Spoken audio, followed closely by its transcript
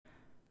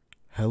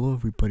Hello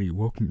everybody,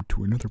 welcome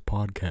to another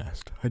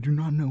podcast. I do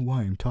not know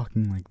why I'm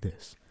talking like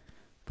this,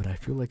 but I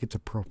feel like it's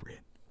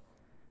appropriate.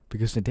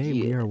 Because today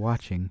we are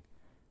watching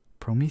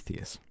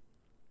Prometheus.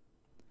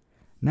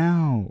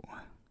 Now,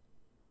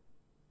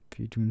 if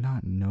you do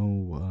not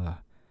know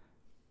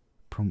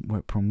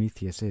what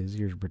Prometheus is,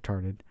 you're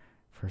retarded,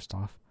 first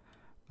off.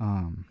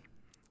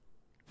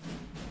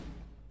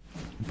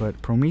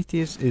 But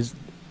Prometheus is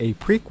a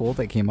prequel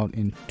that came out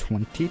in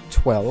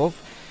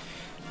 2012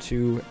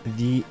 to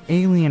the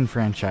Alien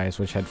franchise,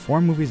 which had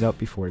 4 movies out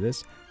before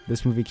this.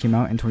 This movie came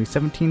out in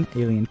 2017.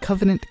 Alien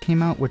Covenant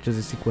came out, which is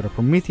a sequel to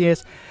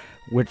Prometheus,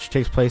 which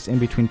takes place in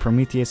between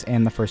Prometheus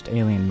and the first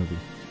Alien movie.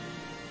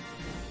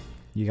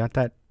 You got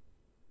that?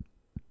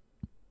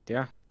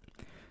 Yeah.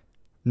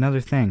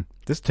 Another thing,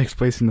 this takes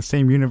place in the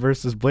same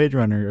universe as Blade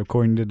Runner,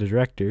 according to the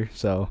director,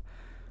 so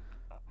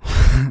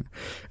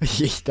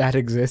that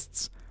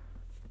exists.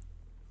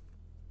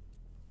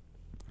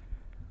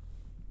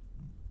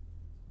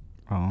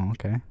 Oh,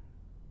 okay.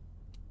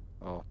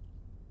 Oh.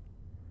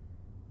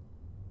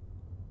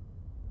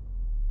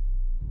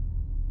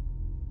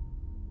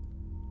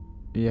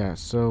 Yeah,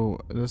 so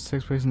this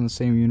takes place in the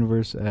same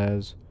universe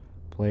as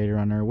Blade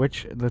Runner,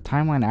 which the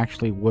timeline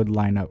actually would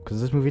line up, because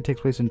this movie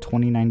takes place in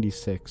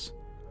 2096.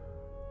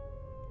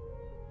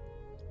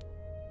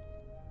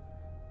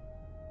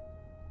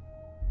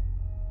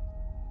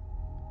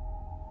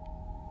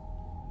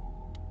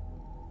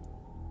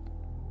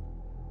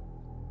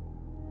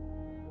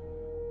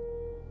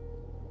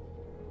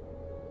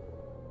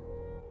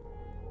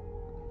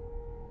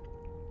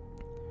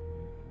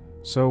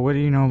 So, what do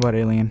you know about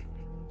Alien?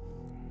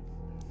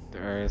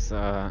 There's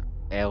a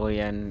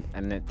alien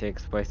and it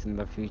takes place in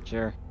the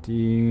future. Do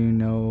you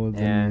know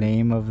the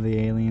name of the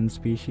alien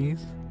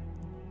species?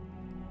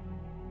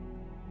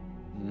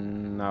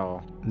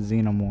 No.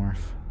 Xenomorph.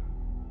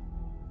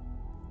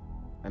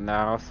 And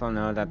I also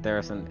know that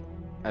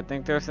I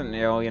think there's an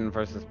Alien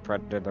versus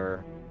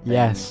Predator thing.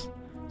 Yes.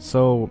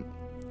 So,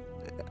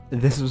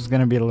 this was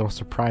going to be a little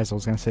surprise. I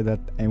was going to say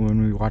that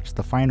when we watch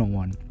the final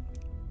one.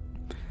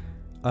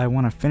 I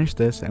want to finish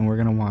this, and we're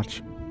going to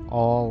watch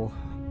all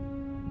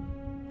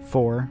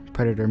 4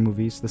 Predator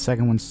movies. The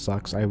second one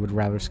sucks. I would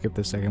rather skip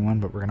the second one,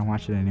 but we're going to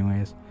watch it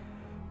anyways.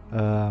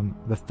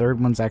 The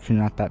third one's actually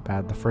not that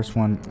bad. The first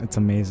one, it's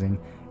amazing.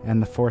 And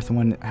the fourth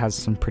one has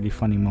some pretty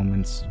funny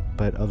moments.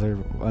 But other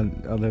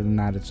than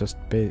that,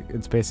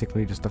 it's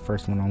basically just the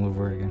first one all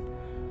over again.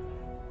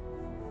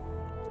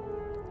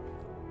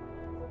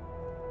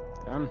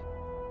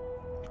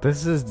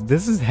 This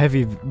is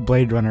heavy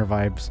Blade Runner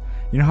vibes.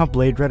 You know how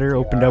Blade Runner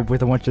opened up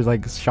with a bunch of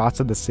like shots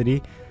of the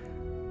city?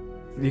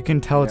 You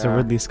can tell it's a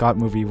Ridley Scott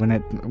movie when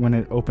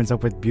it opens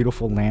up with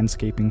beautiful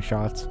landscaping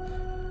shots.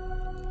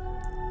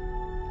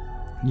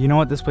 You know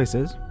what this place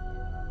is?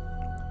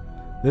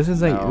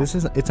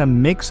 It's a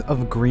mix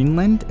of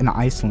Greenland and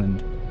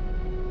Iceland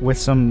with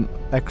some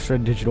extra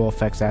digital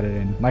effects added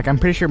in. Like, I'm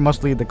pretty sure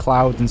mostly the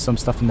clouds and some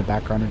stuff in the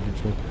background are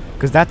digital,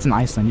 because that's in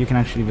Iceland. You can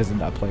actually visit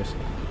that place.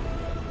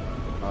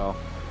 Oh.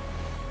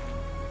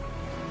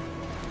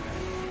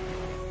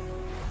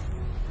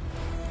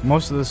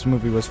 Most of this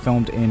movie was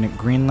filmed in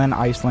Greenland,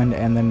 Iceland,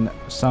 and then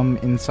some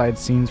inside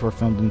scenes were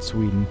filmed in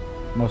Sweden.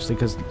 Mostly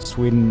because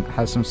Sweden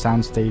has some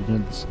sound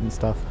stages and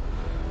stuff.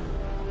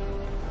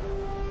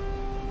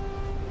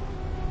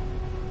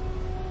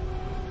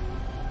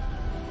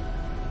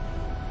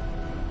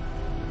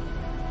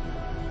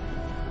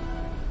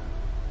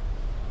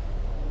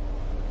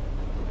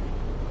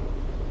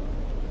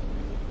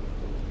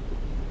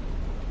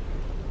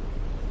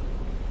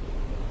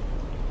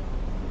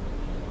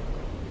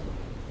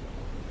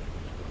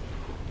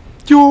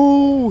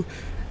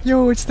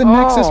 Yo, it's the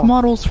Nexus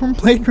models from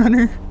Blade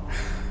Runner.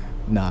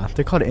 Nah,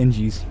 they're called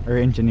Engies, or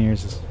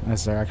Engineers,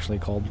 as they're actually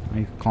called.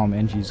 I call them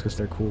Engies because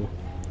they're cool.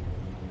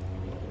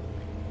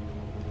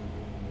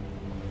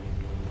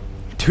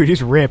 Dude,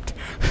 he's ripped.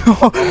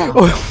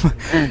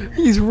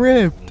 He's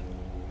ripped.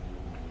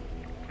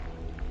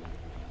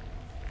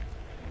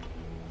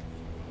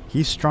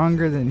 He's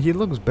stronger than... He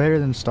looks better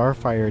than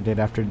Starfire did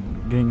after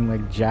getting,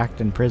 like,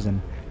 jacked in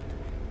prison.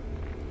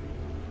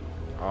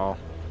 Oh.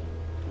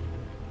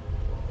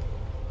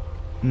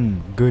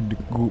 Good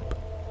goop.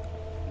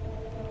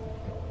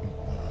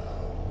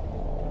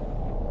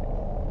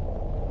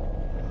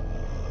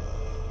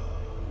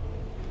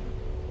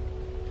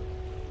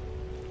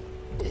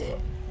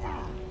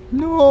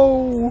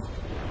 No!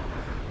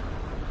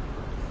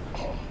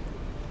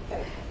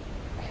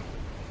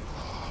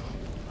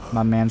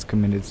 My man's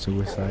committed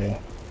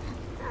suicide.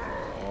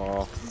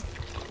 Oh.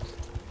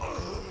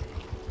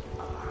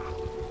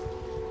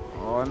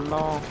 Oh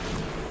no.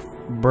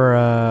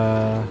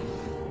 Bruh.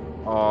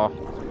 Oh.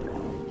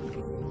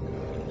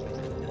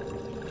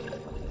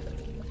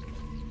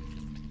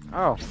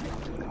 Oh.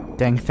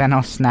 Dang,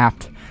 Thanos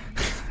snapped.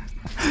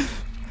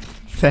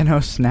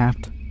 Thanos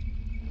snapped.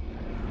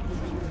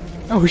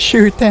 Oh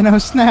shoot,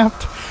 Thanos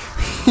snapped.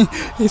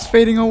 He's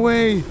fading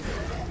away.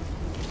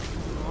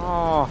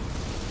 Oh.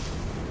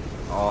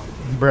 Oh.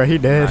 Bruh, he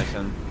dead.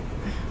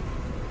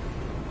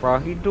 Bro,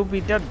 he do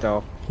be dead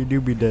though. He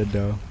do be dead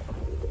though.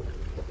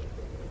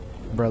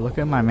 Bro, look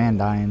at my man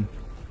dying.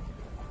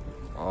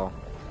 Oh.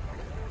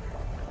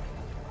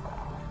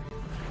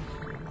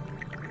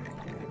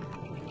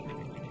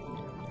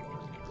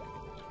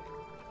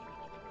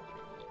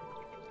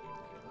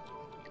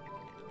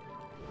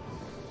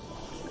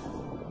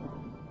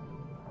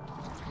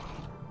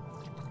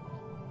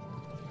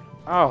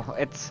 Oh,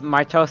 it's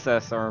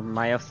mitosis or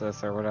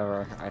meiosis or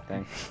whatever, I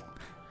think.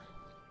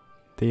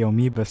 The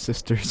Amoeba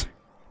sisters.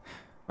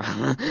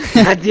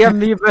 The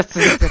amoeba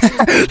system.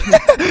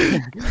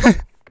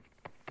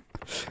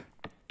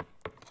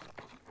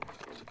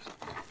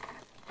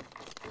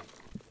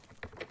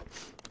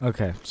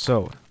 Okay,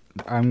 so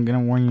I'm gonna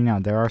warn you now.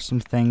 There are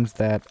some things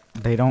that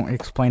they don't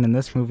explain in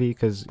this movie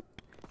because,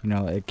 you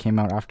know, it came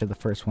out after the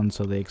first one,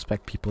 so they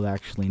expect people to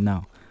actually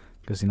know.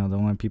 Because, you know,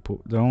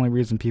 the only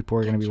reason people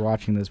are gonna be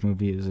watching this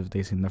movie is if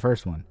they've seen the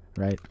first one,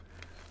 right?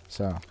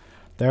 So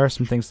there are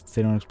some things that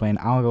they don't explain.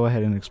 I'll go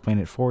ahead and explain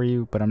it for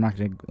you, but I'm not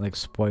gonna like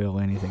spoil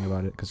anything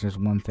about it because there's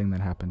one thing that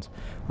happens.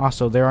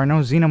 Also, there are no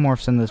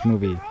xenomorphs in this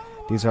movie.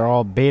 These are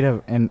all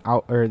beta and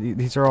out, or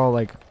these are all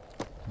like.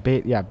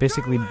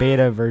 Basically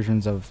beta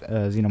versions of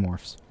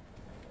xenomorphs.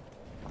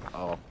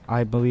 Oh.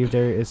 I believe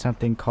there is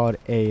something called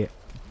a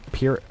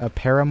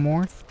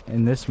paramorph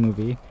in this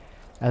movie,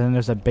 and then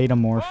there's a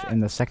betamorph in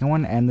the second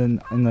one, and then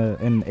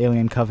in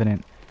Alien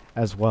Covenant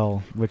as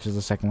well, which is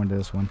the second one to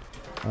this one.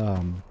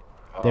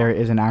 There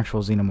is an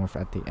actual xenomorph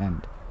at the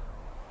end,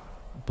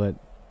 but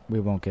we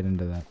won't get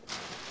into that.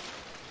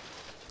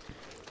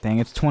 Dang,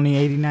 it's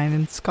 2089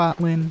 in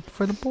Scotland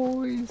for the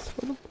boys.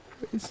 For the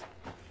boys.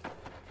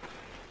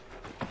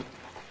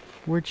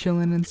 We're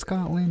chilling in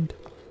Scotland.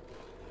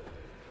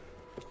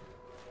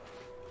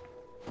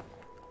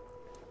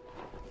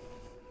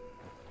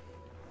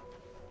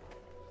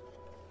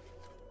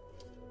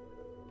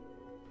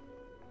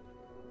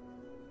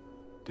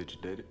 Did you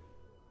date it?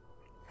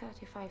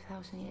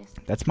 35,000 years.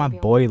 That's my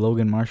boy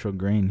Logan Marshall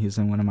Green. He's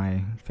in one of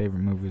my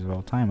favorite movies of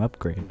all time,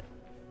 Upgrade.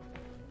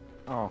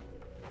 Oh.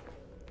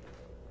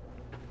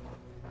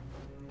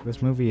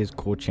 This movie is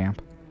cool,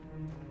 champ.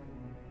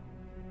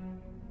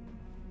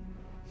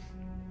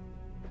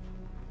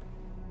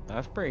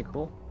 That's pretty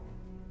cool.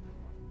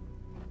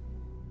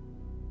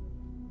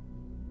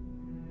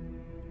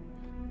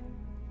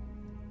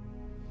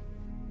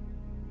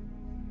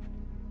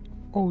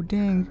 Oh,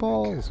 dang,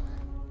 balls.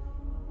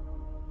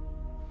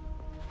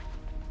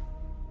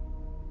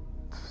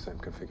 It's the same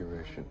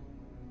configuration.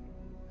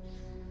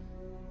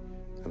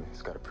 I mean,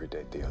 it's got to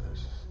predate the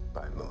others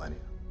by a millennia.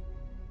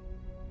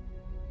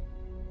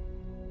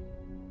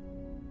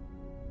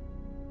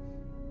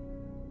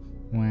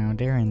 Wow,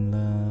 they're in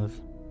love.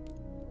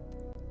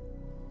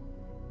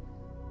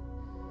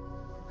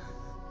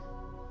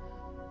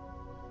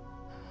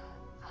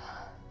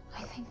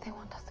 I think they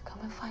want us to come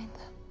and find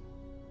them.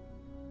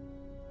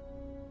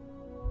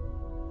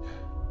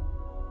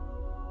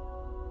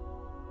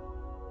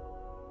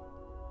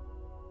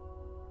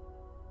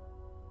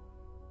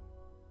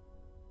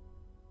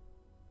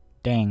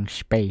 Dang,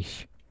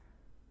 space.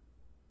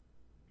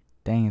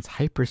 Dang, it's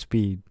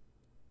hyperspeed.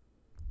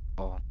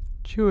 Oh.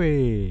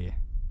 Chewie,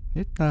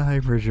 hit the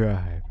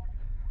hyperdrive.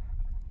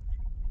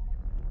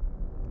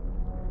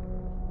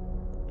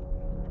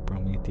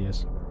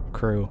 Prometheus.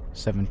 Crew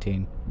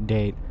 17.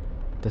 Date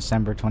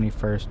December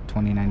 21st,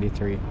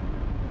 2093.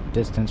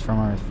 Distance from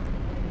Earth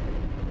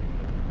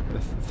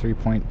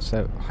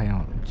 3.7. I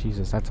don't.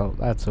 Jesus, that's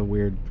a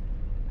weird.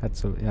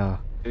 That's a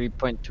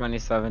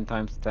 3.27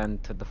 times 10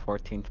 to the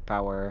 14th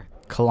power.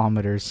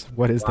 Kilometers.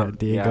 What is that,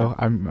 Diego?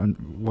 Yeah.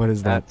 What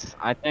is that? That's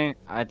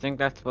I think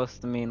that's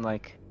supposed to mean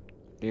like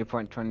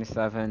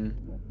 3.27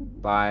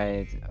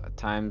 by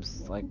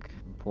times like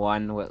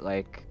 1 with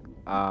like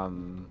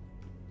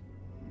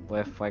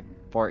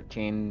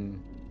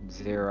 14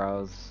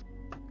 zeros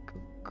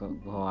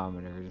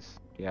kilometers.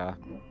 Yeah.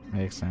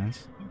 Makes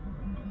sense.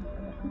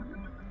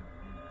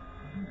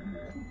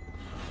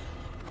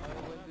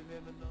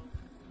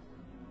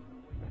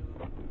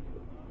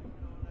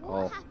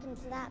 Oh. What happened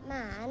to that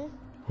man?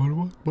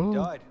 What?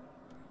 Died.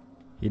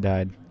 He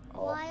died.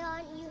 Why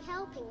aren't you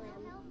helping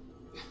them?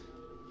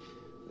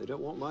 They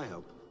don't want my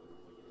help.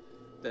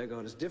 Their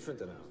God is different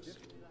than ours.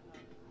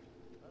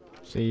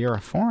 See, you're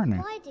a foreigner.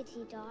 Why did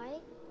he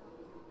die?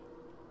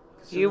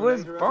 He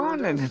was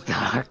born in the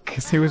dark.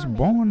 Because he was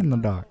born in the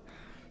dark.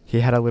 He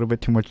had a little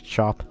bit too much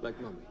chop. Like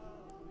Mummy.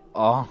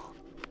 Oh.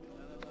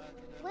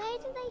 Where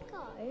do they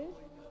go?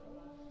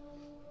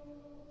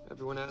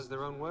 Everyone has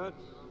their own word.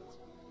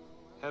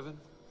 Heaven.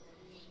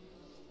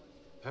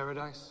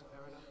 Paradise.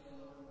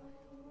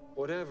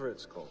 Whatever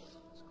it's called.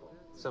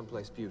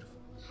 Someplace beautiful.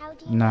 How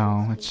do you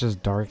No, know? it's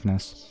just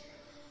darkness.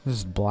 This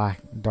is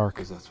black, dark.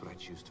 Because that's what I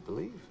choose to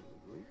believe.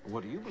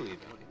 What do you believe in?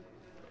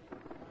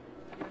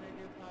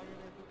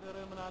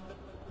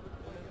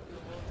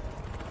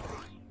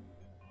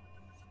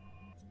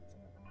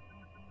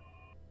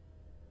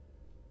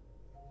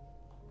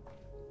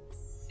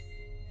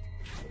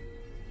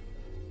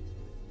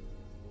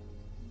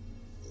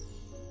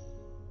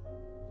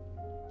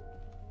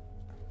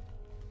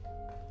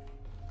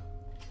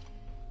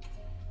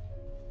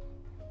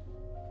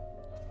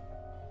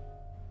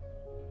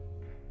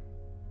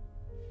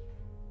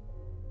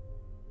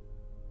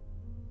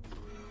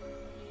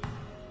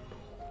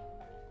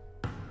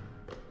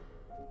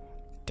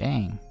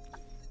 Dang.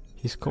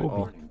 He's Kobe.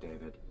 Morning,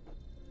 David.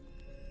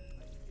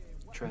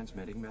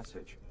 Transmitting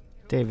message.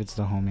 David's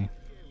the homie.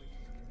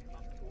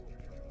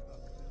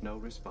 No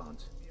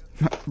response.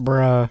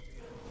 Bruh.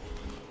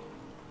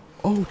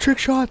 Oh, trick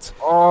shots!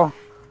 Oh.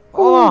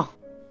 Oh.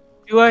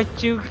 Do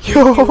what you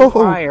Yo.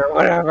 or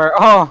whatever.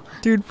 Oh.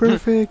 Dude,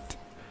 perfect.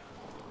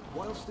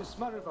 Whilst this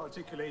manner of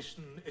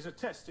articulation is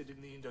attested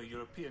in the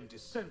Indo-European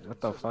descendants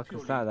What the as a fuck is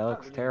purely that? That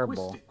looks terrible.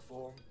 paralinguistic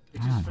form,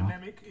 it I is don't know.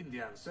 phonemic in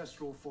the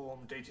ancestral form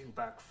dating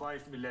back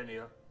 5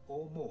 millennia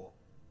or more.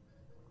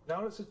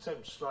 Now let's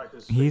attempt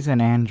Stryker's He's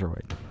an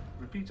android.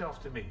 Repeat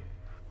after me.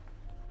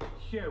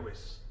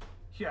 Hiewis,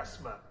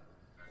 hiasma,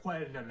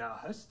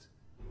 huelnanahast,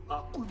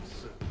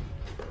 aunse,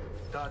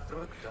 da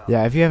drukta.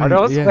 Yeah, if you Are haven't...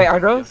 those? yeah. Wait, are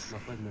those?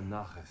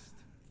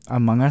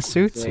 Among Us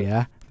suits, Wait.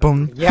 yeah.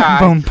 Boom. Yeah.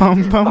 Boom,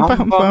 boom, boom, Bum boom,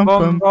 boom, bum boom,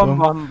 bum boom. bum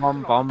bum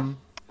bum bum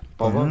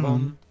bum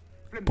bum.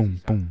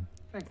 Boom, boom.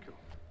 Thank you.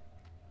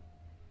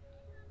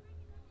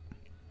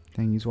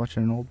 Dang, he's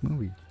watching an old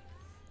movie.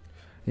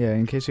 Yeah,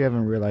 in case you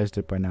haven't realized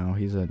it by now,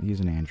 he's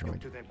an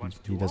android.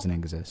 He doesn't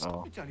exist.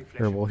 Oh.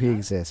 Or, well, he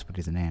exists, but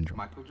he's an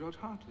android.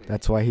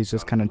 That's why he's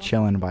just kind of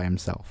chilling by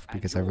himself,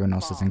 because everyone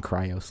else is in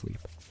cryo sleep.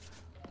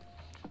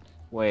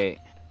 Wait.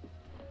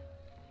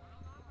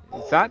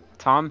 Is that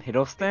Tom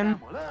Hiddleston?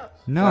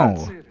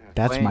 No,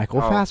 that's Wait,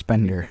 Michael oh.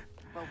 Fassbender.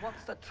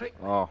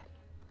 Oh.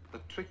 The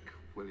trick,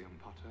 William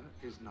Potter,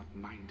 is not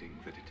minding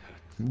that it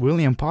hurts.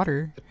 William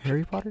Potter?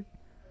 Harry Potter?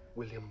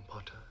 William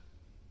Potter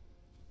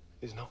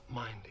is not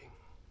minding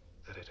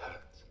that it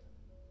hurts.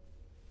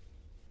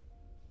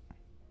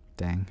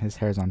 Dang, his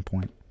hair's on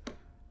point.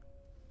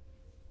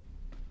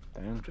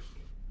 Damn. William Potter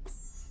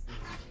is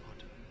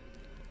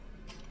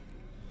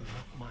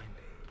not minding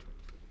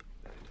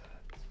that it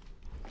hurts.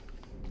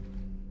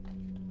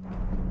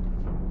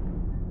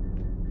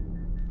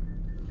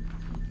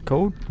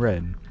 Code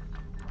red.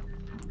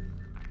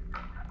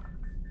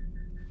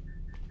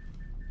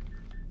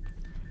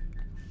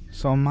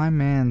 So my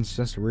man's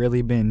just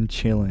really been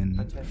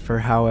chilling for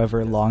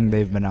however long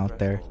they've been out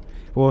there.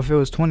 Well, if it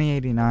was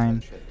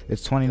 2089,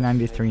 it's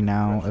 2093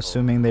 now.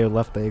 Assuming they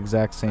left the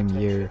exact same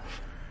year,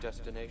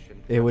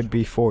 it would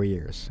be 4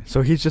 years.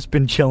 So he's just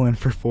been chilling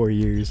for 4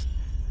 years.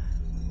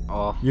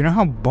 Oh. You know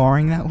how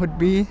boring that would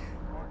be?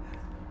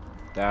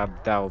 That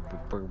would be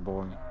pretty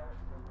boring.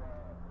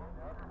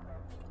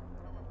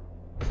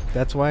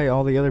 That's why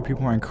all the other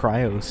people are in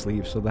cryo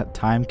sleep, so that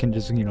time can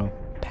just, you know,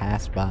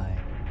 pass by.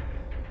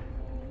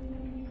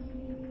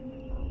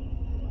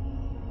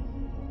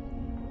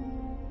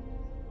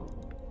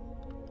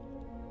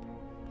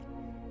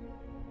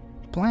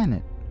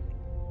 Planet.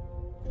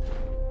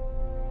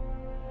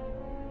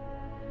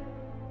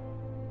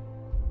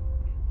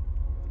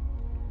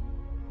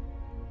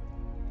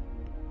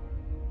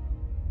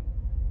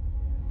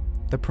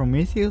 The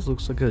Prometheus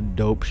looks like a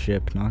dope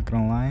ship, not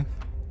gonna lie.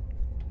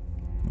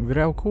 Look at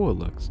how cool it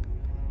looks.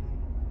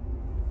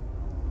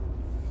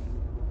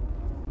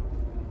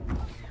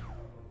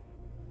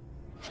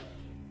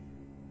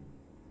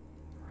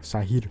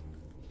 Sahir.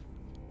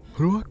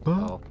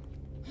 Oh.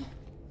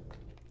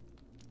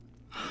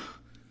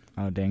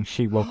 Oh dang,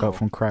 she woke up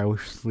from cryo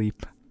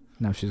sleep.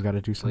 Now she's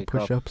gotta do some Wake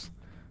up. push-ups.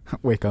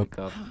 Wake up.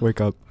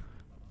 Wake up.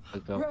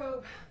 Wake up. Wake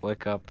up.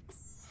 Wake up.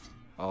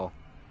 Oh.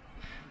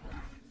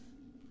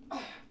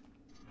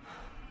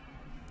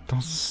 Don't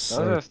Those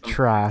say are some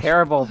trash.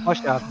 terrible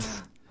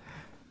push-ups.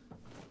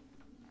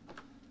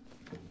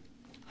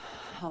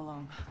 How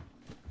long?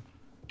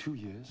 2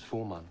 years,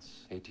 4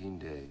 months, 18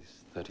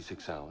 days,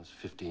 36 hours,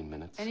 15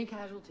 minutes. Any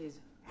casualties?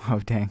 Oh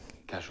dang.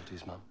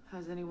 Casualties, Mom?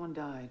 Has anyone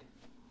died?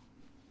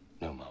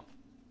 No, Mom.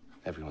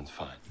 Everyone's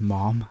fine.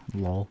 Mom,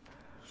 lol.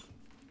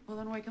 Well,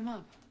 then wake him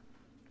up.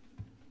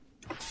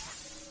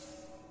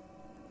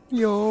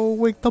 Yo,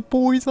 wake the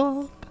boys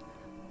up.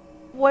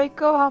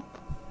 Wake up.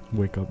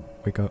 Wake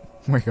up, wake up,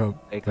 wake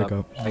up, Wake wake up.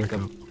 up, Wake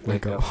up.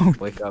 Wake up. Oh,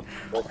 Wake up.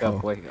 Wake Oh.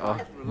 up. Wake up. wake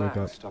up.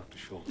 Relax, Dr.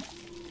 Shaw.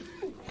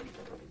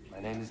 My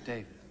name is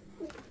David.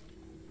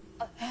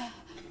 Your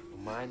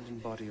mind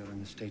and body are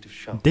in a state of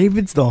shock.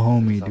 David's the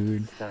homie,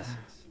 dude. Stasis.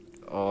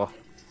 Oh.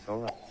 It's all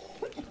right.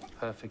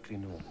 Perfectly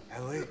normal.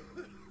 Ellie,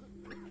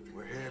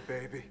 we're here,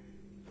 baby.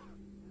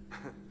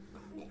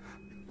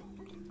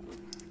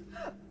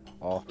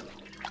 Oh.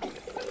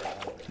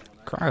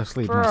 Cryo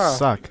sleep Bruh. must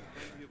suck.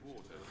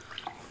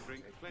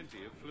 Drink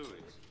plenty of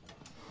fluids.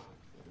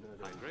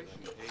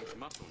 Hydration aids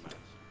muscle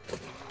mass.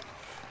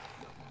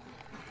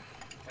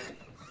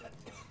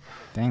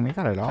 Dang, they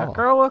got it all. That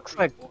girl looks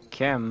like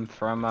Kim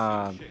from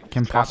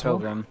Kim Scott Possible?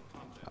 Pilgrim.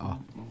 Oh.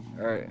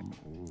 Or,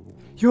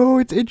 Yo,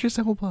 it's Idris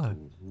Elba.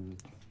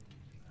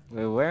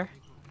 wait, where?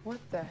 What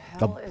the The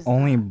hell is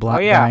only that? black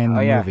Oh yeah. guy in the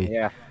oh yeah. movie.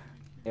 Yeah.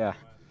 Yeah.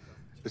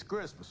 It's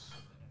Christmas.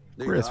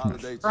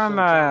 Christmas. From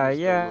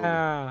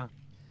yeah.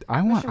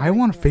 I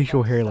want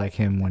facial hair like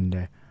him one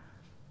day.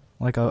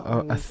 Like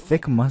a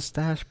thick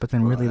mustache, but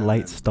then really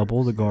light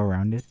stubble to go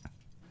around it.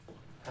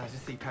 How's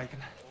your seat taken?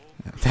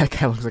 That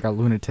guy looks like a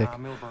lunatic.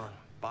 Milburn,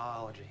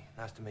 biology.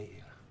 Nice to meet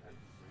you.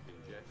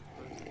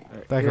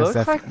 That He guy's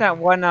looks like that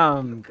one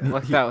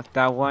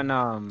that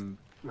one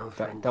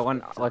The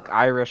one like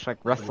Irish like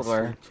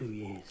wrestler. or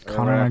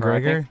Conor whatever, I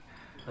McGregor?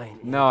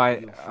 think. No,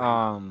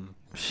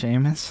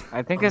 Seamus?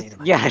 I think it's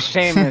Seamus.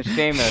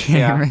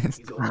 Yeah.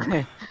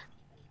 Seamus.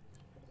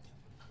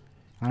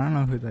 I don't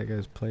know who that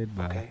guy's played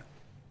by. Okay.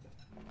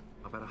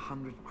 I've had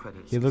 100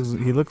 credits. He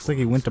looks like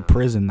he went to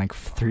prison like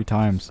 3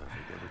 times.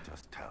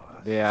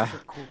 Yeah.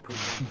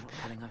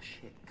 Telling us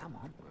shit. Come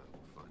on.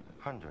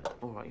 100.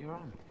 All right, you're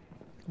on.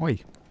 Oi,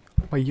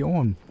 what are you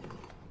on?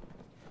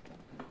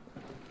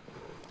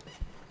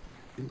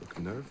 You look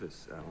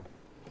nervous,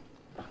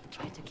 Al.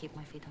 Try to keep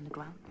my feet on the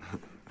ground.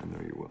 I know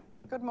you will.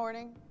 Good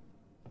morning.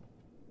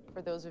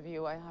 For those of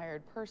you I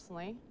hired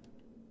personally,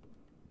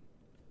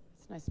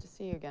 it's nice to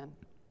see you again.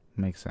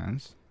 Makes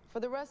sense. For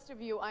the rest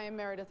of you, I am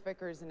Meredith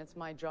Vickers, and it's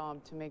my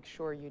job to make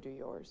sure you do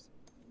yours.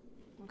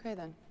 Okay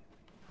then,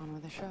 on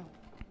with the show.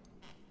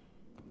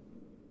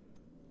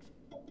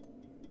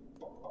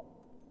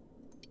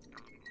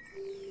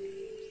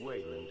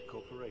 Wayland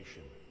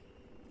Corporation,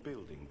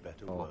 building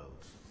better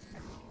worlds.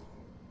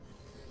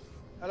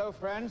 Hello,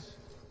 friends.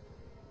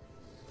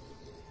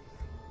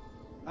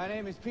 My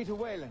name is Peter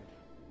Wayland.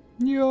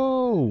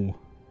 Yo!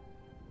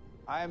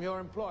 I am your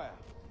employer.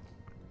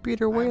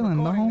 Peter Wayland,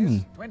 the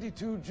homie.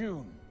 22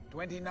 June,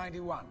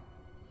 2091.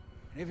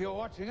 And if you're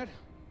watching it,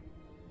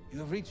 you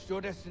have reached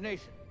your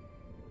destination.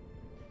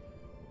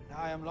 And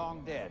I am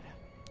long dead.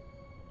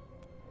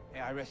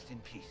 May I rest in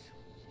peace.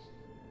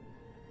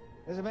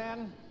 There's a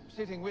man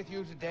sitting with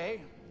you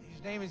today.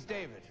 His name is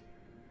David.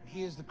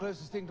 He is the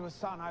closest thing to a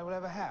son I will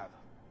ever have.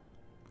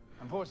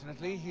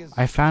 Unfortunately, he is...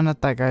 I found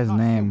out that guy's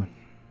name.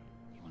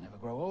 He will never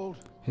grow old.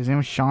 His name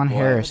is Sean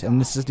Harris, and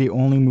this is the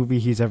only movie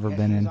he's ever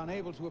been in.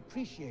 Unable to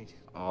appreciate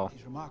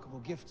his remarkable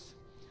gifts.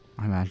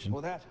 I imagine.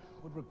 Well, that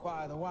would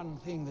require the one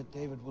thing that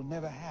David will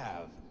never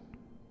have.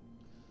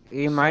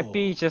 He might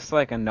be just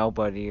like a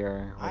nobody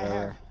or whatever. I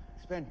have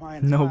spent my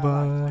entire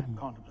lifetime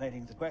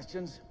contemplating the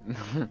questions.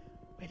 Where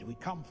do we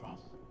come from?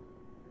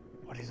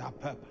 What is our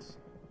purpose?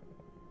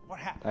 What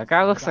happened? That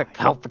guy looks like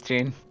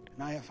Palpatine.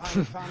 And I have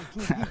finally found 2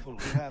 people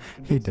who have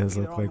He convinced does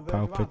me look they're like on the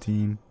verge of answers.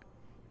 Palpatine.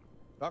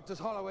 Doctors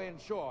Holloway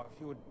and Shaw, if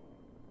you would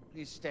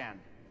please stand.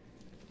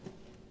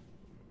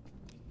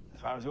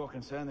 As far as you're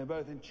concerned, they're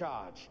both in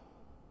charge.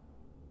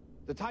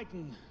 The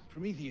Titan,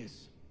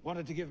 Prometheus,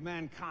 wanted to give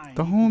mankind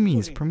The equal homies,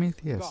 footing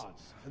Prometheus. with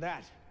gods. For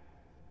that,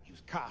 he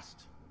was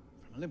cast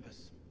from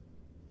Olympus.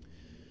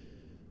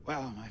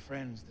 Well, my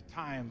friends, the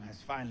time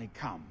has finally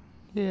come.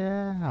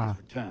 Yeah.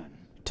 Return.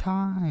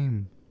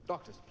 Time.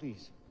 Doctors,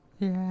 please.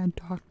 Yeah,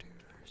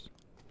 doctors.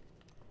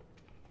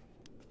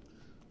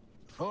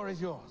 The floor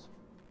is yours.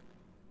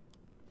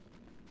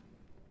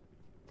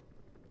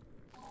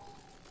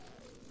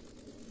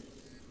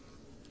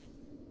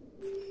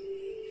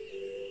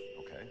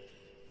 Okay.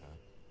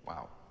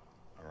 Wow.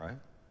 All right.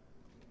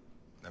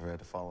 Never had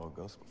to follow a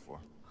ghost before.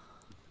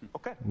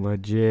 Okay. Let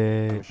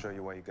Legit. me show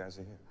you why you guys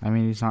are here. I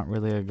mean, he's not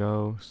really a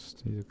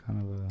ghost. He's kind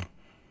of a...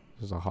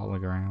 just a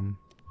hologram.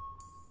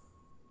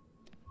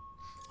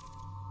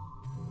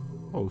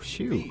 Oh,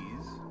 shoot. These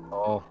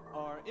are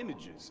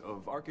images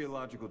of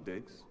archaeological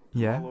digs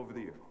Yeah. all over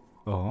the earth.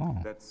 Oh.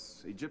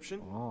 That's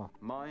Egyptian,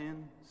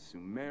 Mayan,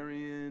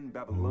 Sumerian,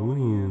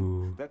 Babylonian.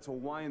 Ooh. That's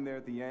Hawaiian there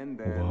at the end,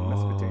 and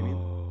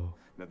Mesopotamian.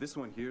 Now this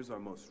one here's our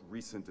most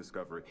recent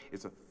discovery.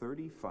 It's a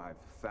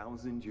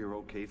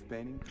 35,000-year-old cave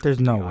painting. There's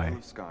no of the way. Isle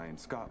of Skye in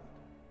Scotland.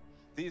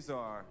 These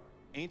are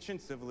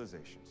ancient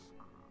civilizations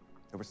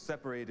that were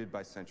separated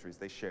by centuries.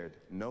 They shared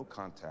no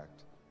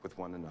contact with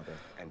one another,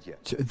 and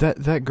yet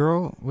That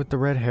girl with the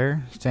red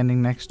hair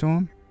standing next to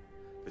him?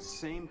 the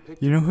same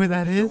You know who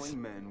that is?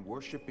 showing men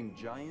worshiping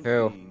giant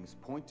Who? beings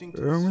pointing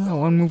to Remember that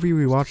one movie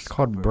we watched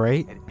called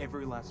Bright? and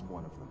every last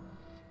one of them.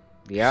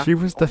 Yeah. She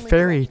was the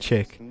fairy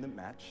chick. That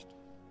matched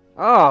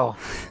Oh.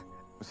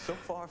 was so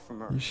far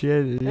from Earth. She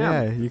had,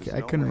 yeah, There's I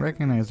no couldn't way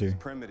recognize these her.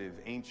 primitive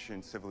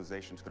ancient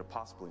civilizations could have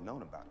possibly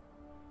known about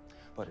it.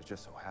 But it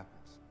just so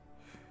happens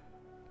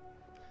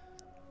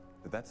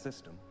that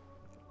system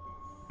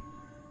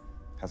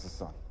has a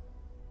sun,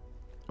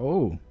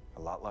 Oh,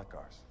 a lot like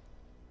ours.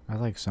 I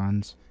like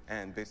suns.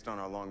 And based on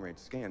our long-range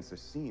scans, there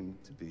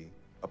seemed to be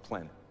a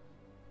planet.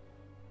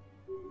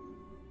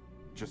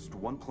 Just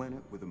one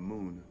planet with a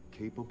moon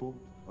capable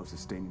of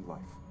sustaining life.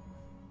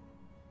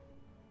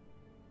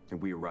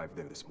 And we arrived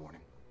there this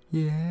morning.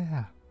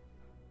 Yeah.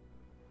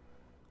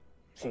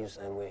 So you're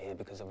saying we're here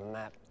because of a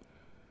map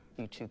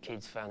you 2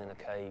 kids found in a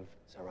cave,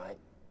 is that right?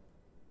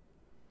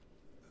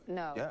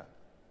 No. Yeah.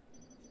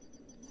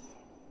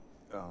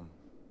 No.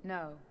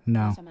 No.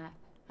 Not a map,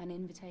 an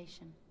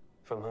invitation.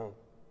 From who?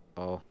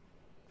 Oh.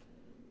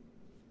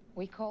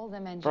 We call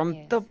them engineers.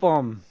 From the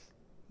bomb.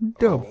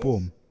 The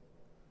bomb.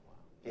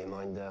 Do you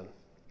mind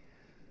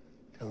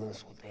telling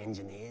us what they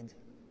engineered?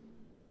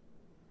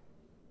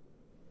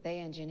 They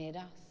engineered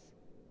us.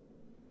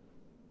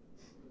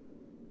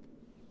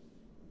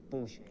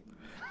 Bullshit.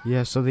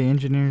 Yeah, so the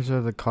engineers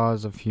are the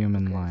cause of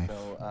human life.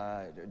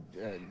 So,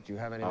 do you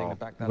have anything to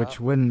back that Which up?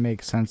 wouldn't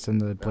make sense in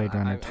the Blade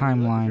Runner If you're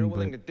timeline,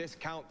 willing but to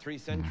discount 3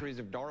 centuries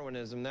of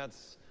Darwinism,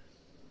 that's...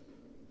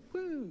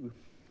 Woo!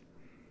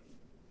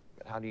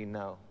 How do you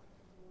know?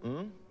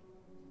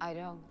 I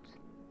don't.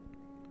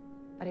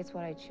 But it's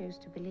what I choose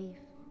to believe.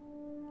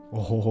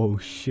 Oh,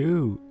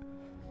 shoot.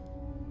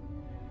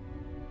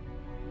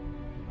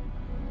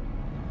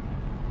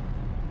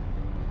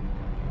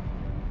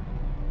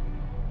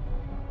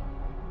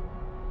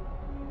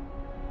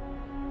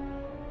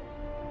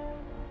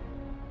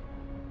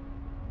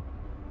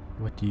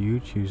 What do you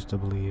choose to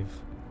believe?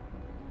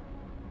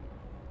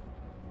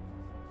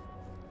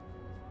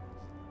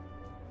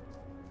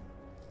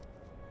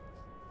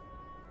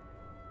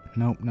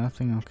 Nope,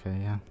 nothing. Okay,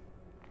 yeah.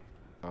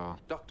 Oh.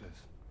 Doctors,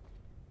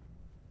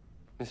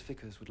 Miss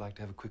Vickers would like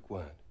to have a quick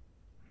word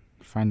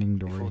Finding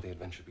before Dory. the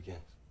adventure begins.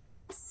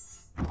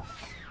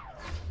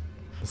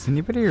 Does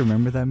anybody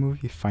remember that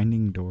movie,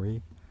 Finding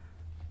Dory?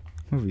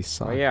 Movie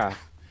sucked. Oh yeah.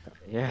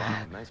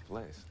 Wow, nice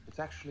place. It's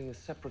actually a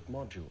separate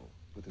module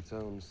with its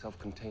own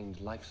self-contained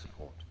life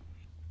support.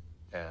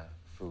 Air,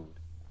 food,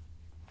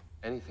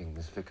 anything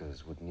Miss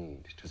Vickers would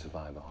need to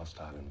survive a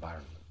hostile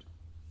environment.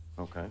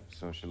 Okay,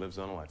 so she lives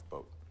on a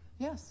lifeboat.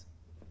 Yes,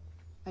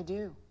 I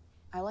do.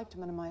 I like to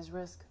minimize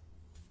risk.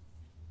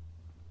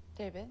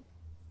 David,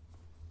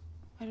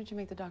 why don't you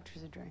make the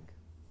doctors a drink?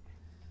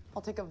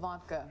 I'll take a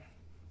vodka.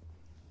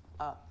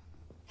 Up.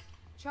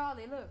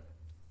 Charlie, look.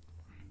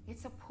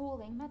 It's a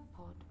pooling med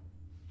pod.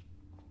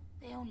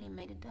 They only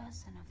made a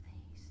dozen of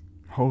these.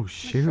 Oh,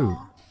 shoot.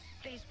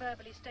 Please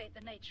verbally state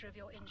the nature of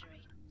your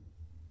injury.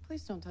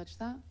 Please don't touch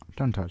that.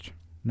 Don't touch.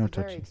 No It's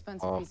a very touching.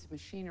 expensive piece of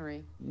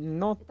machinery.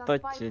 Not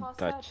touchy,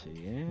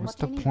 touchy. What's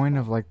the point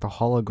of, like, the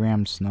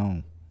hologram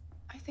snow?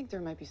 I think there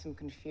might be some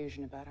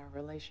confusion about our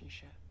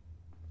relationship.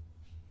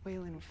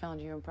 Wayland found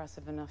you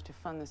impressive enough to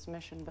fund this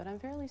mission, but I'm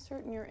fairly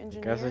certain your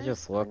engineers... Guess it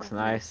just looks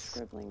nice.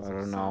 I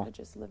don't know.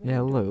 Yeah,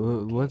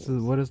 look,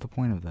 what is the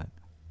point of that?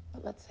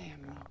 But let's say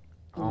I'm wrong.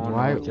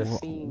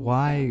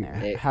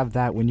 Why have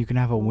that when you can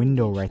have a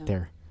window right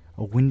there?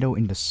 A window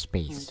into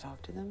space.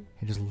 Talk to them.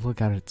 And just look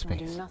out at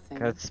space.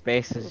 Because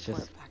space is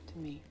just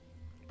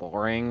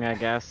boring, I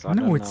guess. I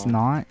No, don't it's know.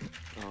 not.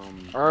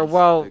 Or,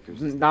 well,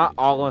 not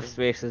all of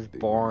space is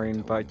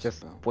boring, but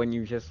just when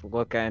you just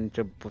look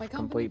into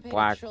complete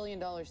blackness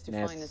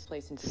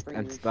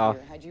and stuff,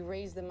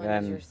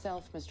 then...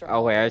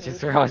 Oh wait, I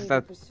just realized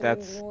that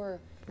that's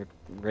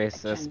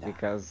racist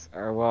because,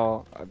 or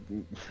well... I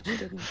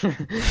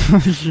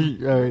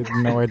have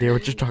no idea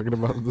what you're talking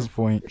about at this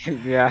point.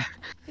 Yeah.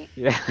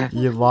 Yeah.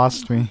 You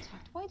lost me.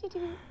 Why did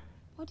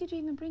you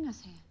even bring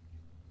us here?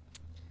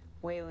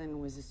 Wayland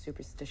was a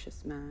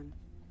superstitious man.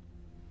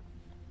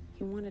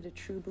 He wanted a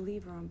true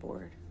believer on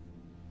board.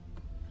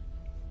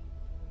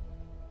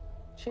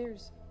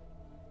 Cheers.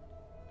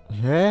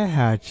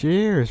 Yeah,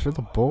 cheers for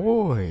the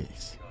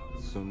boys.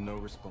 So no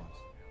response.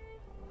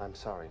 I'm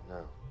sorry,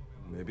 no.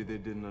 Maybe they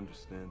didn't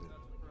understand it.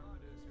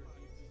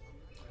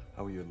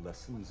 How are your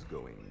lessons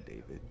going,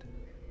 David?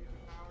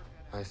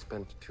 I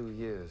spent 2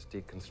 years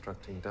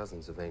deconstructing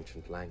dozens of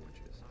ancient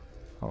languages.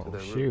 Oh, to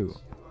their shoot.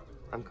 roots.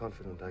 I'm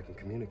confident I can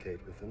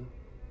communicate with them,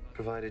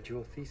 provided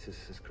your thesis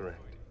is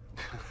correct.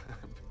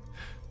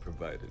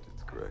 Provided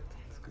it's correct.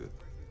 It's good.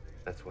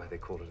 That's why they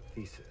call it a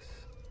thesis,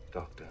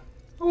 Doctor.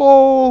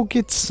 Oh,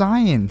 get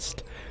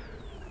scienced.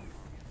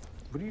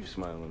 What are you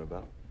smiling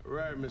about?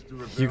 Right, Mr.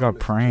 Rivera. You got Mr.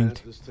 pranked.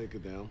 Chance, let's take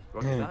it down.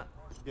 Roger that.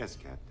 Yes,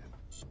 Captain.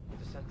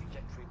 Descent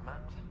trajectory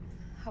mapped.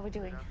 How we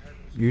doing?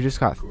 You just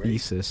got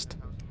thesised.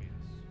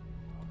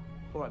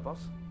 All right,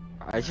 boss.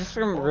 I just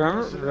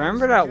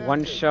remember that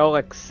one show,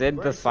 like Sid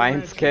the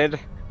Science Kid?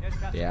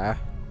 Yeah.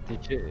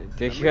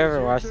 Did you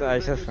ever watch that? I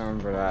just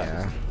remember that.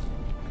 Yeah.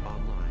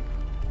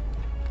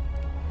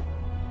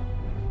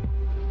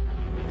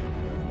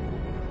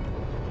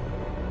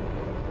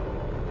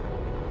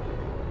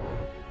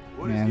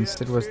 Man,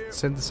 Sid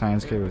the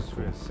Science Kid was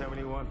cool.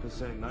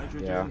 71%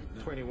 nitrogen, Yeah.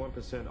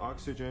 21%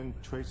 oxygen,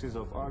 traces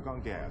of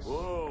argon gas.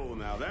 Whoa,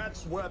 now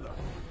that's weather.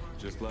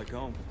 Just like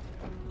home.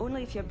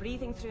 Only if you're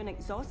breathing through an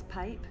exhaust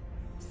pipe.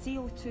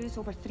 CO2's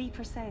over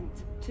 3%.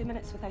 2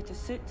 minutes without a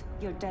suit,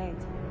 you're dead.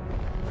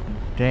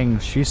 Dang,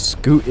 she's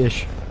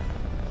scootish.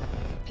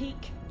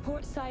 Peak,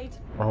 port side.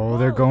 Oh,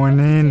 they're going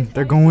in.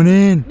 They're going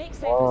in. Makes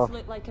Cyprus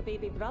look like a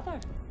baby brother.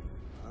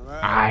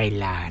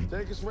 Island.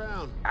 Take us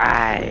round.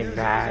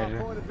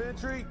 Island. Point of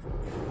entry.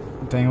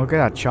 Dang, look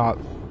at that chop.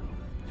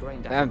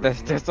 Damn,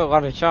 there's a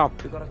lot of chop.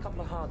 We've got a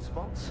couple of hard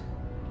spots.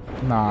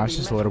 Nah, it's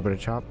just a little bit of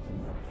chop.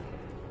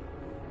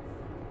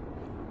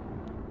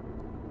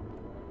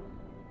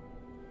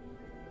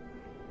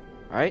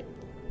 Right?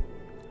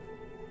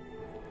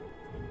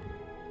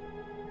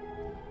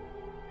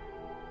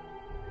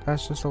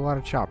 That's just a lot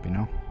of chop, you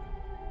know?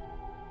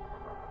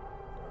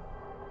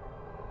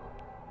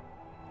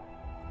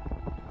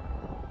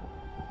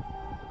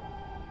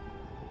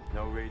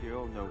 No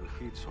radio, no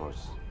heat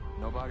source.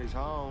 Nobody's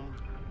home.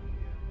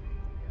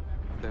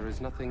 There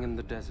is nothing in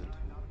the desert,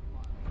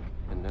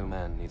 and no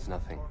man needs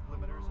nothing.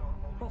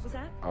 What was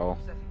that? Oh.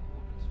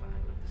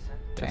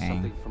 Just Dang.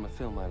 something from a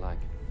film I like.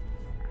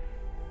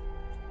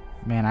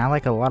 Man, I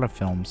like a lot of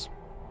films.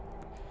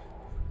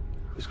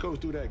 Let's go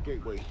through that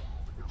gateway.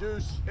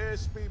 Reduce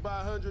airspeed by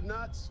 100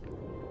 knots.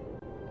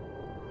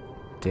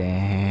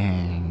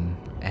 Dang.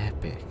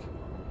 Epic.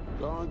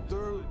 Going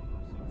through.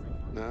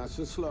 Nice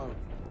and slow.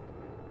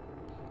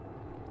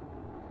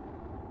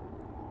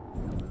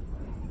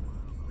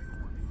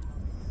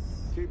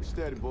 Keep it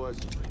steady, boys.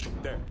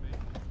 There.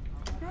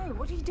 Hey,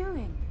 what are you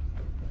doing?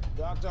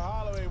 Dr.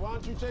 Holloway, why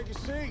don't you take a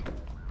seat?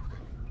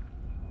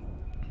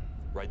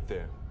 Right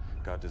there.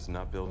 God does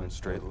not build in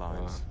straight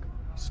lines.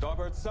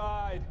 Starboard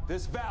side,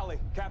 this valley.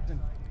 Captain,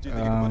 do you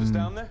think you can put us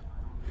down there?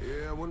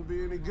 Yeah, it wouldn't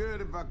be any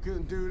good if I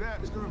couldn't do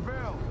that. Mr.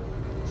 Ravel,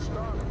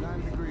 start at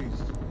 90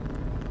 degrees.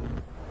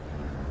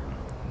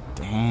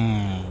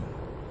 Dang.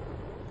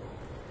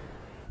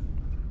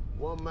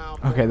 1 mile.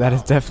 Okay, that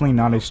is definitely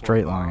not a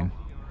straight line.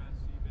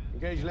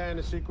 Engage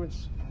landing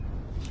sequence.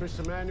 Switch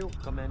to manual.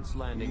 Commence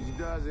landing. Easy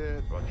does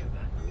it. Roger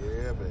that.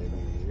 Yeah, baby.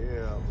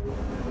 Yeah.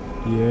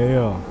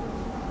 Yeah.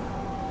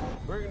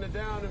 Bringing it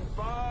down in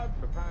 5.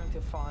 Preparing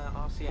to fire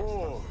RCS.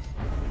 4.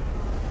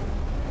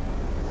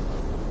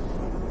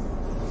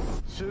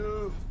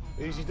 2.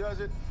 Easy does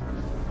it.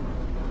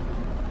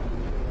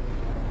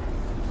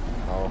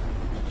 Oh.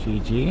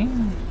 GG.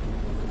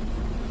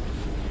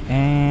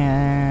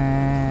 And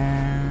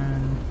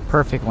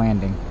perfect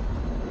landing.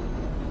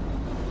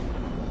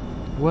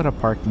 What a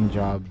parking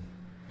job.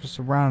 Just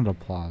a round of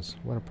applause.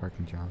 What a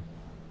parking job.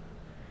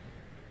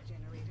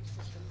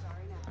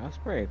 That's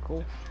pretty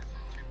cool.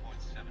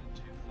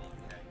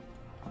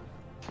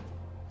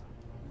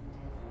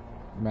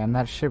 Man,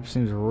 that ship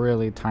seems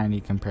really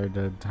tiny compared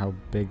to how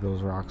big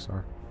those rocks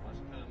are.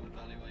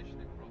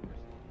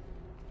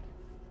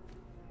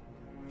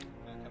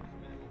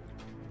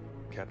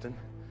 Captain,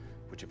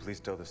 would you please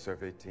tell the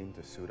survey team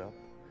to suit up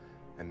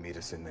and meet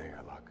us in the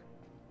airlock?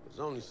 There's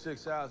only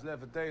 6 hours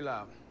left of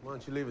daylight. Why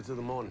don't you leave it till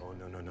the morning? Oh,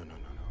 no.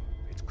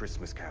 It's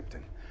Christmas,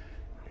 Captain.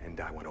 And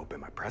I want to open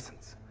my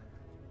presents.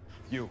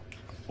 You,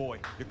 boy,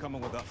 you're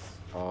coming with us.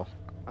 Oh,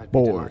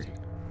 boy.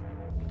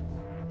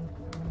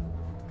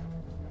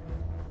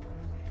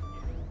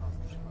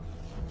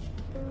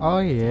 Oh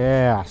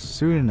yeah,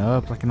 suiting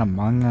up like an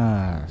Among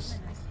Us.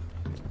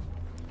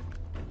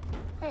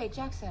 Hey,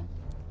 Jackson.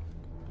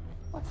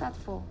 What's that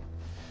for?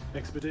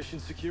 Expedition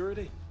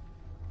security.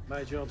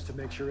 My job's to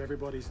make sure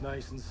everybody's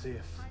nice and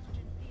safe.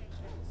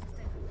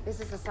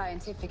 This is a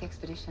scientific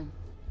expedition.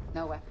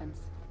 No weapons.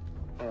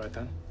 All right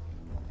then.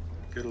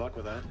 Good luck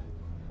with that.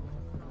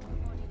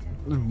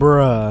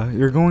 Bruh,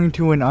 you're going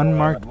to an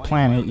unmarked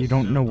planet, you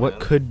don't know what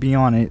could be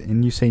on it,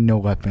 and you say no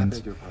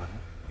weapons. You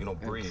don't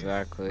breathe.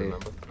 Exactly.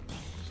 Remember?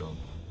 So,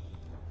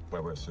 why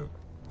wear a suit?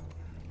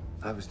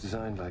 I was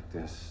designed like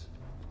this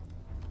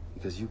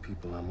because you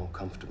people are more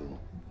comfortable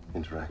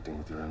interacting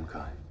with your own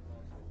kind.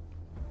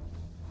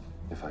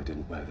 If I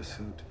didn't wear the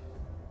suit,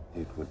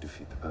 it would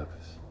defeat the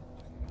purpose.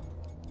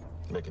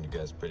 Making you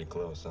guys pretty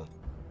close, huh?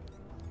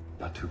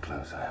 Not too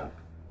close, I hope.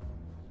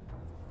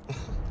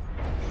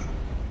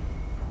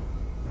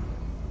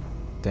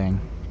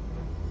 Dang.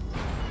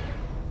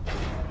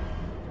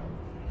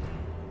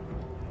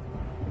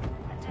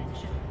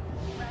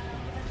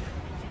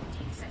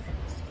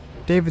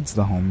 David's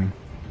the homie.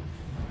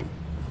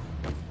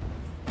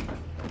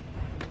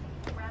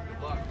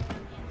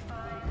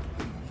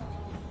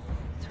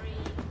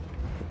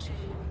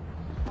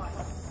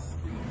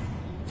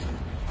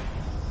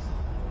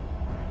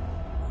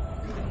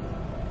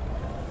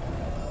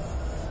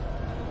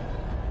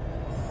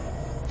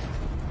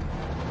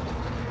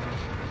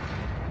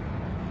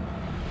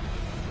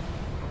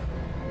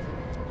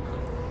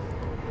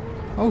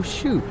 Oh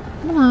shoot.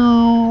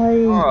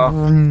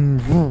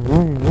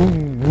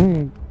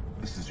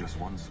 This is just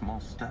one small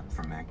step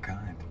for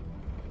mankind.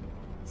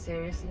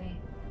 Seriously?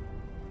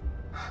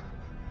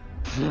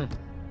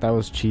 That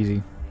was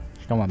cheesy.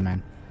 Come on,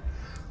 man.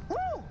 Woo!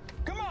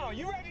 Come on,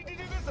 you ready to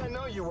do this? I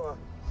know you are.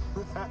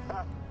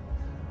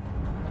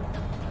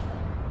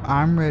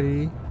 I'm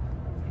ready.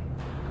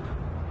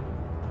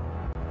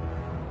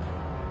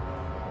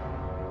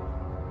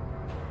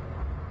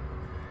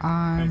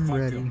 I'm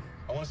ready.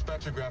 I want a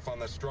spectrograph on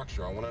that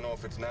structure. I want to know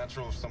if it's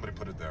natural or if somebody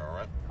put it there, all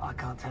right? I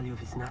can't tell you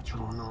if it's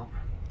natural or not,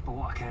 but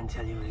what I can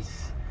tell you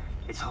is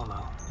it's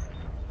hollow.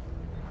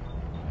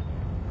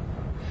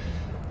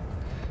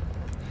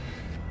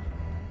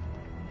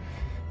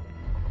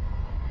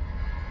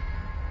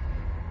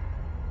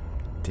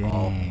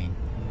 Dang.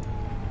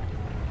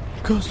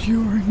 Cause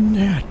you're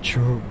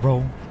natural.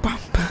 Bum,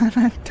 ba,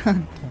 da, da.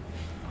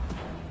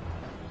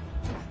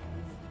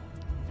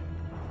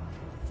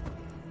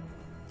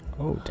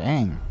 Oh,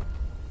 dang.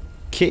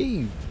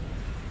 Cave.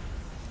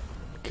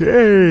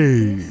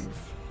 Cave.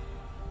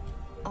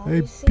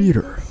 Hey,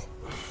 Peter.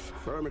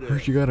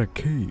 Heard you got a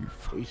cave.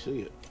 We see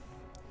it.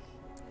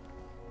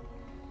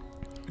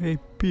 Hey,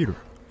 Peter.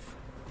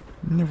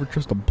 Never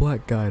trust a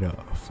black guy to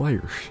fly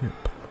your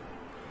ship.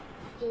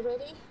 You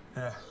ready?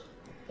 Yeah.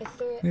 Let's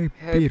do it. Hey,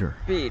 Hey, Peter.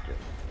 Peter.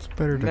 It's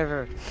better to...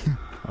 Never,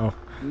 Oh.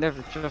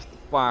 never trust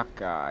a black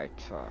guy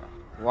to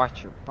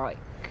watch your bike.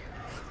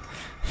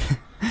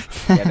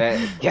 Get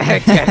it? Get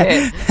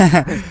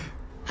it?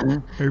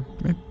 Hey,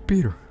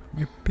 Peter.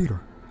 Hey,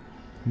 Peter.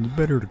 It's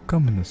better to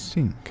come in the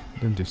sink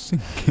than to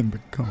sink in the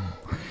cum.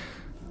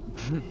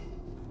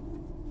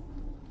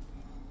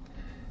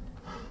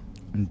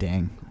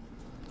 Dang.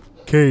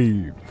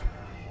 Cave.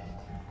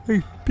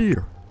 Hey,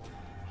 Peter.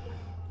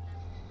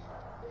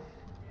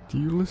 Do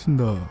you listen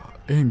to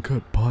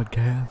Uncut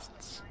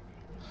podcasts?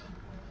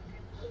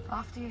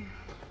 After you.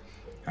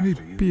 Hey,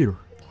 Peter.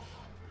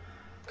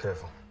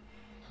 Careful.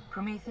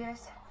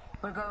 Prometheus,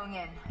 we're going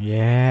in.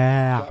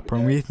 Yeah,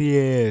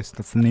 Prometheus.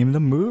 That's the name of the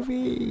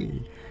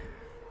movie.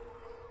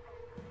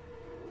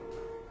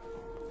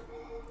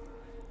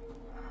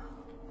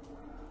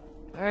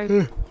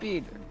 Hey,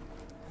 Peter.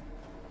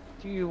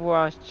 Do you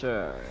watch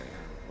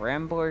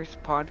Ramblers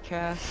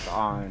podcast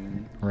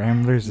on?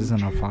 Ramblers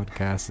isn't a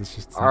podcast. It's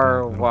just like or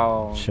a little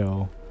well,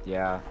 show.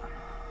 Yeah.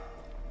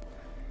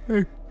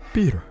 Hey,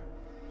 Peter.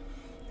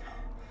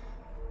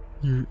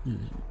 You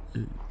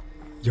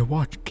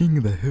watch King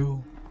of the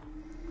Hill?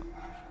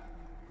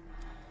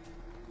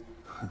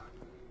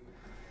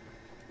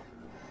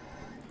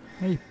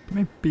 Hey,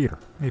 Peter.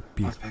 Hey,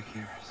 Peter.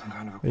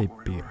 Hey,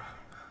 Peter.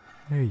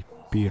 Hey,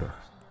 Peter.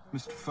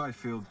 Mr.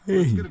 Fifield, Hey,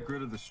 let's get a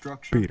grid of the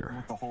structure Peter.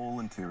 with the whole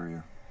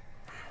interior.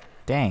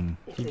 Dang.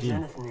 If there's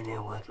anything in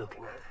here worth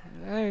looking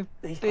at, Hey,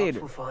 these pups Peter.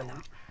 will find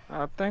them.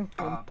 I think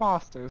the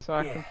imposters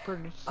acting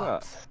pretty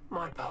sus.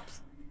 My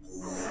pups.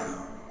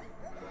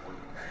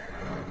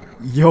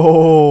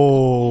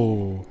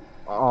 Yo.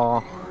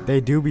 Oh. They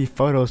do be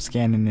photo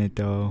scanning it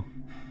though.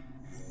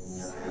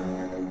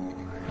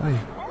 Hey.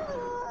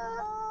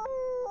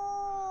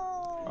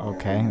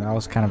 Okay, that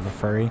was kind of a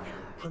furry.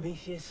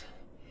 Prometheus,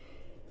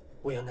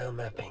 we are now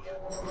mapping.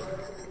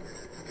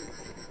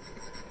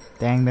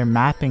 Dang, they're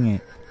mapping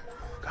it.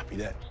 Copy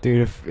that.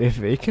 Dude,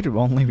 if it could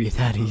only be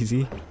that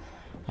easy.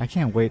 I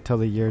can't wait till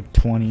the year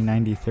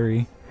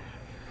 2093.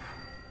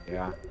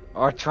 Yeah.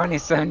 Or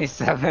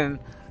 2077.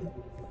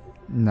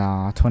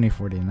 Nah,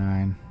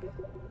 2049.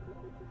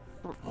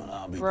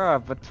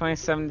 Bruh, but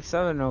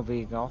 2077 will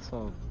be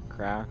also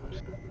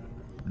cracked.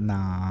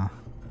 Nah,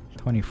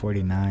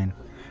 2049.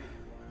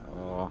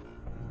 Oh.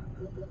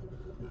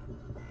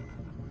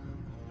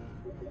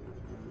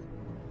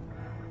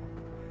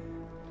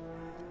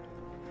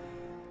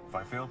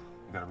 Fifield,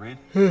 you got a read?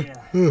 Hey,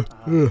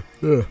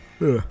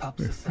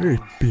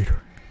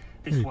 Peter.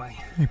 This Hey, way.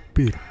 hey,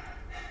 Peter.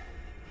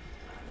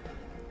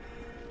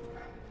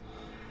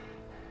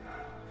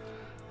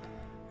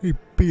 Hey,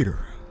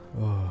 Peter.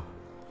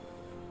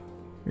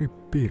 Hey,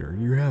 Peter.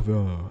 You have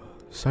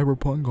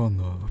Cyberpunk on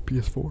the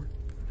PS4?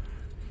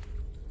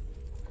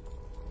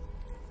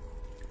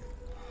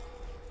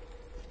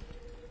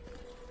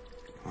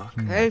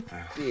 Hey,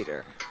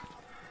 Peter.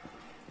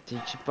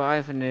 Did you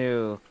buy the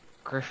new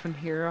Griffin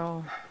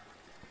Hero?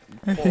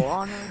 For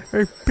Honor?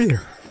 Hey,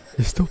 Peter.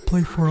 You still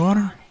play For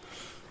Honor?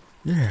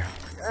 Yeah.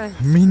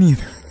 Me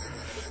neither.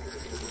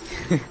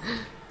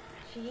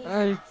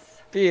 Hey,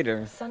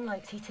 Peter.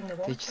 Sunlight's heating the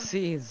Did you water.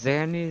 see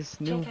Zanny's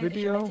new Check out the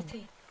video?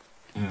 humidity.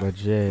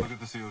 Legit. Look at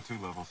the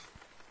CO2 levels.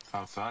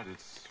 Outside,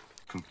 it's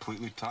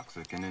completely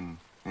toxic, and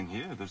in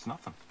here, there's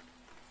nothing.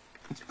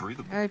 It's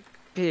breathable. Hey,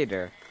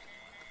 Peter.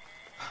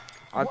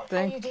 I What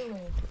are you think doing?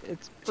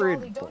 it's Charlie,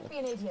 breathable. don't be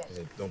an idiot.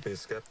 Hey, don't be a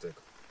skeptic.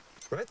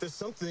 Right? There's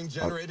something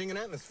generating an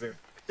atmosphere.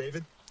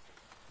 David?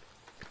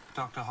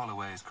 Dr.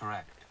 Holloway is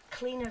correct.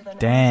 Cleaner than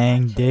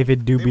Dang,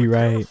 David do be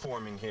right.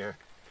 Forming here.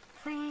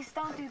 Please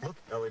don't do that.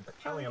 Look,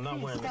 Ellie, I'm not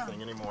wearing this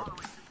thing anymore.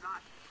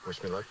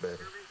 Wish me luck, baby.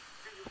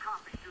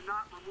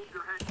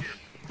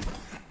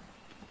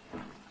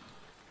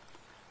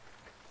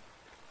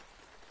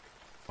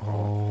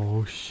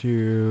 Oh,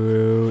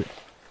 shoot.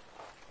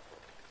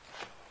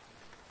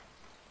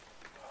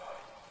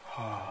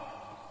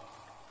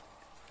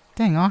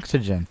 Dang,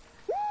 oxygen.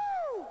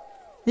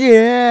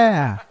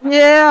 Yeah.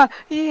 Yeah,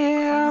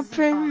 yeah,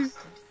 baby.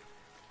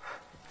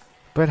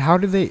 But how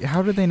do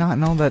they not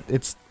know that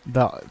it's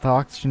the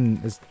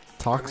oxygen is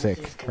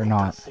toxic or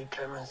not?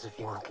 Cameras, if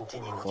you want to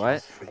continue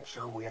What?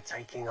 we are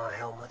taking our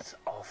helmets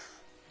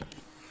off.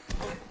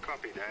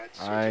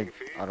 I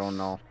don't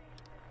know.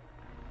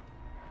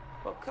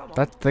 Well, come on.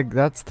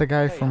 That's the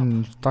guy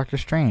from Doctor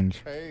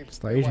Strange. Hey, It's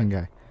the Asian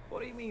guy.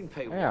 What do you mean,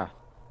 pay Yeah.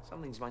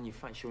 Something's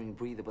manufacturing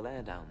breathable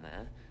air down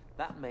there.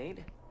 That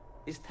maid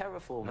is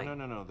terraforming.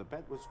 No. The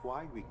bet was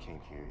why we came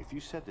here. If you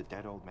said the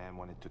dead old man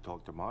wanted to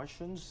talk to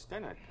Martians,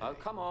 then I'd... Oh,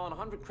 come on,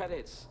 100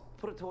 credits.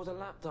 Put it towards a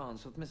lap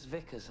dance with Miss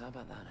Vickers. How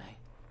about that, eh?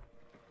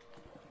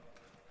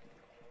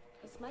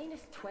 It's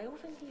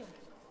 -12 in here.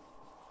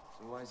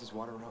 So why is this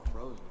water not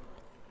frozen?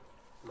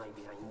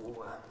 Maybe ain't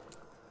water.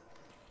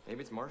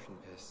 Maybe it's Martian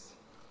piss.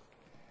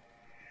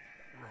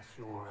 That's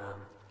your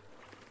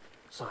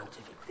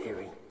scientific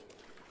theory,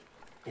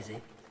 is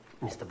it,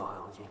 Mr.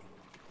 Biology?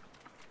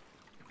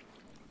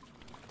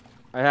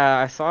 Yeah,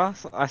 I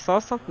saw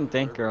something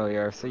think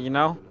earlier. So you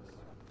know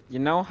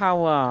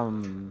how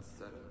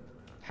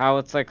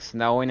it's like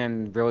snowing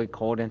and really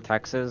cold in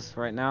Texas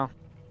right now?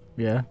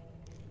 Yeah.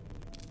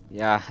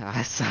 Yeah,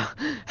 I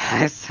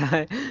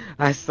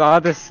saw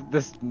this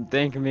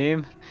dank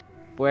meme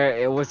where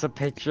it was a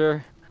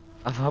picture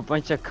of a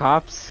bunch of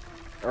cops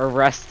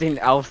arresting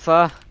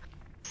Elsa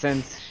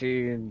since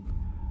she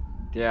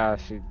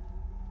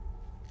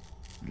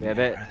Get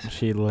it?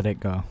 She let it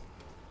go.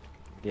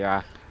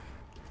 Yeah.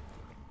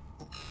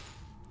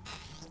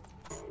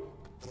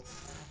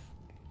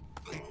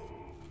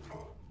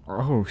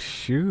 Oh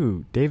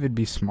shoot, David,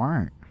 be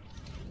smart.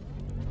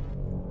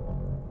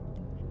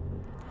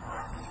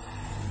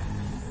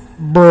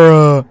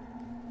 Bruh.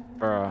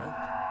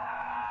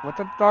 What's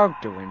the dog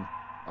doing?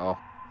 Oh.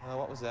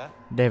 What was that?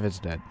 David's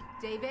dead.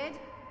 David?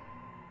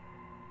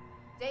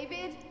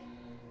 David?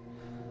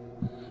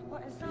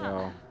 What is that?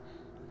 Yo.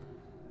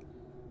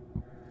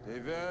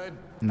 David.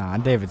 Nah,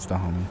 David's the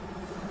homie.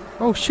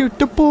 Oh shoot,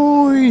 the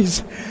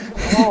boys!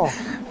 Oh.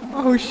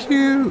 Oh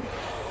shoot!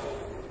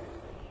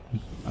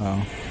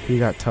 Oh, he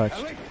got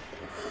touched.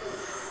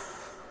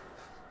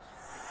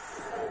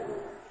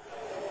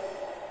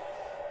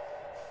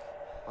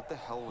 What the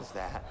hell was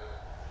that?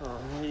 Oh,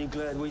 I'm really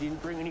glad we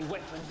didn't bring any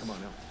weapons. Come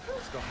on now.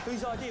 Let's go.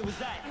 Whose idea was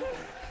that?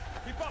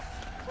 Keep up.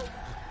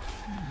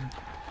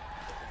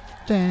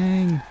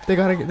 Dang, they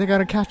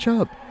gotta catch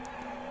up.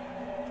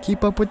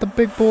 Keep up with the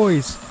big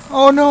boys.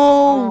 Oh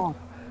no!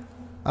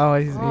 Oh,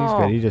 he's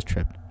good. He just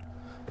tripped.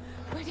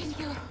 Where did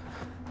you go?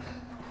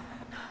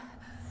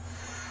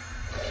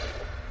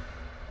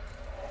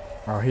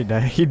 Oh, he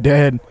died. He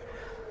dead.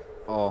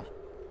 Oh.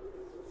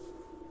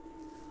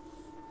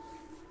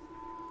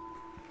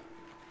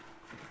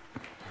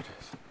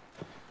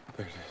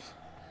 There it is.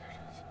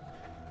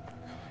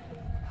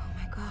 Oh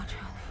my God,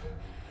 Charlie.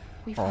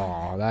 We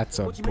Oh, that's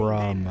a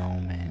bruh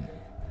moment.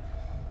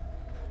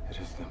 It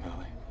is them,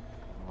 Ellie.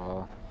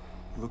 Oh.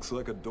 Looks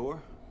like a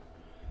door,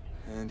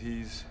 and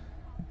he's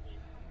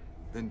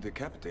been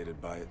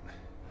decapitated by it.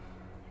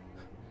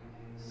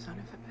 Son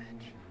of a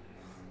bitch.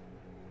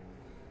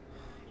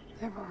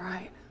 They were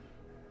right.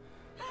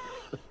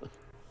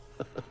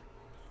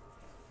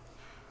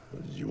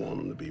 Did you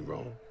want him to be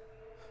wrong?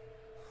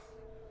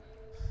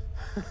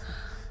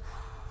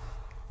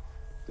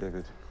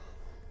 David,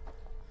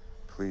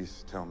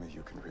 please tell me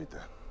you can read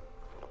that.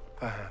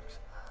 Perhaps.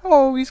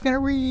 Oh, he's gonna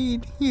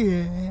read.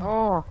 Yeah.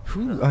 Oh.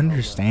 Who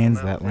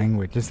understands that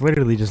language? It's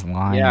literally just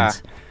lines. Yeah.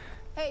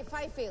 Hey,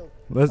 Fifield.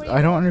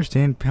 I don't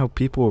understand how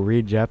people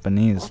read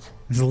Japanese.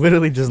 It's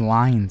literally just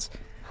lines.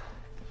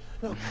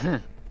 Look,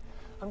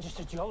 I'm just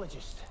a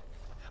geologist.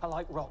 I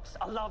like rocks.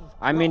 I love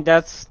I mean,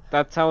 rocks.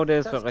 that's how it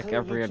is with That's like clear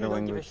every you other two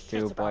don't give a language shit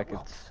too, about but like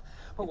rocks.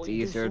 But it's what you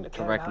do easier seem to to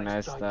care about is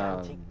recognize the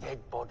gigantic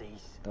dead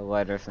bodies.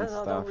 letters and And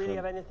I stuff. don't really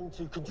have anything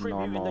to contribute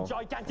in the normal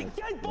gigantic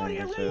dead body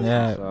languages arena. and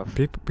Yeah, stuff.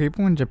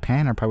 people in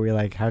Japan are probably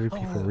like, how do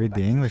people read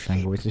the English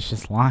language? It's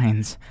just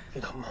lines. If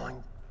you don't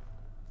mind.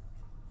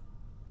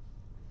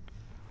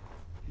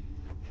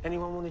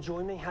 Anyone want to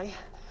join me, hey?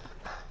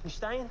 You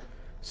staying?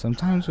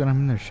 Sometimes when I'm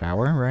in the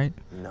shower, right,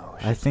 No,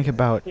 I think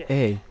about,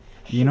 hey,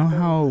 you know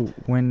how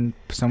when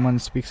someone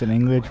speaks an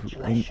English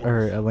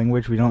or a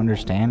language we don't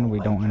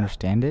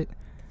understand it,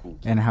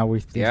 and how we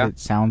think it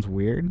sounds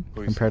weird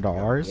compared to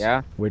ours?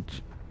 Yeah.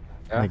 Which,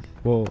 like,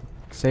 well,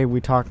 say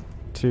we talk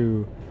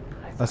to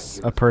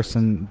a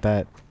person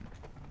that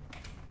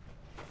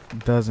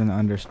doesn't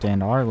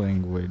understand our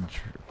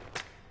language,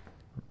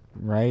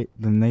 right?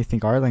 Then they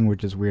think our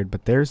language is weird,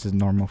 but theirs is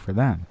normal for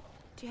them.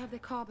 Do you have the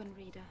carbon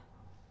reader?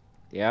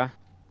 Yeah.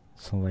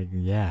 So, like,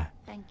 yeah.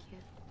 Thank you.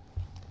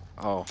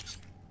 Oh.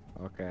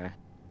 Okay.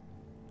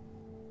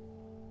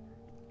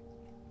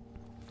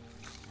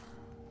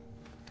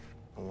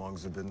 How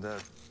long's it been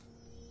dead?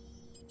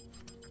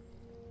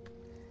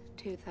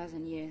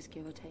 2,000 years,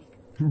 give or take.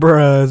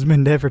 Bruh, it's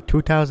been dead for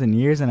 2,000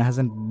 years and it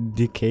hasn't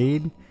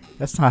decayed?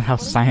 That's not how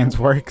science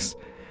works.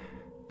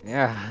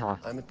 Yeah.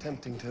 I'm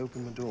attempting to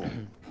open the door.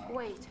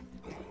 Wait.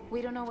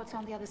 We don't know what's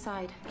on the other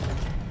side.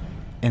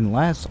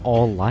 Unless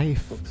all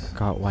life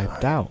got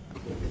wiped out.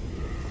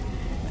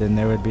 Then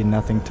there would be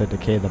nothing to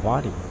decay the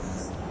body.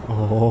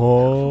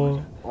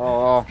 Oh.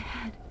 Oh.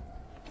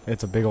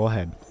 It's a big ol'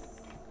 head.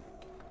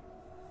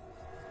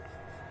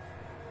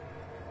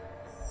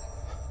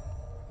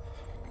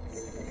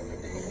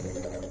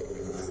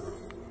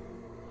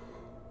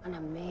 An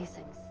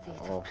amazing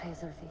state of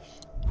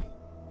preservation.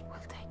 We'll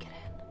take it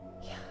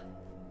in.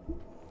 Yeah.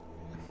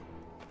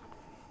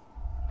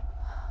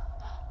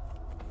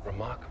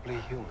 Remarkably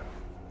human.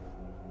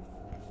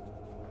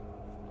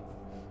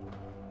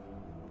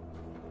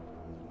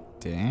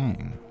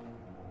 Dang.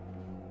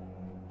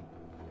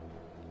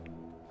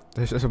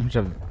 There's just a bunch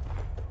of...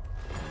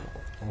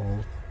 Oh.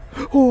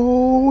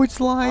 Oh, it's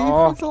life!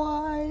 Oh. It's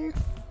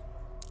life!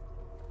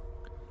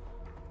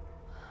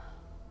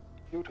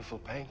 Beautiful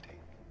painting.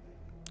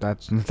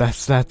 That's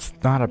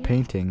not a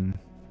painting.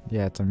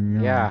 Yeah, it's a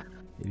mural. Yeah.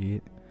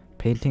 Idiot.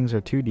 Paintings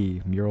are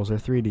 2D. Murals are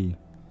 3D.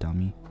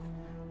 Dummy.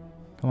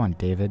 Come on,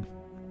 David.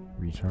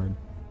 Retard.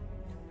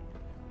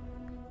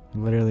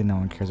 Literally no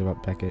one cares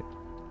about Beckett.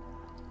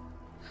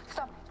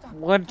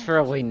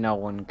 Literally no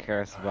one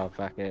cares about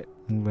Beckett.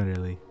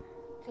 Literally.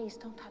 Please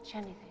don't touch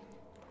anything.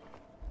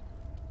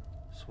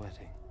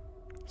 Sweating.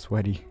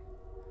 Sweaty.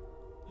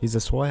 He's a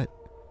sweat.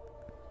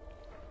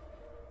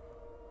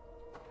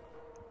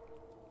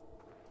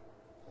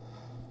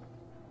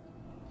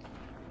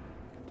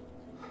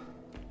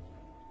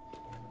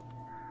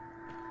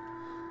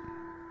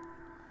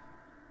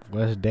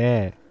 What's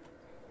that?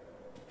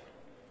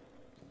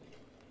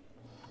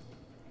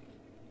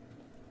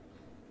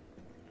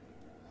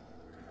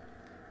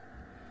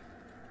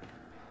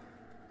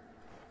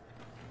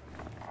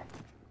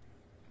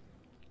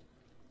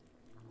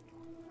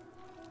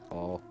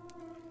 Oh.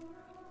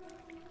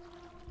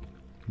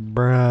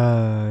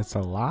 Bruh, it's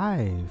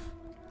alive.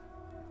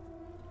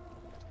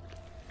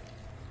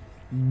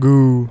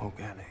 Goo.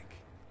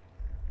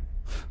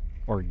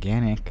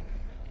 Organic.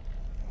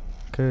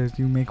 Cause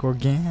you make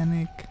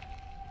organic.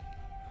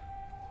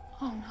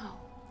 Oh no.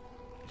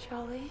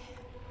 Charlie,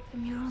 the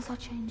murals are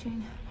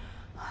changing.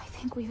 I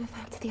think we've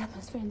affected the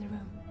atmosphere in the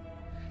room.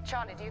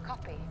 Charlie, do you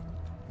copy?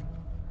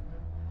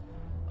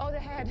 Oh, the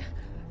head.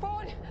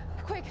 Forward!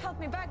 Quick, help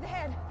me, back the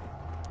head.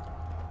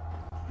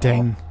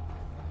 Dang.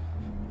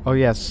 Oh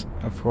yes,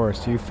 of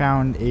course. You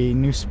found a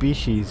new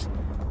species.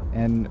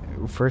 And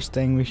first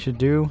thing we should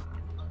do,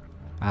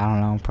 I don't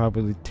know,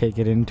 probably take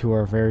it into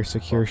our very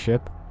secure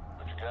ship.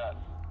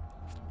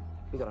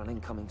 We got an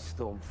incoming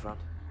storm front.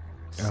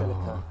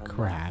 Oh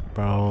crap,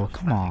 bro.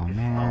 Come on,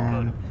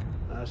 man.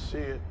 I see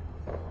it.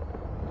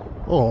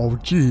 Oh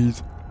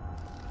jeez.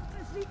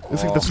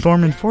 It's like the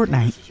storm in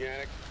Fortnite.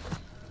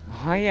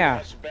 Oh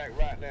yeah.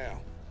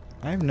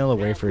 I have Nilla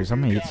wafers.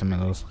 I'm gonna eat some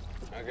of those.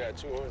 I got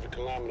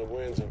 200-kilometer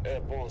winds of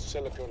airborne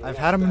silicon. I've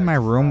had them in my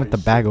room with the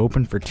bag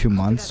open for 2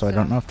 months, so I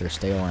don't know if they're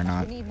stale or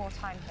not. We need more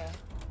time here.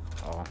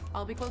 Oh.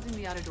 I'll be closing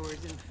the outer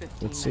doors in 15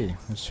 Let's see.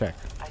 Let's check.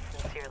 I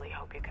sincerely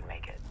hope you can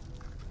make it.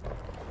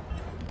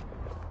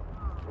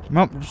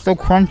 Nope, they're still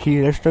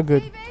crunchy. They're still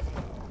good.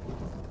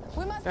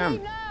 We must Damn.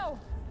 leave now.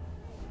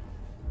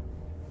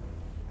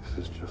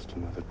 This is just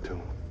another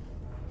tomb.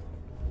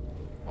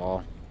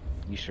 Oh,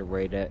 you should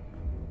rate it.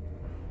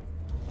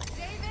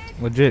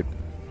 Legit.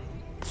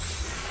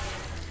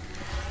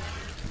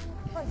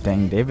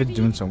 Dang, David's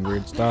doing some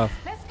weird stuff.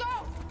 Let's go.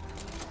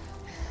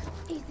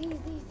 Easy.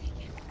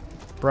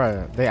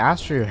 Bruh, they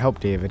asked for your help,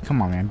 David.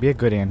 Come on, man. Be a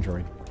good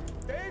android.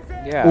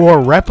 Yeah. Or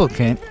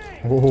replicant.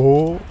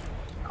 Oh.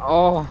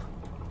 Oh.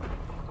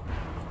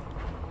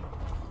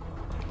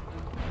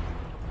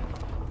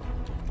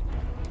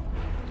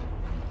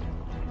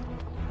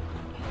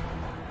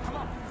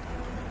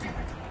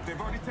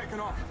 They've already taken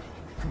off.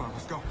 Come on,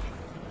 let's go.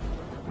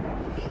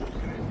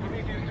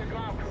 Prometheus to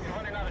ground crew. You're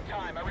running out of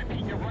time. I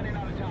repeat, you're running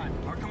out of time.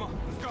 All right, come on,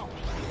 let's go.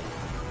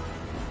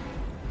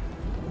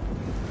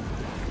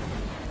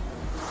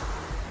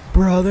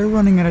 Bruh, they're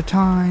running out of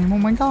time. Oh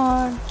my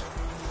god.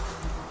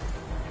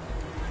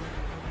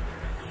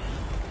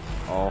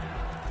 Oh.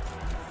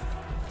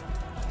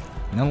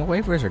 No, the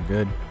wafers are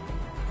good.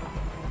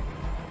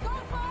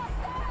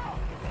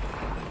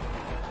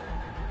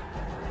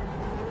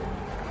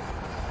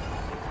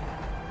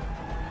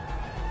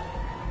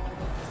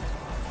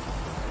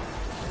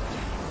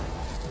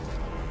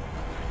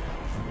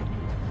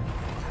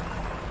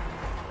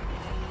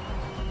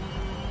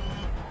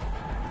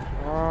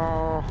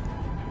 Oh.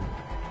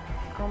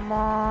 Come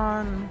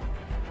on.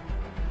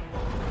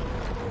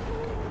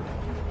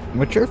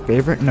 What's your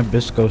favorite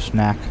Nabisco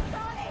snack?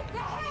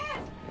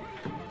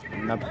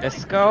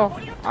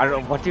 Nabisco? I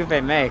don't. What do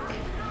they make?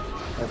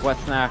 Like what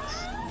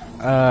snacks?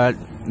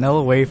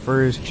 Nilla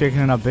wafers, chicken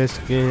and a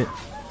biscuit.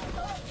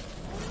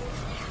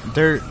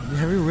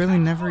 Have you really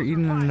never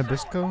eaten a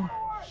Nabisco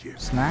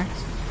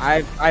snacks?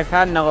 I've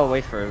had Nilla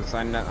wafers.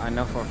 I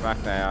know for a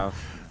fact I have.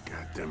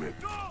 God damn it.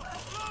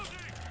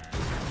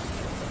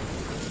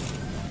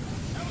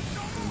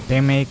 They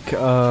make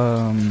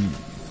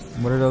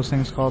what are those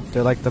things called?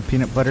 They're like the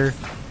peanut butter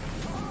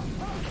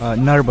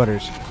Nutter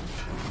Butters.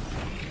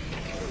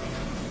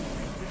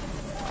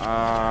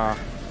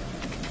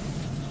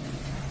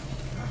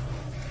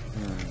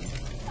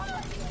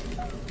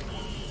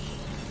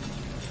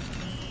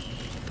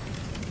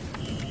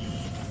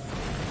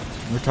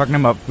 We're talking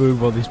about food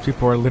while these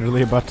people are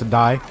literally about to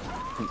die.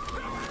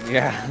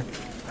 Yeah.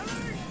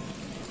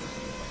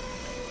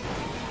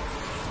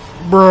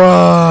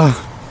 Bruh.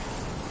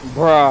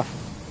 Bruh.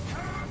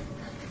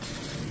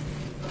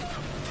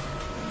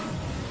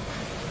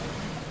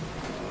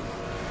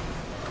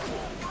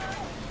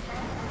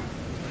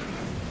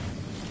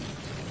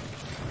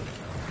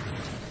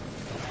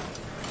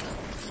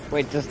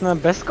 Wait, does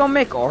Nabisco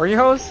make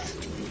Oreos?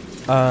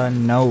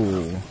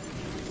 No.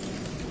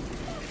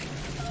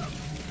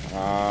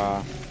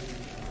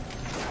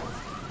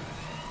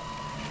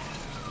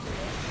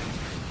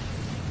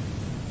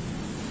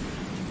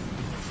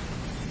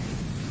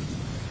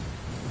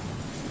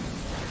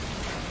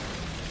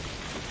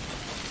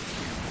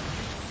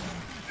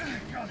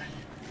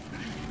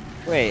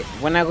 Wait,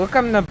 when I look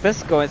up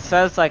Nabisco, it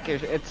says like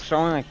it's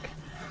showing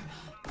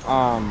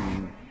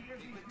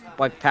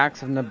like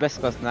packs of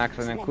Nabisco snacks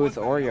and includes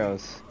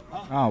Oreos.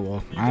 Oh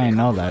well, I didn't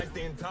know that.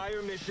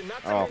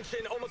 Oh,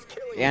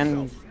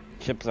 and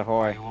Chips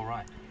Ahoy.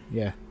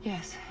 Yeah.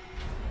 Yes.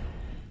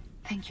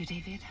 Thank you,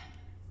 David.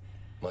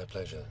 My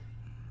pleasure.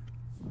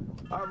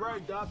 All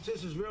right, Doc,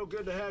 this is real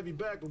good to have you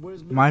back. But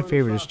where's My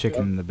favorite is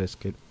chicken and the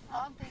biscuit.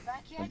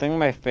 I think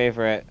my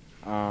favorite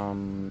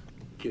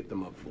Get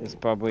them up for is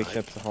probably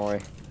Chips Ahoy.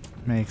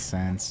 Makes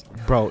sense.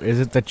 Bro, is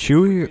it the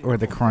chewy or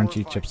the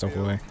crunchy Chips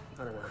Ahoy?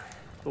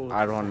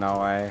 I don't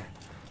know. I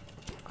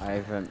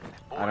haven't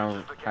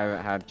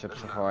had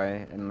Chips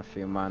Ahoy in a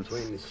few months.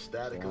 Between the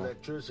static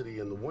electricity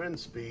and the wind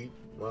speed,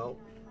 well,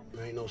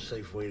 there ain't no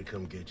safe way to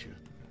come get you.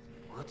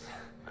 What?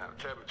 Now,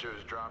 the temperature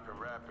is dropping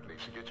rapidly,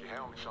 so get your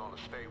helmets on to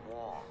stay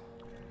warm.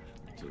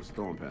 Till the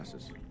storm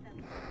passes.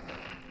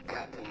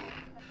 Captain,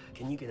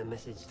 can you get a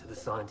message to the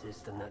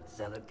scientist and that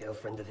zealot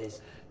girlfriend of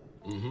his?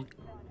 Mm-hmm.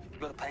 You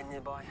got a pen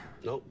nearby?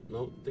 Nope,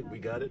 think we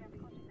got it.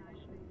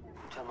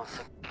 Tell them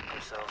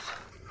themselves.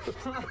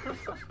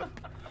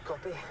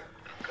 Copy?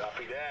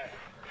 Copy that.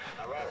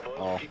 All right,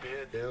 boys, keep your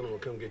head down and we'll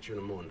come get you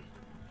in the morning.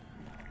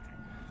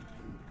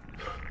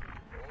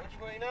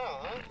 Which way now,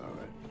 huh? All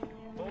right.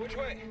 Well, which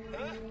way,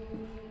 huh?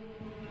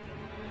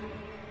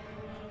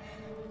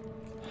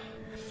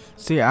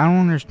 See, I don't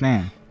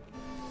understand.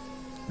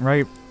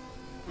 Right?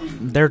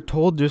 They're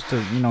told just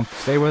to,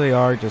 stay where they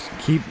are, just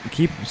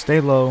stay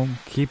low,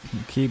 keep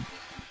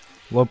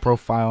low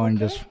profile, and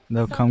just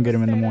they'll come get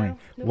them in the morning.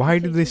 Why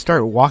do they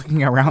start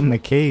walking around the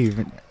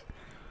cave?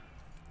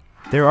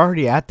 They're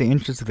already at the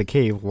entrance of the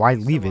cave. Why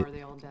leave it?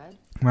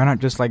 Why not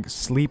just like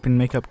sleep and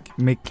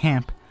make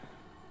camp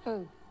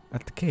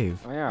at the cave?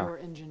 Oh yeah. Or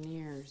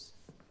engineers.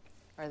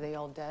 Are they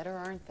all dead or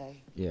aren't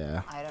they?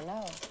 Yeah. I don't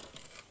know.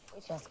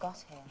 We just got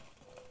here.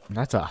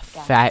 That's a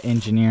fat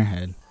engineer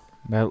head.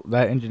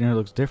 That engineer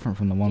looks different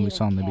from the one we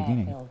saw in the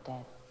beginning.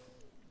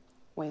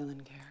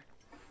 Wayland cared.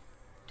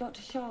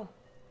 Dr. Shaw,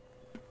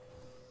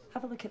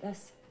 have a look at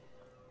this.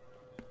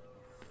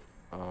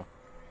 Oh.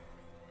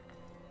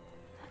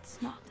 That's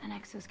not an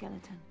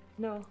exoskeleton.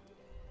 No.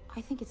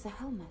 I think it's a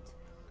helmet.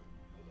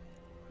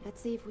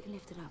 Let's see if we can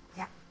lift it up.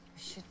 Yeah.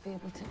 We should be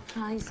able to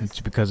rise. It's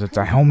because it's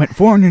a helmet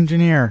for an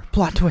engineer.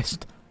 Plot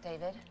twist.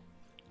 David?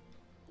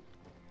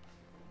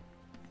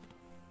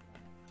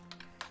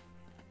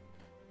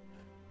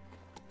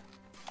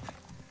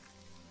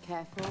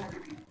 Careful.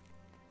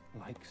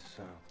 Like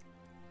so.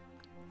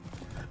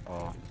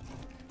 Oh.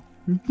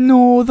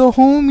 No, the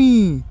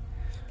homie.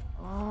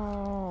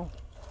 Oh.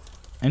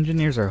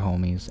 Engineers are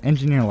homies.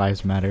 Engineer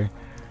lives matter.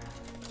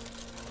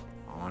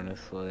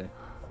 Honestly.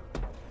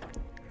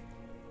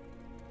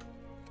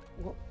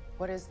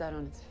 What is that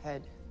on its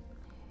head?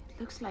 It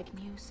looks like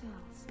new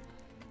cells.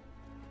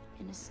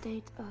 In a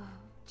state of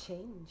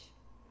change.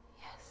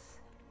 Yes.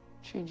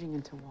 Changing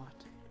into what?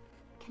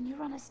 Can you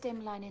run a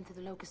stem line into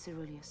the locus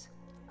ceruleus?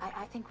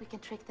 I think we can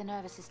trick the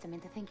nervous system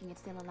into thinking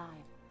it's still alive.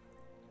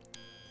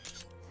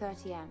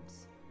 30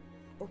 amps.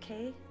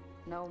 Okay.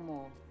 No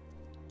more.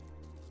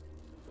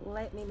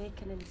 Let me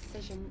make an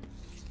incision.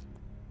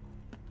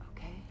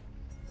 Okay.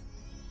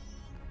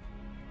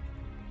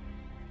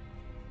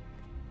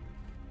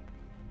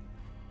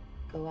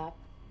 Go up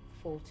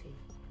 40.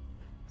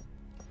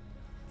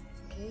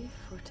 Okay,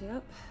 40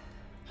 up.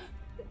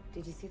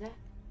 Did you see that?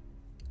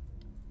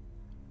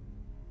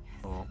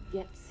 Oh.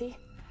 Yeah, see?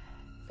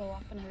 Go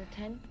up another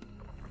 10.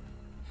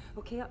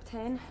 Okay, up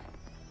 10.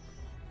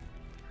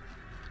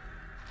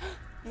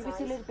 Maybe it's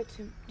a little bit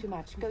too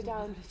much. Go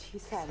down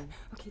 10.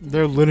 Okay,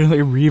 They're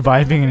literally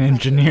reviving an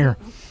engineer.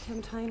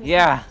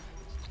 Yeah.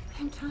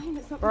 It's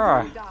not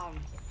Bruh. Down.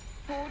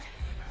 Forward.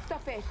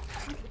 Stop it.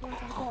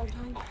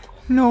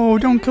 No,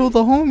 don't kill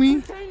the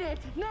homie. Contain it.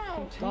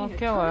 No. Don't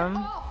kill him.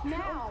 Oh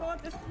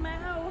God, the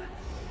smell.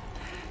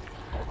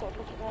 Oh God,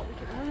 look at that.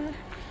 Look at that.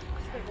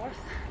 It's a bit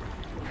worse.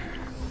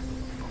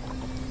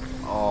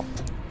 Oh.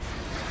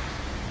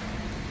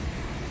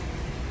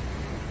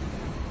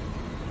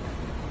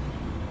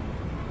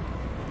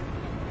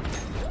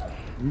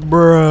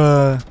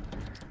 Bruh.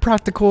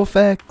 Practical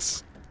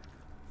effects.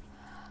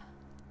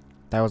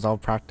 That was all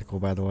practical,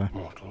 by the way.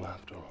 Mortal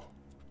after all.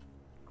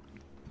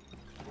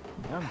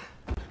 Yeah.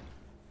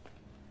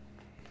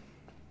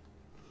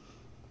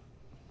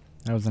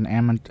 That was an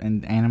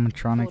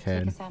animatronic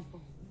head.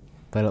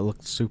 But it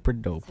looked super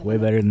dope. Way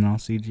better than all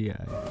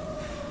CGI.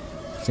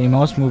 See,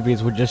 most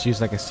movies would just use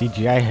like a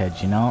CGI head,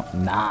 you know?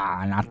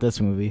 Nah, not this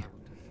movie.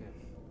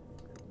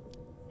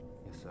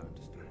 Yes, I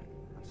understand.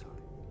 I'm sorry.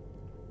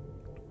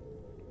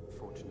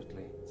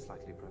 Fortunately,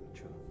 slightly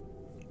premature.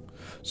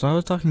 So I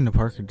was talking to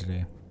Parker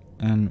today,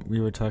 and we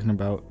were talking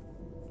about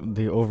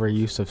the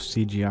overuse of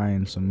CGI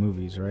in some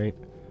movies, right?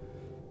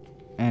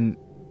 And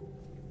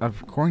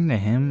according to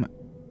him,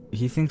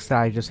 he thinks that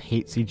I just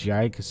hate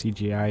CGI because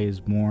CGI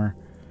is more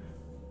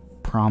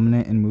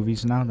prominent in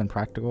movies now than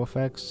practical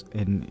effects,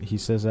 and he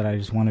says that I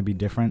just want to be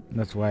different.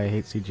 That's why I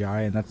hate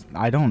CGI,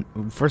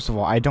 and first of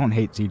all, I don't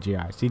hate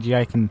CGI.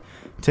 CGI can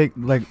take,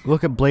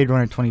 look at Blade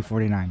Runner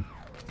 2049.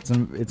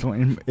 It's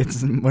one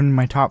of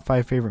my top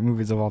 5 favorite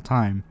movies of all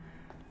time,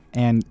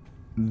 and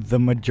the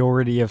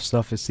majority of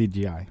stuff is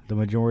CGI. The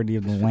majority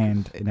of the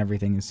land and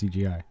everything is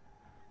CGI.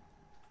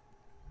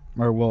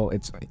 Or, well,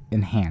 it's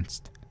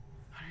enhanced.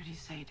 What did he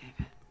say,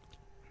 David?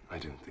 I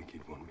don't think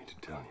he'd want me to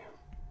tell you.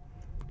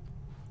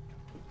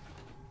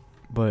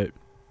 But,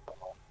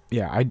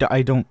 yeah, I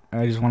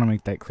just want to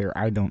make that clear.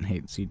 I don't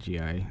hate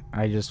CGI.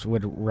 I just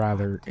would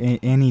rather,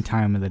 any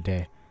time of the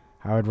day,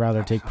 I would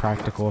rather take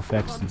practical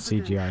effects than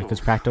CGI, because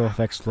practical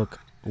effects look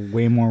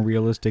way more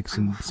realistic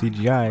than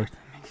CGI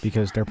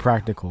because they're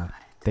practical.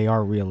 They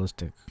are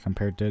realistic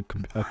compared to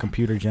a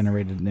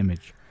computer-generated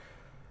image.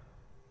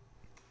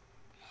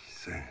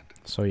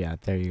 So yeah,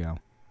 there you go.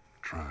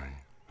 Try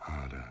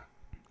harder.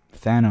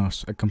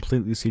 Thanos, a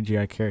completely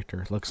CGI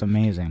character, looks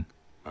amazing.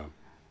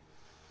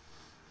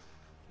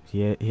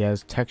 He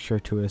has texture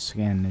to his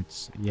skin.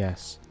 It's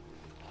yes,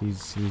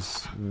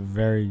 he's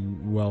very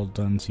well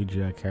done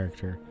CGI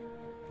character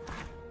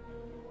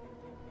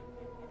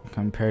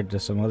compared to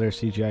some other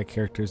CGI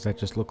characters that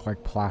just look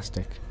like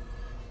plastic.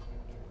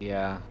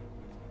 Yeah.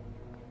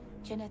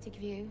 Genetic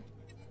view.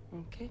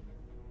 Okay.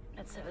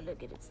 Let's have a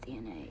look at its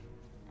DNA.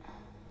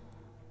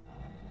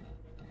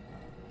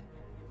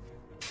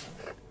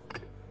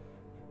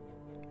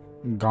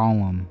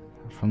 Gollum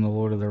from the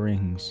Lord of the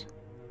Rings,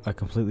 a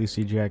completely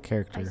CGI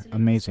character,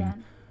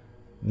 amazing.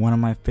 One of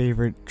my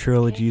favorite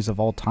trilogies of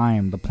all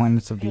time, the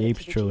Planets of the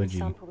Apes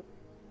trilogy.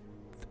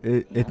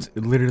 It's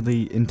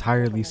literally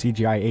entirely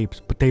CGI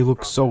apes, but they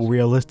look so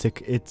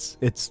realistic. It's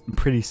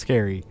pretty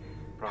scary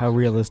how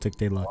realistic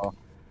they look.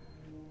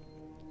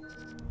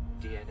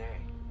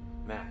 DNA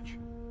match.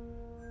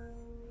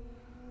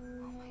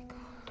 Oh my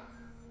god.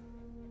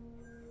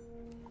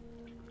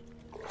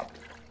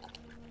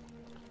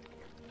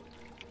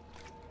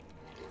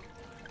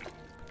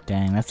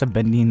 Dang, that's a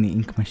Bendy in the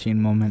ink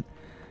machine moment.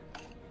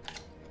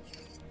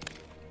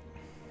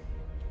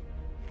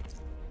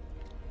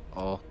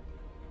 Oh.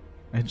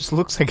 It just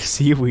looks like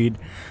seaweed.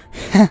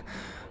 It's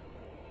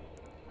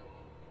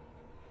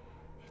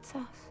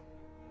us.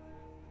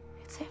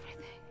 It's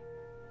everything.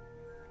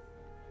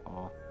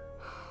 Oh.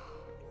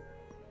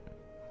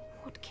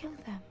 What killed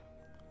them?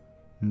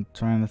 I'm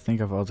trying to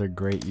think of other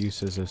great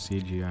uses of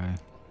CGI.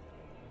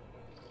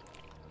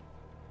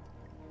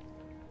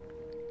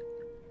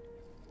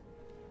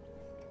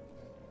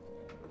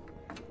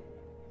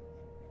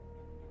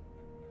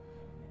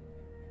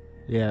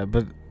 Yeah,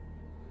 but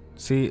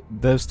see,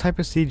 those type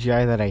of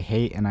CGI that I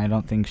hate and I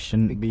don't think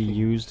shouldn't be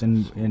used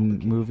in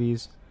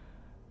movies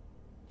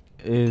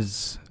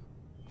is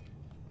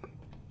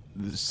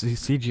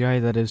CGI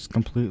that is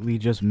completely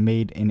just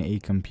made in a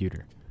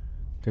computer.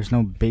 There's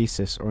no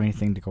basis or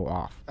anything to go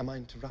off. Am I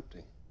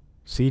interrupting?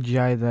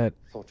 CGI that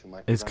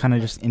is kind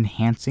of just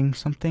enhancing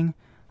something,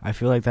 I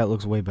feel like that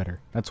looks way better.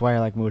 That's why I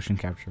like motion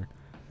capture.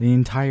 The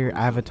entire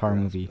Avatar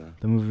movie,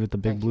 the movie with the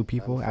big blue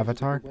people,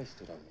 Avatar,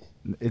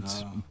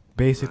 it's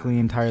basically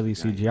entirely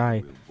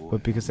CGI,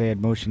 but because they had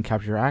motion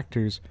capture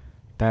actors,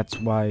 that's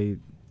why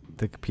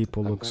the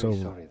people look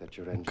so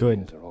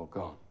good.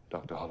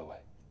 Dr. Holloway.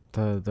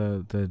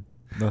 The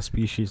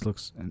species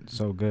looks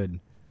so good.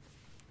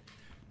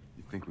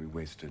 You think we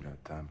wasted our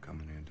time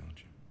coming here, don't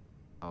you?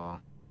 Oh.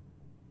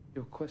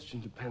 Your question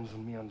depends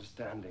on me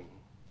understanding.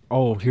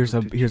 Oh, here's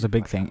a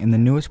big thing. In the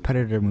newest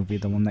Predator movie,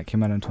 the one that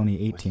came out in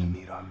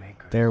 2018,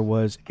 there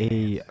was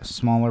a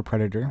smaller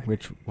Predator,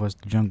 which was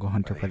the Jungle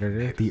Hunter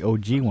Predator, the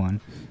OG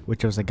one,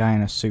 which was a guy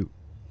in a suit,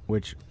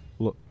 which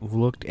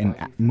looked and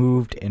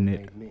moved,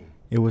 and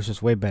it was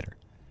just way better,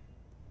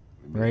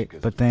 right?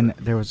 But then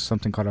there was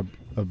something called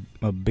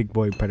a big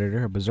boy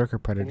Predator, a Berserker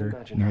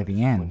Predator, near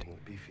the end.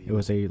 It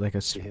was like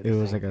a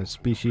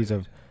species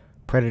of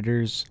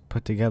predators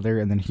put together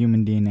and then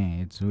human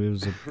DNA. It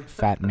was a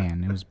fat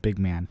man. It was a big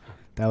man.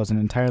 That was an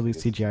entirely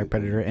CGI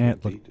predator, and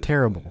it looked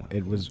terrible.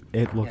 It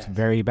looked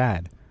very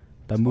bad.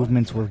 The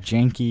movements were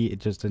janky. It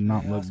just did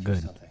not look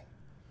good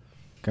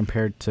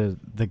compared to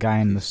the guy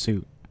in the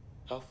suit.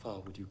 How far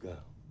would you go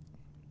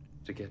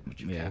to get what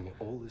you Yeah, came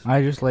all this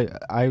I just like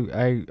I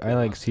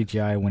like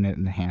CGI when it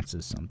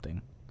enhances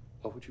something.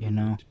 You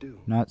know,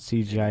 not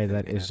CGI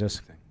that is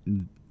just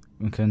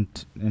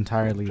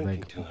entirely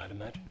like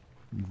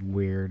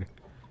weird.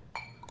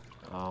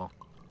 Oh.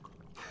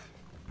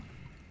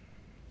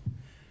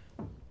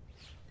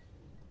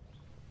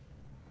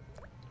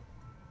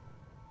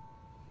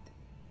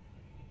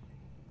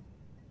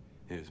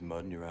 Here's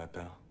mud in your eye,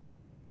 pal.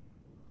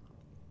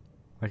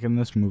 Like in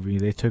this movie,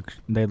 they took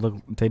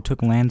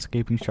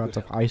landscaping shots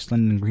of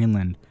Iceland and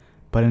Greenland,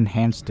 but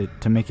enhanced it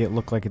to make it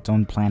look like its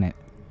own planet.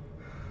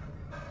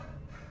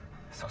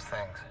 Those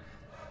things.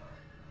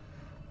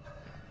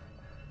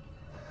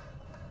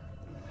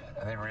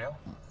 Are they real?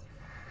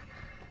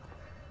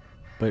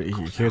 But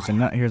here's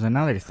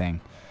another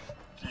thing.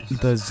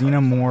 The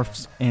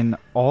xenomorphs in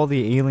all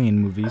the Alien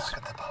movies,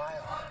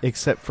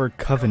 except for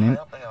Covenant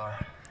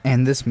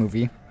and this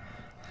movie,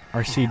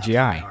 are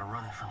CGI.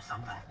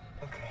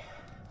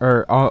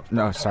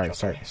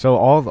 So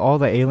all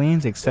the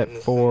aliens except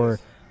for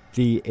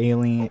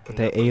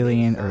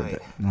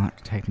not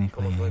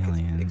technically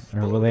aliens,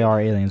 or well, they are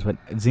aliens, but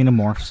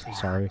xenomorphs.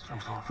 Sorry,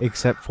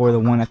 except for the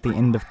one at the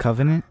end of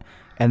Covenant.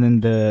 And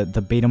then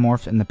the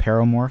Betamorphs and the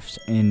Paramorphs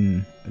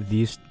in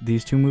these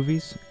two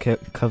movies,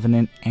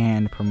 Covenant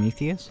and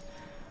Prometheus,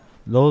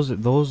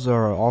 those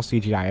are all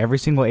CGI. Every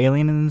single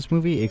alien in this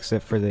movie,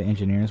 except for the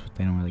Engineers, but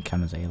they don't really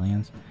count as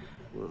aliens,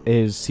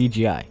 is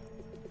CGI.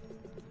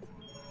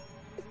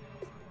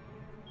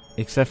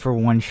 Except for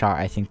one shot,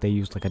 I think they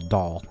used like a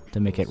doll to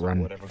make it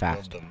run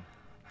fast.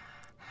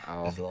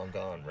 Oh.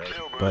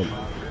 But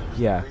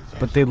yeah,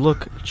 but they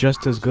look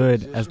just as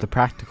good as the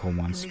practical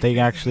ones. They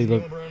actually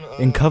look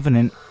in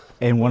Covenant.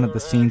 In one of the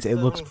scenes, it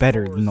looks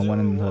better than the one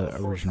in the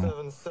original.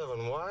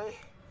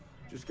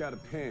 Just got a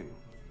ping.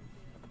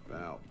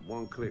 About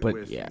 1 click.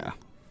 But yeah,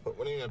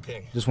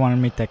 just want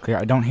to make that clear.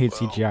 I don't hate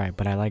CGI,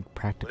 but I like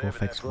practical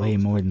effects way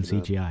more than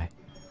CGI.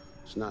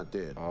 It's not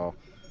dead. Oh.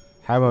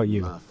 How about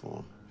you?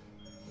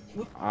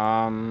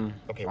 I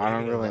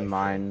don't really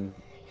mind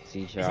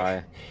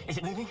CGI. Is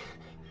it moving?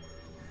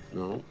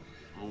 No,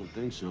 I don't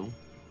think so.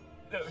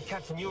 Look,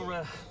 Captain,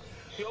 you're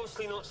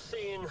obviously not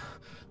seeing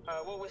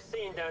what we're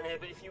seeing down here.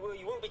 But if you were,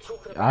 you wouldn't be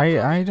talking about.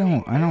 I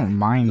don't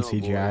mind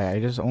CGI. I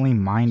just only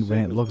mind when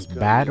it looks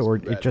bad or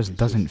it just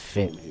doesn't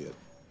fit.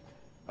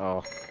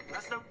 Oh.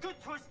 That's no good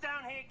to us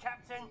down here,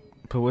 Captain.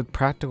 But with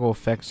practical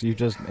effects, it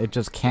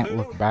just can't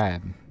look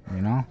bad,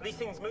 you know? Are these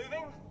things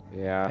moving?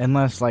 Yeah.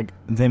 Unless like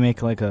they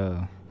make like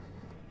a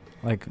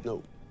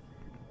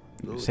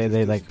say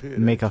they like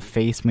make a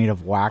face made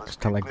of wax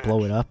to like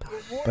blow it up,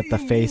 but the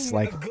face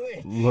like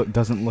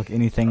doesn't look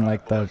anything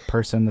like the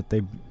person that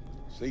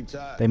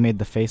they made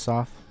the face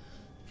off.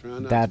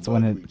 That's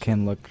when it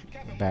can look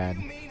bad.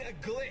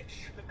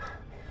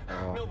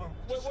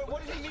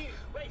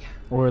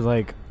 Or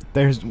like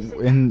there's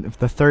in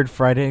the third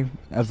Friday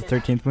of the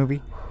 13th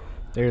movie,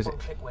 there's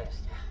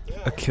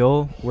a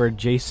kill where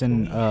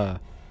Jason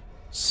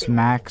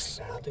smacks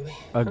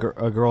a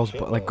girl's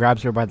like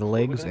grabs her by the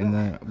legs and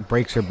then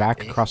breaks her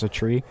back across a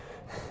tree.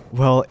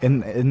 Well,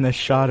 in the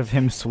shot of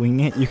him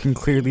swinging it, you can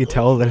clearly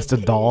tell that it's a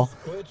doll.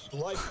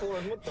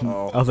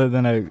 Other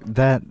than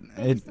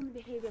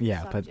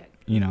yeah, but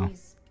you know,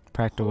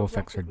 practical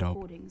effects are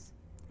dope.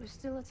 We're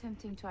still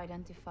attempting to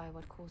identify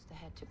what caused the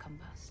head to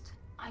combust.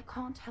 I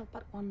can't help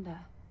but wonder,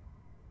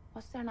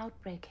 was there an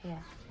outbreak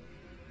here?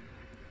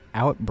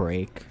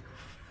 Outbreak?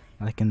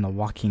 Like in The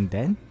Walking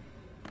Dead?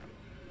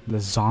 The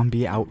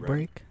zombie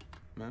outbreak?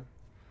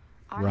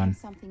 I have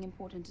something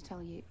important to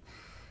tell you.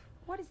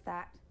 What is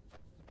that?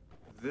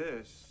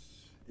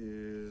 This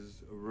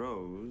is a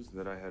rose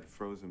that I had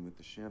frozen with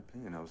the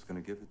champagne. I was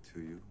going to give it to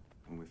you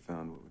when we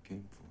found what we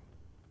came for.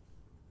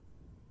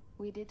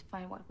 We did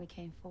find what we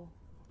came for.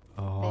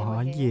 Oh,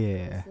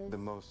 yeah. The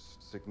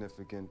most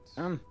significant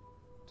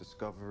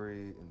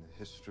discovery in the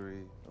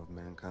history of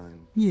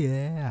mankind.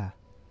 Yeah.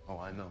 Oh,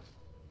 I know.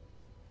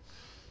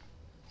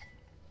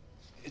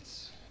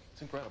 It's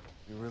incredible.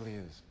 It really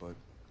is, but...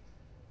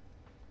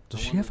 Does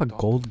she have a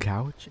gold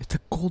couch? It's a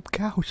gold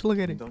couch. Look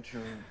at it. Don't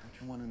you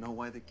want to know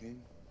why they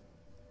came?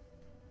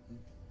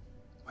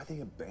 Why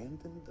they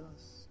abandoned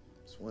us?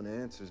 Just want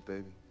answers,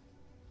 baby.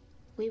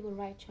 We were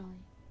right, Charlie.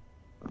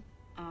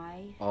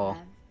 I have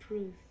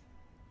proof.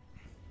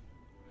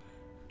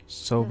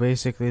 So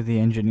basically, the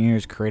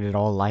engineers created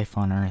all life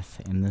on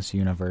Earth in this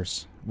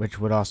universe, which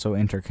would also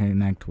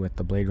interconnect with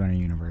the Blade Runner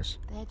universe.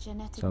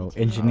 So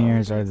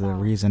engineers are the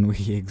reason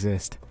we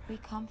exist. We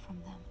come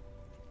from them.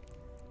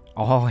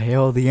 All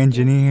hail the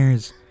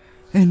engineers!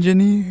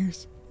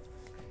 Engineers!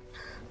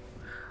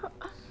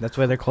 That's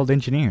why they're called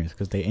engineers,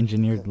 because they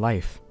engineered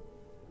life.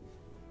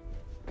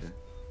 Okay.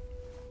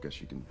 Guess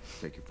you can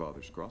take your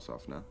father's cross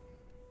off now.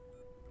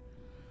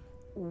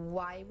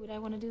 Why would I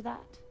want to do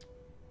that?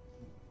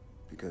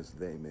 Because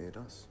they made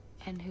us.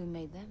 And who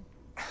made them?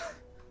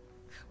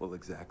 Well,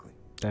 exactly.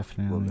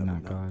 Definitely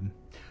not God.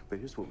 But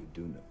here's what we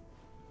do know.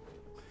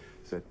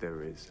 Is that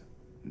there is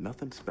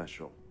nothing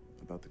special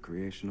about the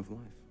creation of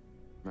life.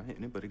 Right?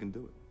 Anybody can do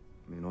it.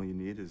 I mean, all you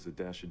need is a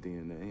dash of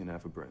DNA and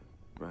half a brain,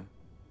 right?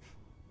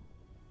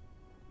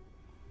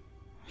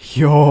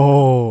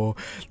 Yo!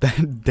 That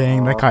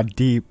that got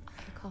deep.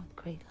 I can't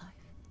create life.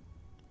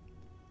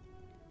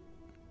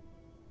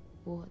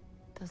 What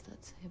does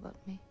that say about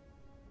me?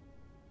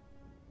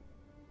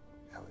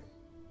 Ellie,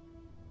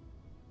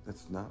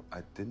 that's not...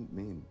 I didn't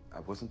mean...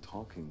 I wasn't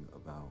talking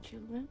about...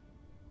 Children?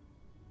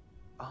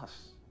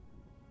 Us.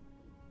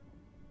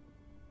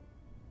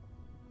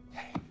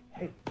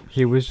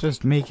 He was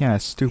just making a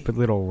stupid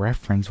little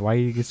reference. Why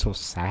do you get so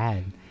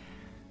sad?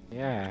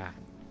 Yeah.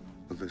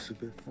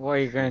 Elizabeth? What are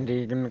you gonna do?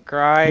 You gonna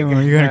cry? You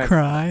gonna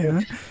cry,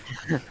 huh?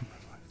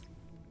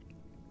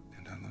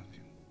 And I love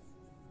you.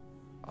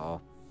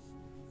 Oh.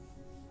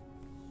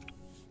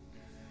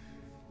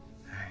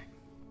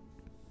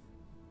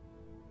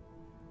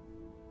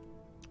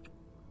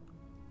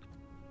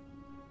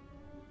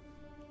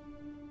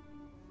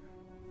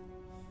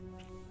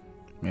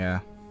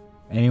 Yeah.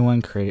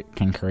 Anyone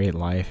can create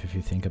life if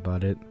you think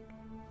about it.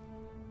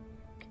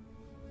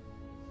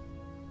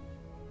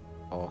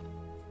 Oh.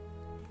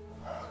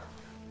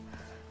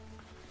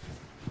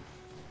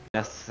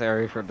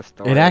 Necessary for the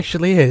story. It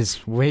actually is.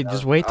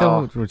 Just wait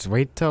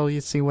till you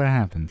see what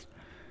happens.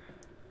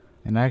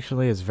 It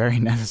actually is very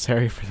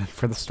necessary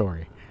for the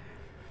story.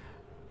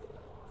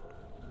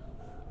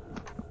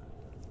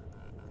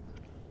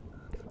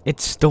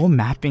 It's still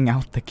mapping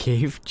out the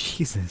cave.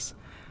 Jesus,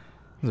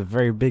 it's a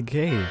very big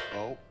cave.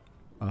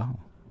 Oh.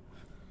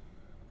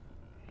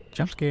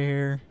 Jump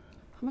scare.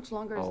 How much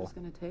longer is this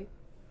gonna take?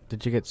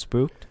 Did you get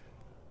spooked?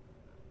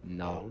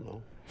 No. I don't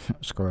know.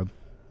 Scrub.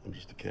 I'm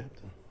just the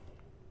captain.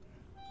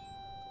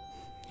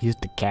 He's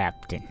the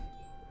captain.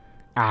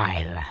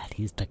 Aye, lad,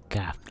 he's the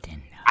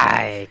captain.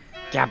 Aye,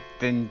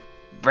 Captain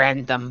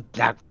Random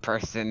Black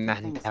Person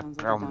and the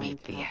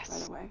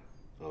Prometheus.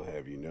 I'll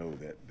have you know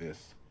that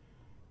this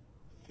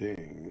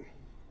thing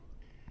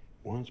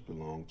once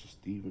belonged to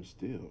Stephen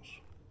Stills.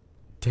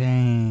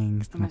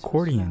 Dang, it's an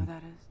accordion.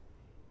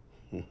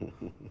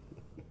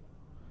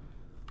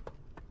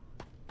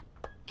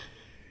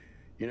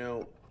 You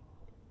know,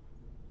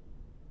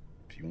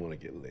 if you want to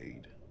get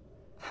laid,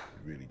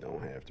 you really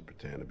don't have to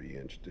pretend to be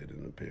interested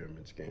in the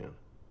pyramid scam.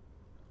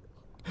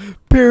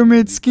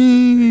 Pyramid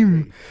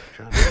scheme!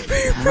 Get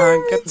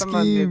the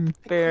money.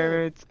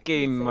 Pyramid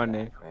scheme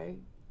money. Right?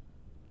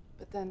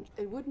 But then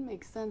it wouldn't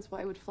make sense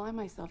why I would fly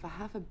myself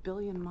 500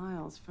 million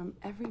miles from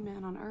every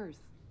man on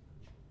Earth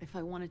if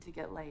I wanted to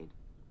get laid.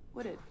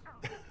 Would it?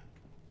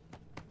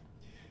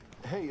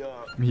 Hey,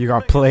 You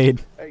got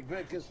played. Hey,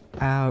 Greg,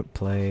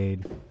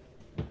 Outplayed.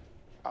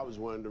 I was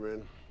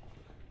wondering.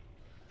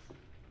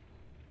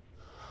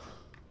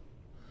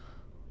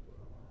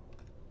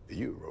 Are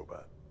you a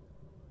robot?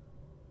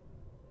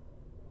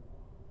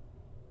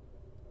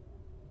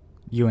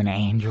 You an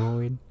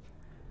android?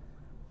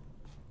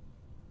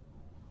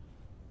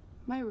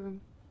 My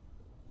room.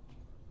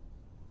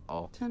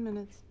 Oh. 10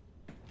 minutes.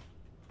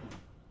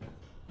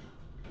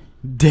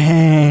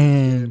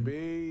 Dang.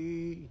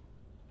 Be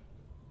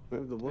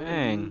with the one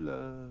Dang. you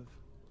love.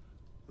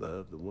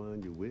 Love the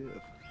one you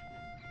with.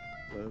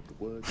 Love the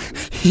one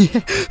you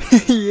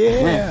with.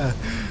 Yeah.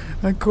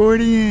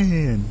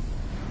 Accordion.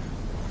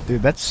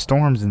 Dude, that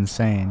storm's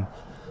insane.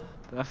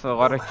 That's a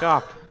lot of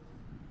chop.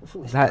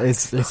 That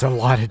is, it's a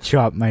lot of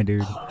chop, my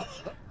dude.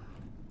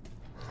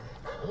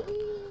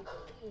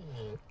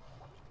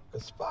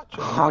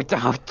 Oh,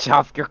 don't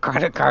chop your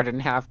credit card in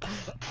half.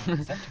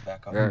 Is that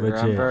tobacco?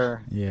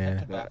 Remember?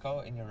 Yeah. Tobacco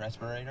in your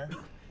respirator?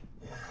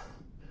 Yeah.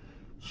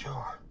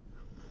 Sure.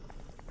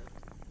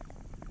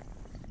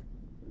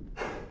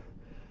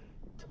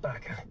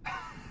 Tobacco.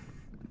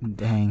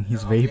 Dang,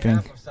 he's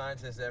vaping.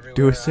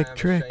 Do a sick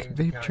trick,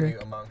 vape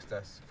trick. Amongst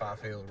us,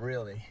 Farfield,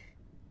 really.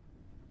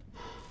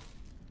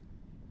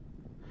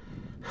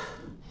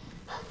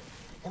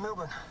 Hey,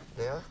 Melbourne.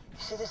 Yeah? You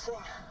see this thing?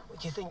 What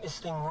do you think this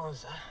thing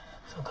was?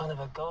 Some kind of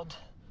a god?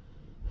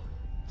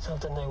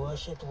 Something they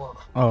worshipped? What?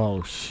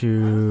 Oh,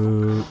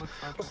 shoot.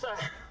 What's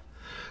that?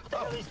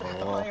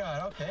 Oh my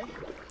god, okay.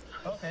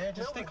 Okay,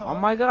 just stay calm. Oh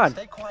my god.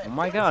 Stay quiet. Oh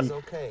my god. It's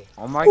okay.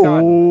 Oh my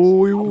god.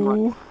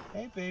 Oh,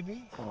 Hey,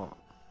 baby. Oh.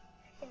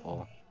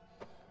 Oh.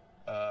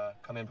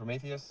 Come in,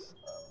 Prometheus.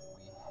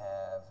 We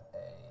have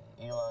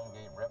a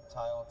elongate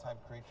reptile type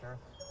creature.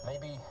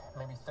 Maybe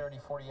 30,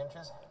 40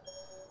 inches.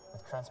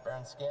 With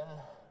transparent skin.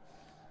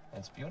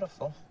 It's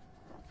beautiful.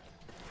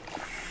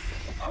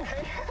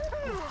 Okay.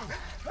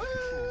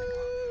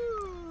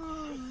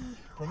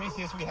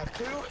 Prometheus, we have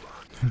two.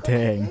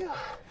 dang. Look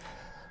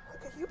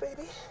at you,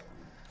 baby.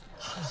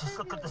 Jesus,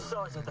 look at the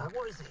size of that.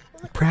 What is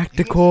it?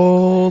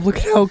 Practical. Look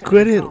at how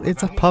good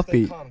it's a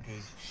puppy.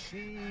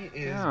 She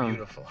is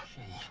beautiful.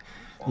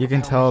 You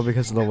can tell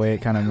because of the way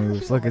it kind of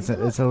moves. Look, it's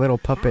a little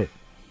puppet.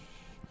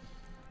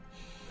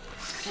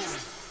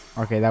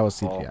 Okay, that was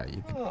CGI.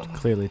 You can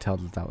clearly tell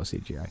that was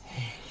CGI.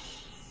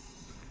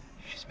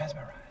 She's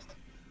mesmerized.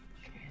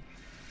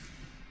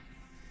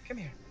 Come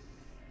here.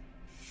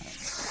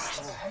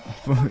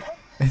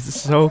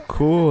 It's so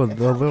cool.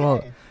 The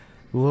little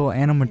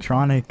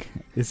animatronic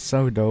is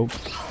so dope.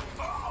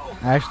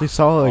 I actually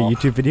saw a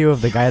YouTube video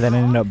of the guy that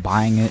ended up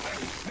buying it,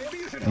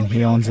 and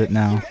he owns it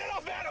now.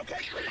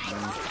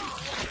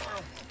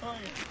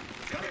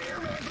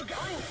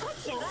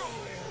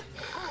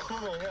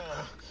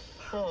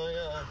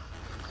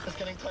 It's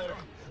getting tighter.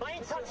 I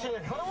ain't touching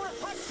it. I don't want to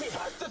touch it.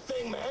 That's the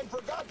thing, man.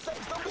 For God's sake,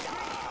 don't be.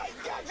 Ah,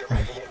 God, you're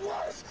making it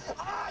worse.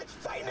 Ah, it's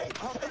tightening.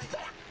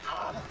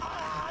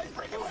 It's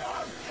breaking my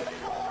arm.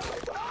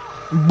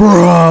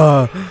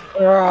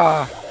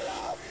 Bruh!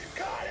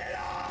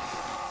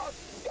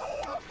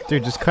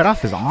 Dude, just cut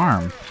off his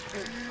arm.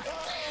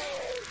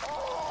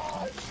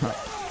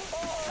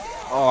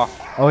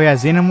 Oh yeah,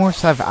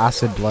 xenomorphs have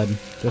acid blood,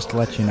 just to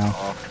let you know.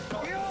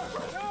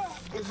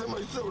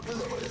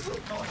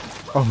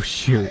 Oh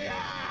shoot.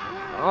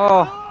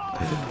 Oh.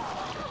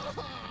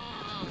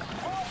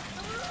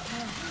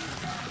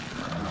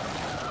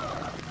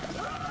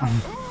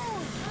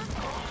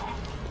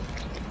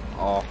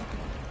 Oh.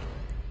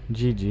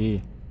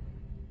 GG.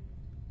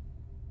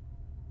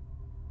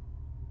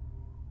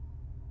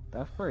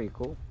 That's pretty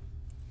cool.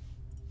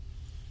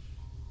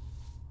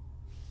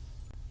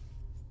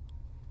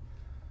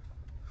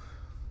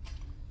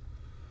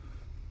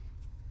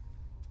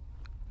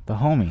 The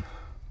homie.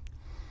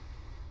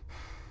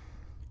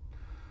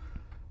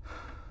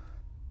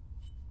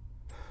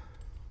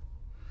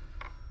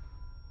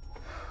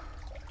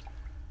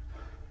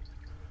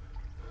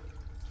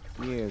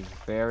 He is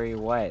very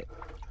wet.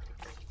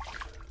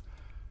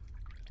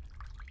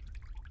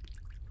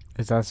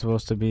 Is that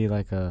supposed to be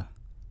like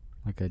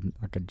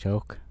Like a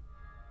joke?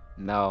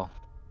 No.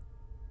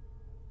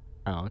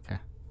 Oh, okay.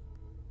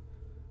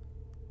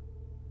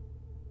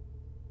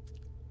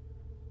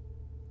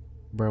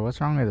 Bro,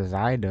 what's wrong with his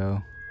eye,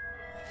 though?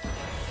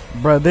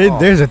 Bro,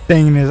 there's a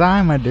thing in his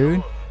eye, my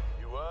dude.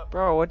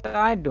 Bro, what the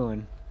eye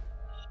doing?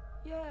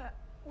 Yeah,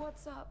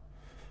 what's up?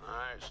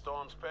 Alright,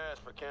 storm's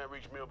passed, but can't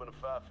reach me up in the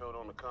fire field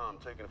on the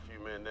comm. Taking a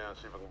few men down,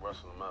 see if I can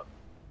rustle them up.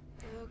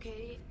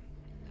 Okay.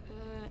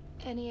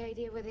 Any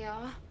idea where they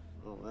are?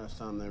 Well, last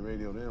time they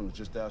radioed in was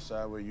just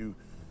outside where you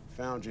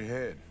found your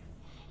head.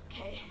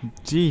 Okay.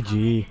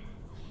 GG.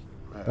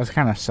 That's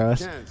kind of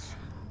sus. Chance,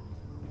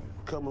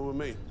 coming with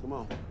me. Come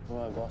on.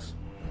 All right, boss.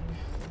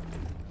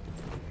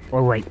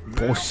 Alright,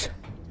 boss.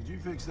 Did you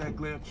fix that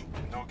glitch?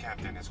 No,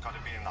 Captain. It's got to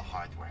be in the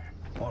hardware.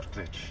 What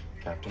glitch,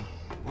 Captain?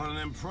 One of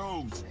them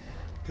probes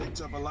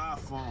picked up a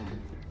live phone.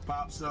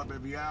 Pops up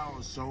every hour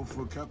or so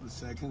for a couple of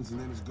seconds and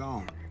then it's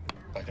gone.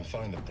 I can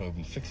find the probe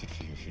and fix it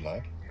for you if you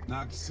like.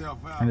 Knock yourself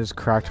out. I just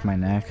cracked my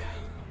neck.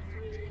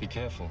 Be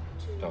careful,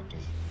 Doctor.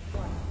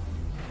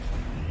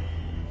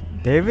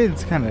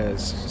 David's kind of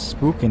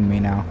spooking me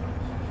now.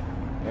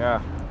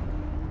 Yeah.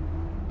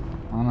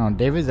 I don't know.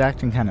 David's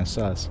acting kind of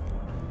sus.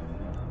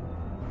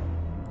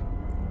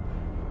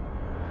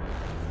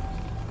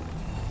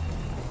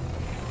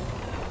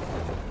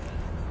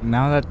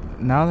 Now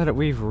that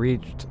we've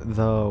reached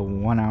the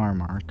 1 hour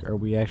mark, or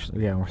we're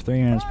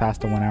 3 minutes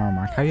past the 1 hour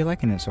mark. How are you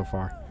liking it so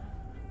far?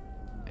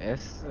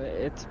 It's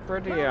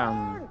pretty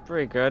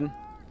good.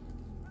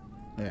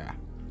 Yeah.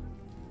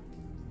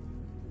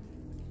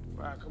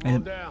 Right, come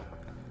on down.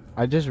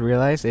 I just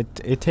realized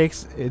it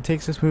takes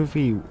this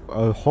movie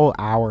a whole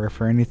hour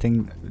for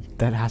anything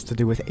that has to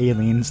do with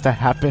aliens to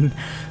happen.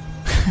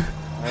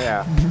 Oh,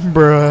 yeah.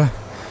 Bruh.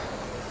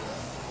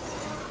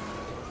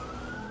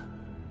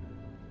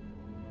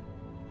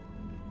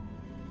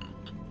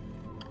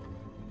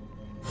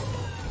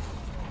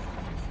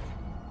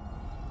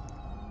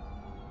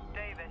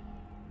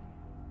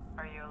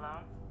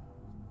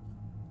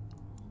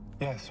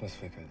 Yes, Miss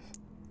Vickers.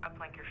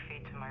 Uplink your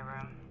feet to my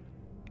room.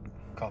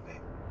 Copy.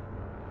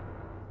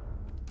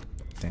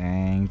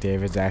 Dang,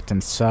 David's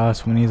acting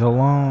sus when he's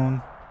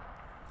alone.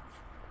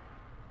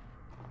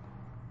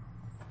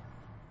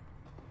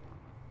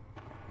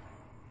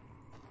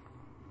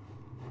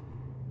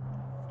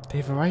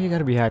 David, why you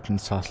gotta be acting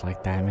sus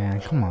like that,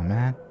 man? Come on,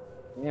 man.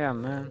 Yeah,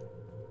 man.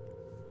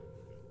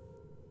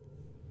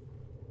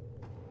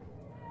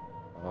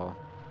 Oh.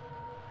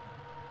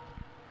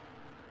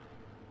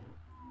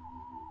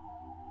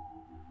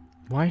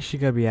 Why is she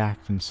gonna be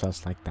acting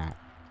sus like that?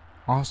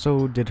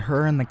 Also, did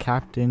her and the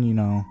captain, you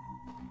know.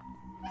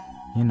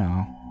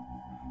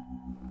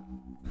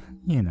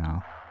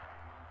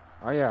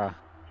 Oh, yeah.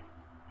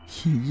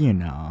 You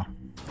know.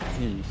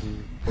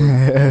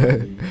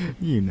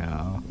 You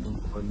know.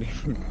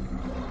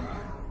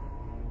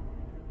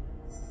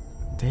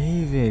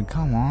 David,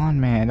 come on,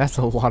 man. That's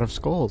a lot of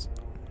skulls.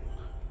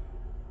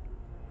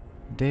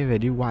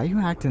 David, why are you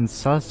acting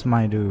sus,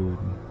 my dude?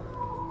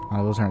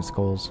 Oh, those aren't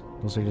skulls.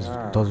 Those are just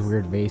those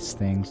weird vase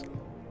things.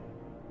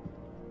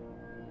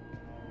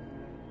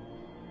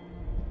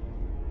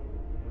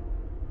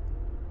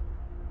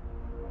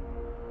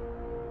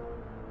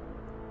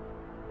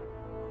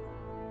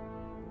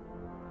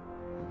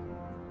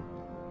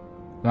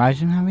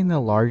 Imagine having the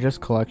largest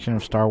collection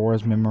of Star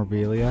Wars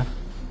memorabilia.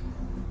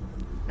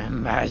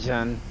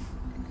 Imagine.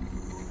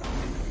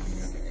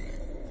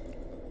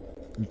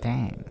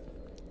 Dang.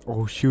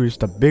 Oh shoot, it's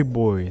the big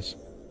boys.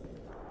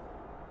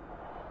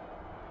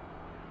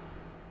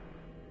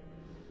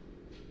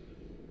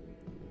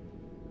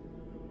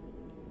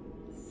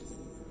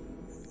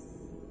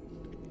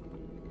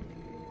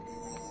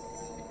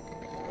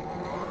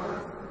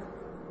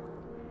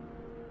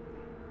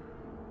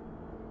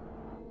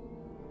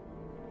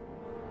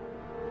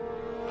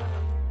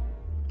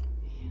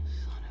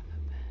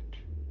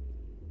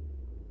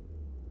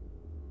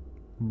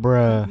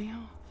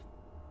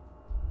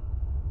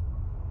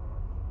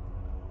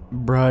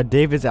 Bruh,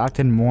 David's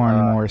acting more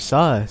and more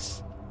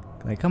sus.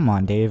 Like, come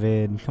on,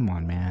 David. Come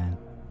on, man.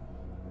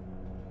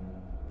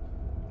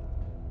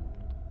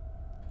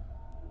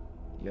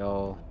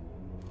 Yo.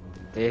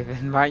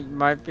 David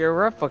might be a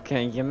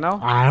replicant, you know?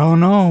 I don't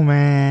know,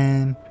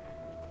 man.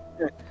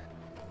 What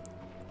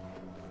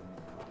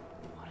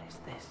is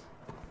this?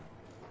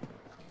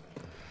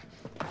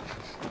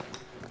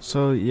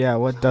 So, yeah,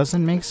 what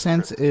doesn't make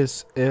sense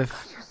is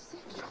if...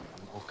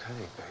 Okay,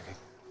 baby.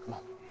 Come on.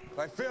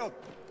 Like Phil.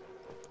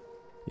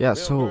 Yeah,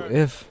 so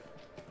if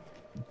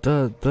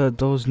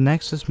those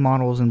Nexus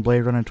models in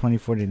Blade Runner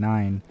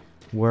 2049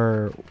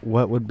 were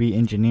what would be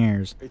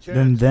engineers,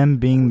 then them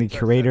being the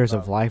curators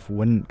of life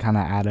wouldn't kind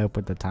of add up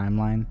with the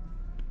timeline.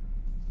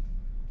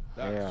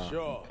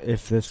 Yeah.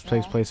 If this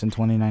takes place in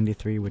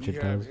 2093, which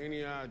it does.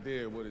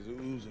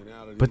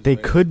 But they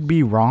could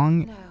be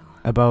wrong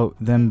about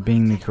them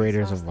being the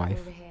creators of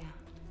life.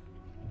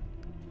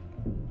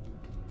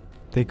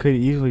 They could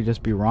easily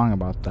just be wrong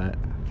about that.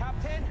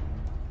 Captain?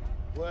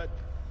 What?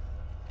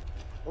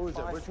 Who is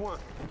it? Which one?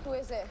 Who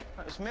is it?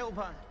 It's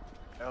Milburn.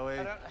 Ellie.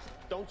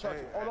 Don't touch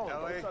it. Hold on,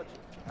 Ellie. don't touch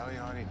it. Ellie,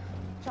 honey.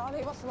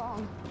 Charlie, what's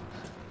wrong?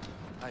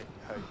 I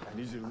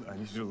need you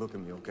to look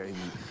at me, okay?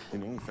 You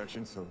know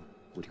infection, so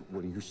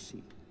what do you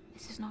see?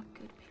 This is not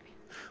good, baby.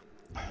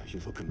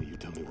 You look at me, you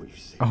tell me what you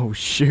see. Oh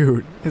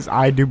shoot, his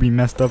eye do be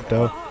messed up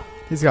though.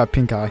 He's got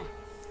pink eye.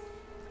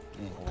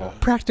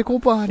 Practical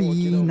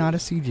body, not a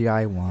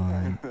CGI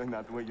one.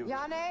 Not the way you.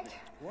 Yannick!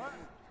 What?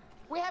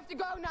 We have to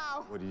go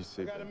now. What do you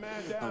see?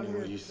 Honey,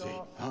 what do you see?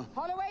 Huh?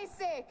 Holloway's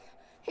sick.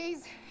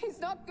 He's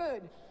not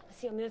good. I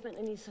see a movement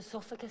in his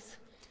esophagus.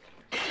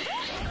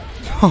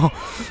 Oh.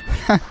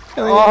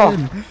 I'm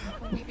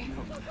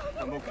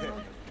okay.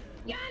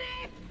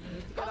 Yannick!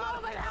 Come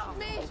over and help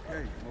me!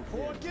 Okay,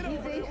 get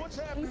over there. What's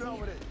happening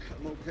over there?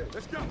 I'm okay.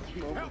 Let's go.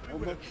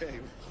 I'm okay.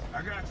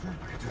 I got you.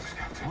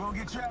 We'll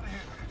get you out of here.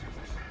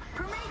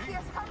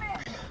 Prometheus, come in!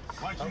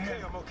 Watch your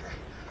head. I'm okay.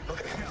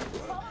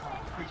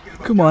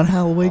 Come on,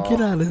 Holloway,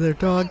 get out of there,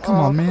 dog. Come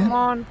on, man. Come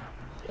on.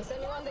 Is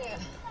anyone there?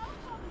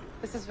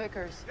 This is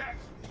Vickers.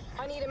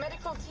 I need a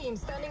medical team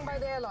standing by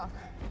the airlock.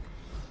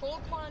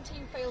 Full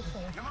quarantine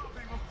failsafe.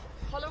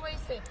 Holloway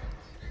sick.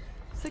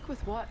 Sick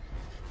with what?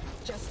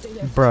 Just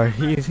a Bro,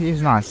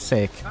 he's not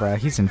sick, bro.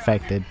 He's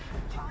infected.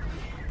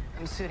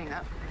 I'm suiting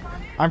up.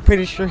 I'm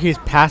pretty sure he's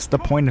past the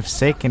point of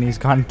sick and he's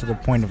gotten to the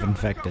point of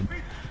infected.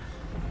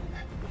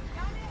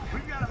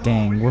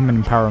 Dang,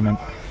 women empowerment.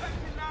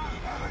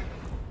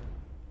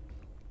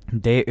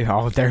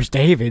 Oh, there's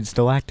David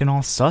still acting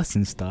all sus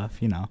and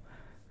stuff, you know.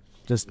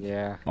 Just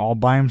all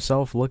by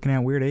himself looking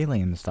at weird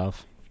alien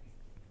stuff.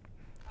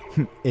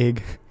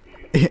 Egg.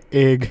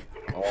 Egg.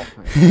 Oh,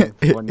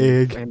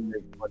 Egg.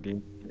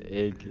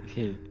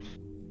 Egg.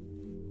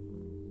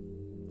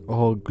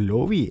 Oh,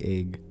 glowy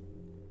egg.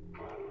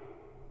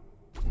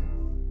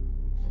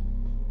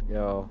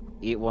 Yo,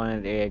 eat one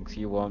of the eggs.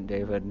 You won't,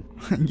 David.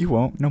 You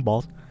won't. No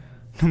balls.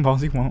 No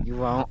balls, you won't. You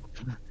won't.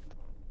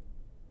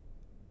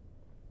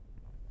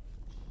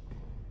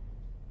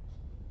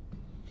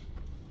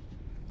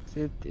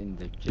 Sit in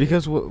the gym.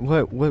 Because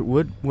what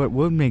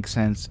would make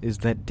sense is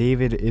that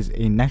David is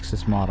a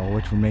Nexus model,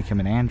 which would make him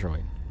an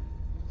android.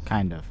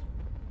 Kind of.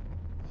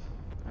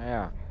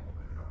 Yeah.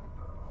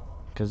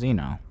 Cause you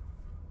know.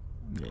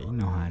 Yeah, you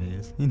know how it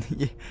is.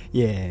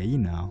 Yeah, you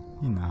know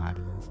how it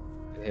is.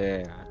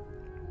 Yeah.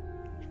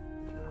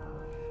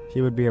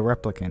 He would be a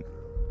replicant.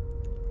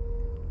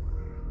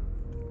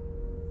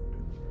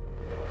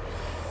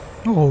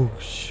 Oh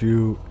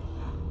shoot.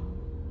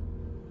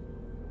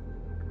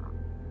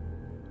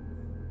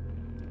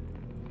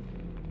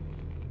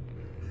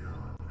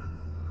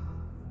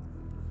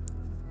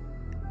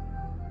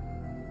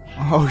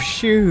 Oh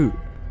shoot.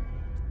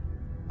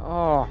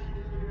 Oh.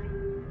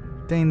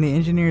 Dang, the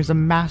engineer is a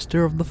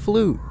master of the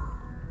flute.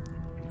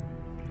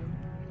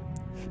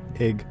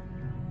 Egg.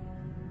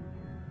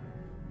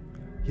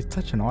 He's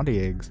touching all the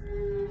eggs.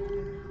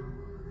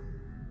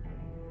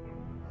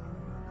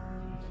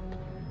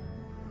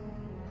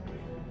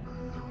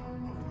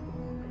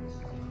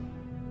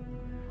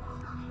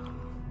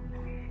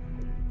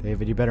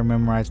 David, you better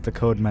memorize the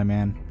code, my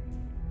man.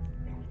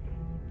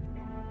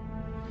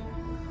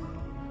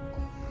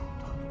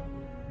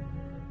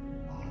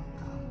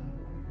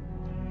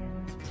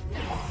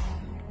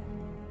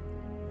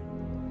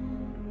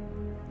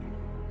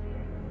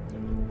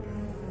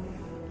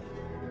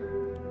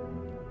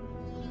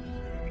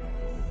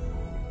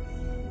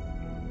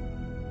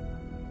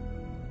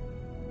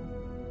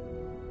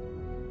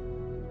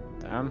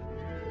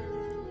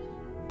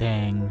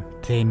 Dang,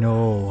 they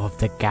know of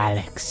the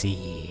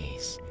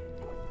galaxies.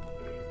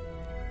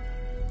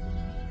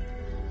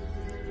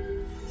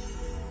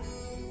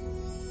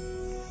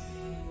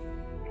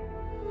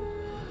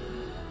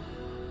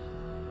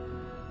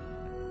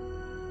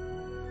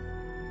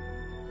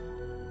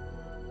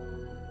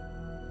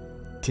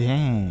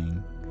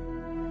 Dang.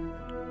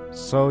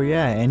 So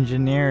yeah,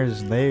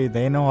 engineers,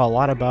 they know a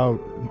lot about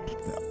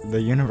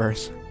the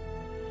universe.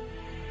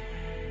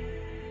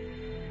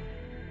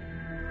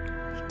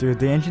 Dude,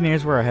 the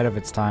engineers were ahead of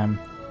its time.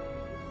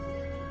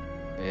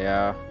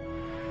 Yeah.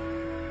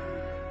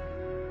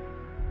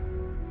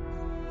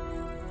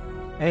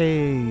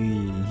 Hey,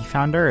 he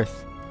found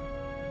Earth.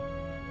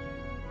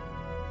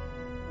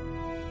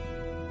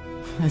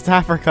 It's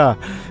Africa.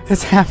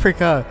 It's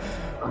Africa.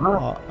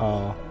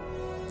 Uh-oh.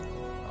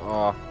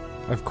 Oh.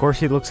 Of course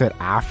he looks at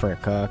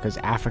Africa, because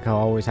Africa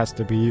always has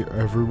to be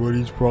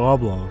everybody's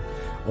problem.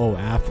 Oh,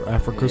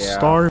 Africa's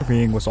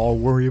starving. Let's all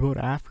worry about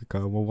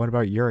Africa. Well, what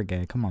about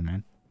Uruguay? Come on,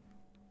 man.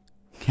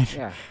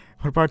 Yeah.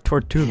 What about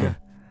Tortuga?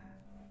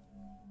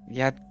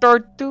 Yeah,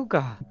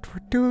 Tortuga.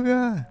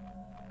 Tortuga.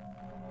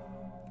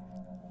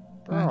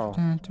 Bro.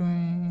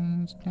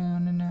 Twins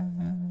down in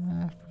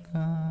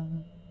Africa.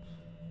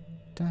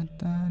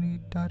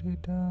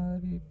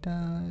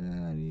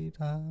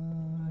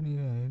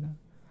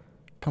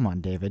 Come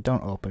on, David.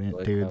 Don't open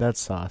it, dude.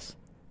 That's sauce.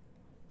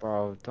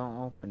 Bro, don't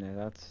open it.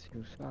 That's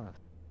too sauce.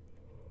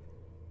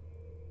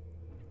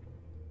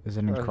 Is it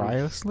in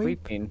cryo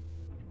sleep? Sleeping.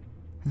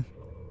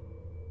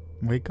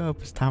 Wake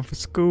up, it's time for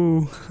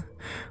school.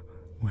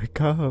 Wake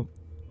up.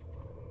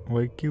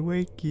 Wakey,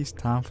 wakey, it's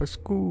time for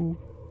school.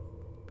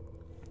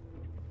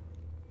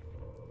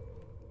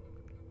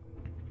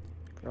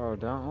 Bro,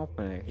 don't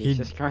open it. He's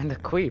just trying to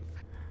creep.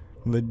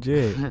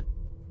 Legit.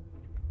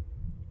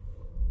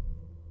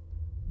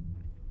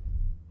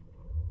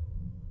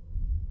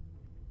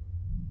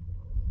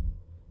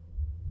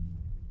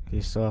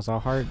 He still has a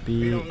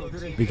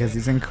heartbeat because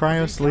he's in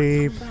cryo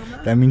sleep.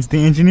 That means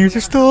the engineers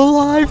are still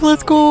alive.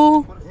 Let's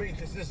go.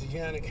 This is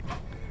Yannick.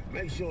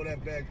 Make sure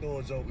that back door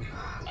is open.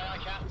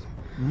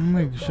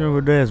 Make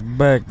sure that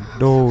back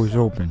door is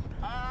open.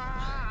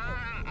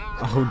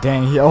 Oh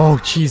dang! Oh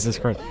Jesus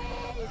Christ!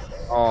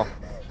 Oh.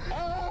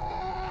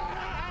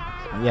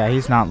 Yeah,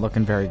 he's not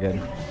looking very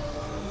good.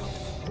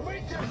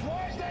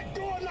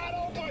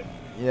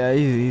 Yeah,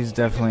 he's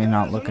definitely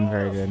not looking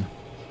very good.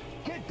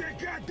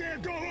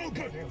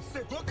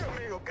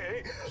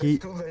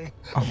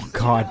 Oh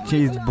God,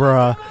 jeez,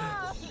 bruh.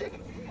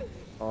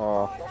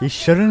 Oh. He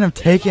shouldn't have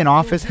taken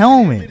off his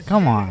helmet.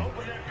 Come on.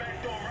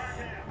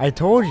 I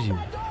told you.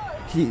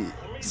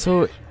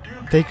 So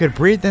they could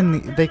breathe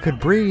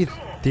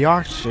the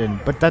oxygen,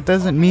 but that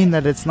doesn't mean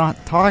that it's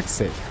not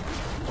toxic.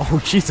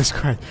 Oh Jesus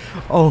Christ.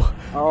 Oh.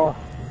 Oh.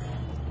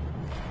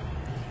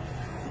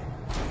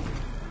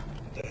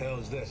 What the hell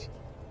is this?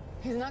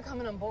 He's not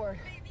coming on board.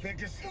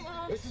 Vickers,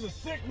 this is a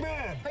sick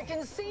man. I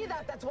can see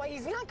that. That's why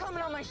he's not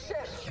coming on my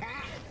ship.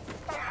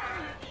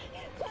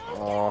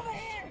 Oh.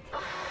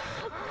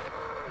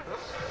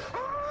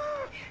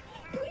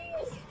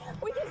 Please,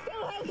 we can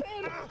still help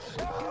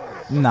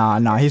him.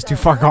 Nah, he's too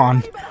far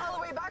gone.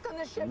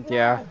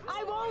 Yeah.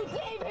 I won't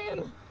save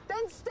him.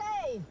 Then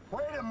stay.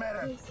 Wait a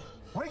minute.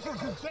 We can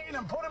contain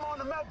him. Put him on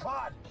the melt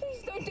pod.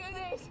 Please don't do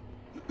this.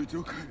 It's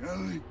okay,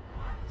 Ellie.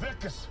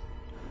 Vickers.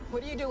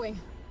 What are you doing?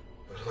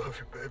 I love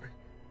you, baby.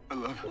 I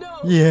love you. No.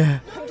 Yeah.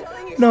 I'm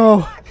telling you.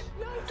 No.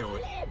 Do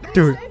it.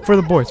 Do it for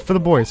the boys. For the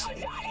boys.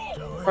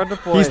 For the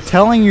boys. He's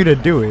telling you to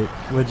do it.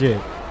 Legit.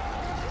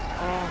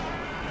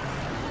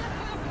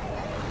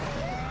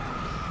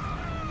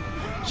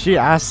 She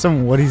asks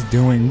him what he's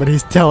doing, but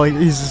he's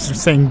just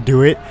saying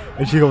do it,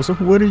 and she goes,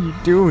 "What are you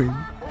doing?"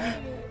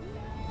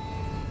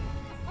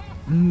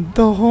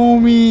 The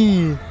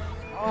homie.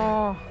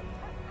 Oh,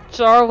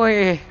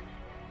 Charlie.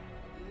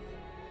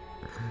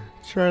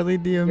 Charlie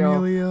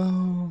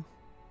D'Amelio.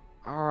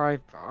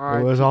 Alright.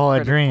 It was all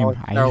a dream.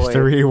 I used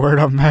to read Word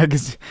Up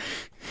magazine.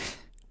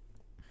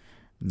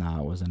 Nah,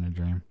 it wasn't a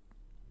dream.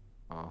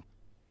 Oh.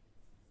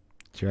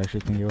 Did you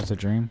actually think it was a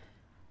dream?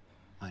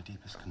 My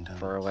deepest condolences.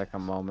 For like a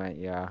moment,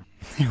 yeah.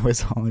 It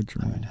was all a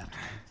dream. I would have to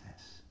take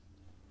this.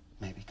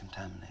 Maybe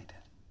contaminated.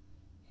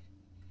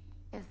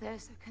 If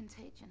there's a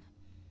contagion,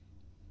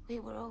 they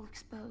were all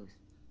exposed.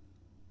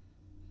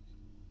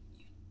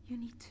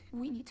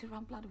 We need to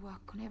run blood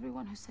work on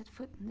everyone who set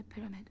foot in the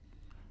pyramid.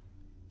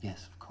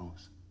 Yes, of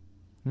course.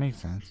 Makes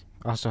sense.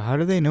 Also, how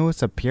do they know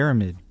it's a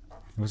pyramid?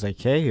 It was a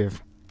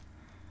cave.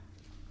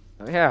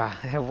 Yeah,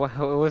 it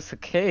was a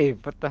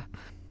cave, but the...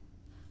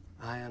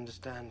 I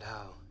understand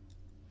how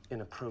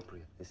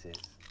inappropriate this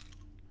is,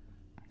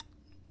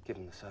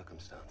 given the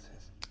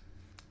circumstances.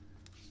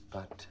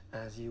 But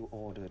as you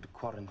ordered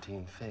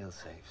quarantine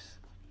fail-safes,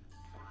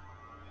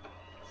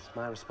 it's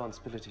my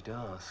responsibility to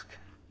ask,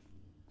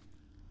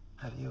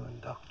 have you and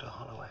Dr.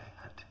 Holloway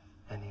had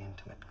any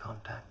intimate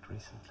contact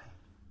recently?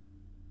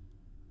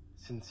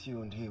 Since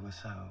you and he were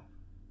so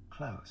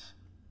close,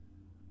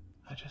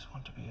 I just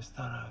want to be as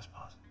thorough as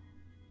possible.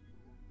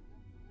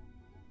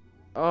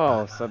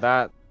 Oh, so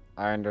that...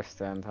 I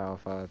understand how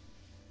far...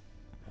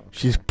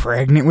 She's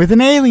pregnant with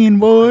an alien,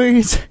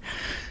 boys!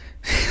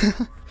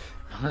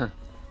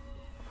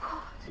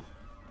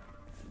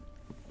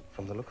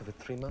 From the look of it,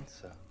 3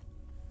 months, sir.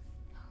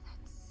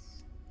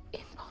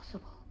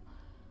 Impossible.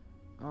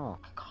 Oh.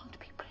 I can't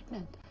be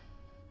pregnant.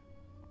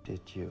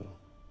 Did you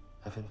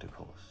have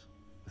intercourse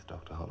with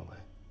Dr.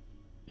 Holloway?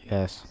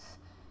 Yes.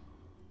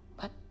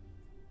 But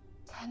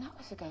 10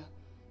 hours ago,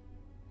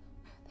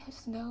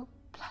 there's no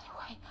bloody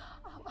way.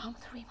 I'm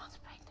 3 months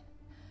pregnant.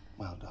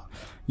 Well, Doctor.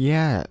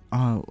 Yeah,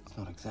 It's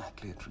not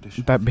exactly a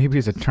tradition. that baby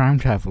is a time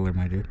traveler,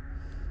 my dude.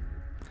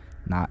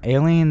 Nah,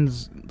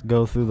 aliens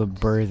go through the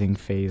birthing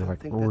phase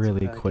like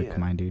really quick,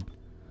 my dude.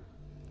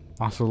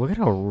 Also, look at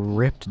how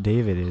ripped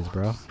David is,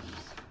 bro.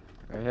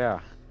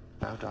 Yeah.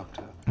 Now,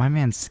 Doctor. My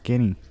man's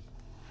skinny.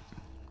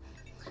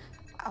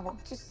 I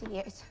want to see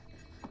it.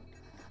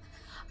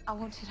 I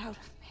want it out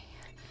of me.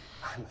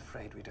 I'm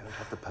afraid we don't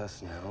have the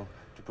personnel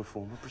to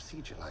perform a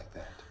procedure like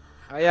that.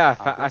 Oh yeah,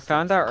 I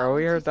found out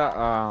earlier that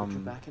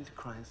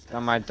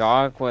my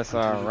dog was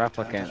a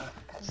replicant,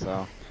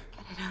 so.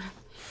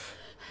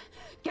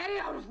 Get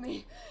it out of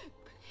me.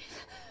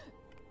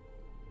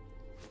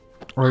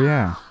 Oh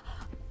yeah.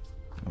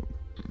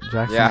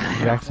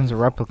 Jackson's a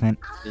replicant.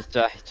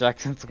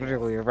 Jackson's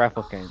literally a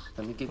replicant.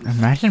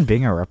 Imagine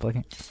being a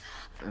replicant.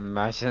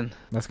 Imagine.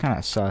 That's kind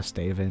of sus,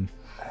 David.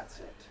 That's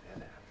it.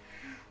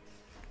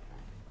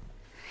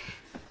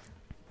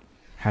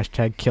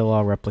 Hashtag kill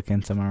all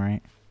replicants, am I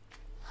right?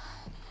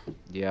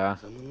 Yeah.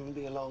 Someone will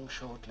be along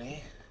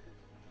shortly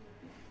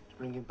to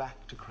bring you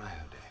back to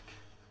cryodeck.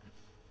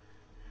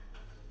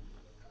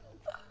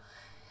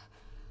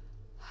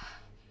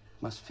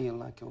 must feel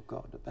like your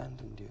God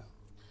abandoned you.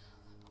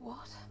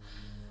 What?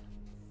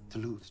 To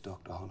lose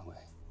Dr. Holloway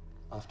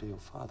after your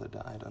father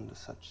died under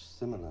such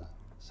similar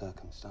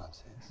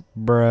circumstances.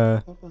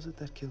 Bruh. What was it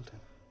that killed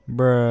him?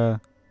 Bruh.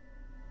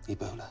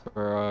 Ebola.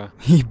 Bruh.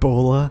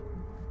 Ebola.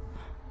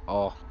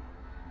 Oh.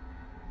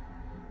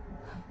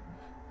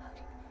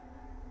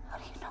 How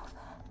do you know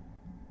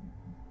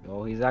that?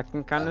 Oh, he's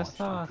acting kind of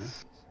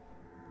sus.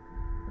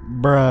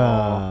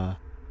 Bruh.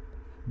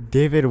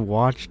 David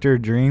watched her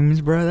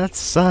dreams, bruh. That's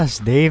sus,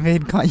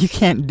 David. You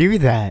can't do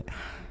that.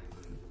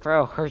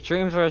 Bro, her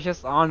dreams were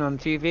just on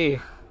TV.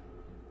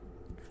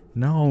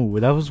 No,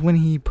 that was when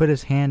he put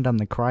his hand on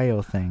the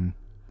cryo thing.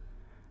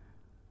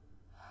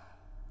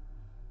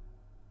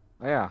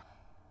 Yeah.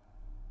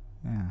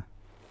 Yeah.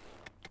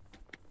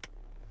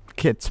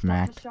 Get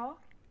smacked.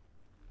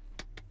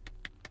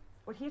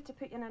 We're here to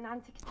put you in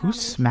an Who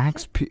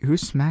smacks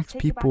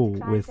people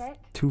with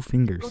 2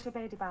 fingers?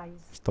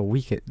 It's the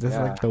weakest. That's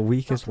like the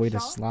weakest way to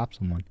slap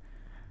someone.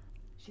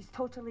 She's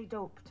totally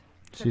doped.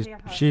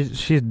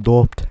 She's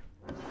doped.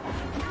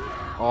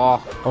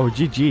 Oh. Oh,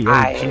 GG. Oh,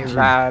 GG.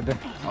 Rad.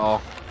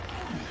 Oh.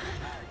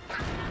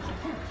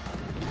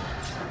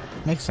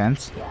 Makes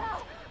sense.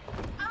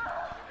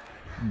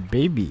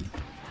 Baby.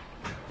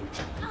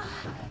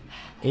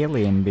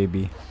 Alien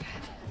baby.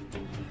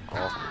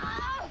 Oh.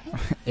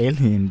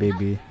 Alien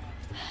baby.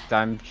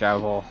 Time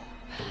travel.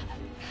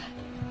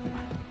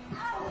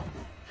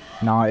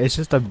 No, it's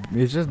just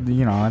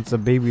you know, it's a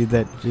baby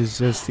that is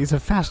just, he's a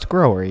fast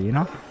grower, you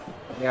know?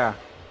 Yeah.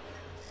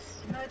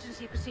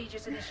 Emergency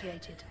procedures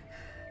initiated.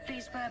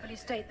 Please verbally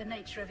state the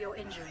nature of your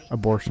injury.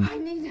 Abortion. I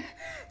need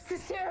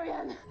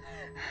cesarean.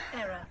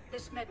 Error.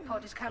 This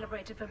medpod is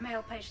calibrated for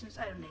male patients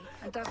only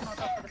and does not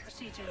offer the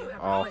procedure you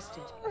have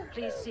requested.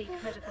 Please seek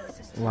medical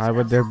assistance. Why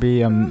would there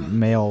be a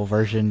male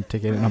version to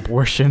get an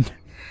abortion?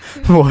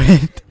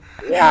 What?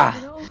 Yeah.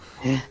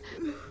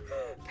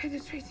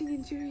 Penetrating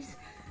injuries.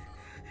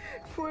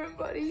 Foreign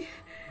body.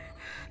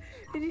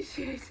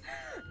 Initiate.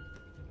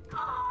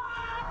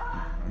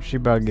 She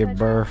about to give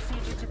birth.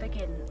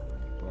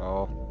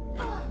 Well.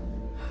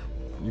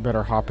 You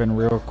better hop in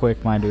real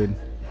quick, my dude.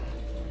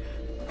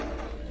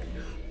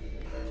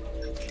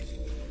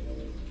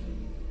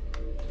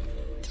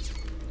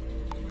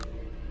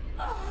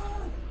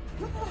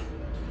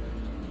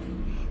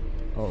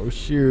 Oh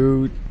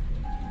shoot.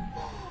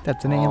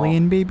 That's an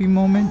alien baby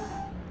moment.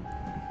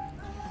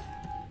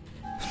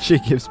 She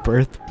gives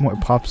birth.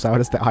 What pops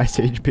out is the Ice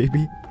Age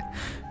baby.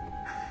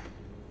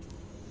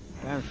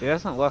 Damn, she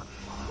doesn't look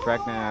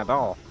pregnant at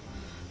all.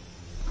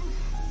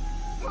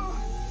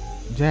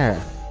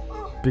 Yeah.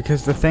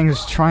 Because the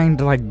thing's trying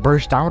to like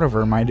burst out of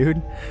her, my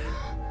dude.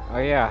 Oh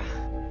yeah.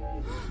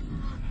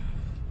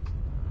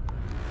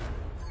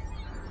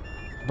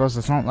 Plus,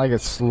 it's not like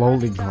it's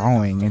slowly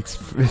growing.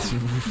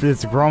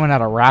 It's growing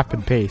at a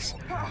rapid pace.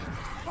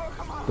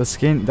 The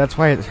skin, that's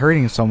why it's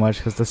hurting so much,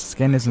 because the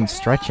skin isn't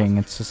stretching.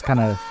 It's just kind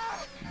of,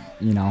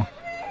 you know.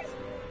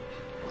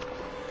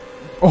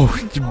 Oh,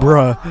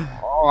 bruh.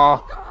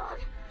 Oh.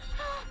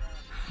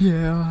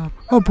 Yeah,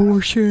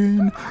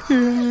 abortion.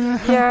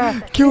 Yeah.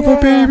 Kill the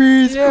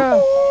babies. Yeah.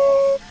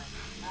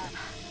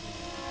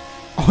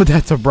 Oh,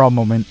 that's a bra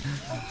moment.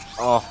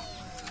 Oh.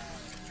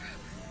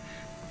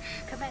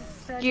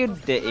 You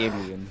the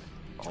alien.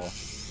 Oh.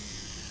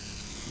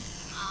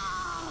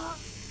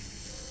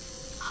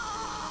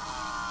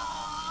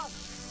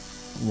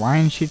 Why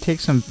didn't she take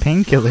some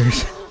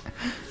painkillers?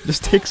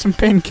 Just take some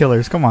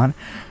painkillers, come on.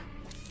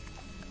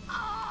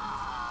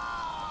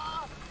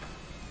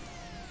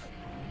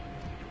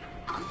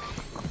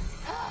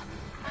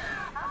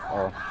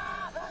 Oh.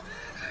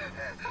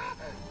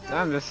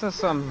 Damn, this is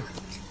some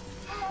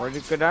pretty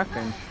good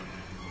acting.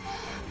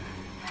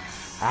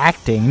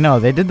 Acting?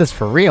 No, they did this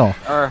for real.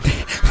 Oh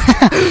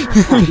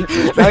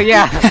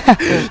yeah.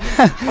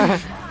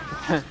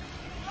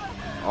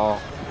 Oh.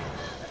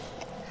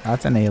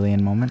 That's an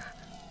alien moment.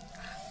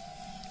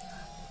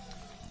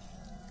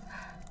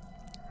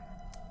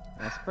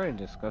 That's pretty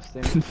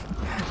disgusting.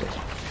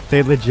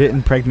 They legit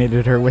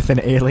impregnated her with an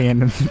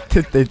alien, and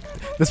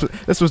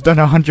this was done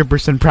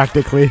 100%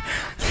 practically.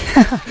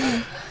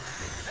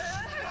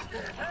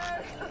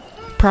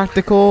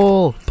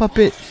 Practical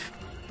puppet.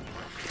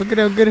 Look at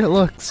how good it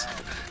looks.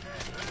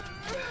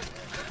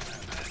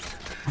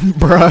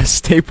 Bruh,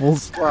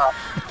 Staples.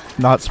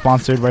 Not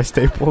sponsored by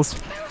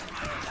Staples.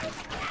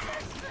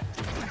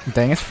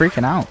 Dang, it's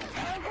freaking out.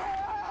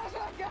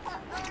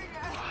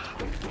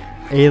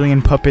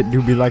 Alien puppet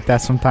do be like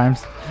that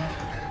sometimes.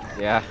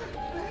 Yeah.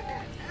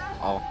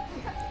 Oh.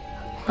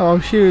 Oh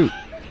shoot.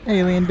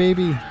 Alien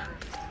baby.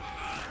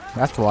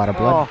 That's a lot of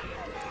blood. Oh.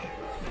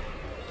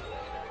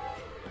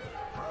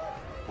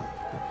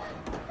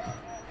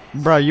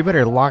 Bro, you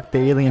better lock the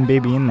alien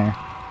baby in there.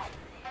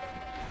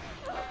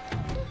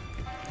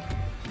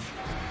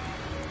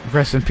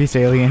 Rest in peace,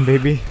 alien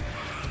baby.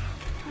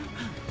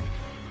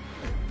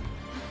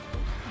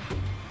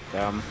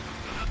 Damn.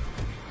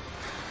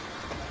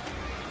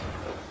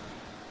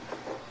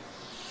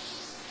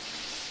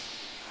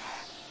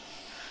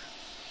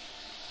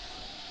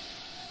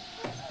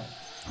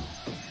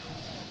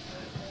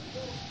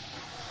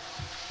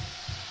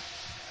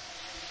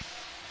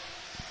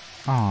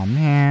 Aw,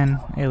 man.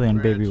 Alien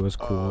Baby was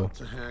cool.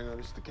 To hangar,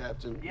 this the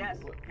captain. Yes,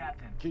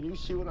 Captain. Can you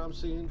see what I'm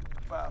seeing?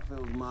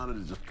 Firefield's monitor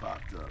just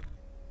popped up.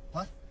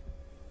 What?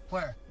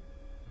 Where?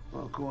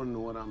 Well, according to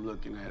what I'm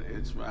looking at,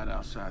 it's right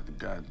outside the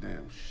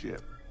goddamn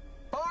ship.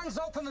 Barnes,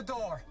 open the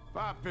door.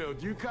 Firefield,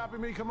 do you copy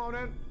me? Come on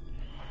in.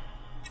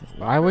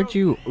 Why would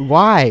you?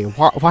 Why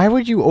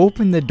would you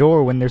open the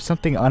door when there's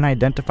something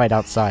unidentified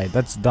outside?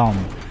 That's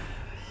dumb.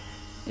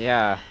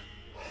 Yeah.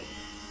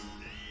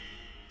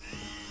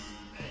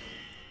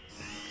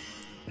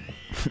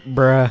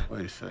 Bruh.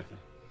 Wait a second.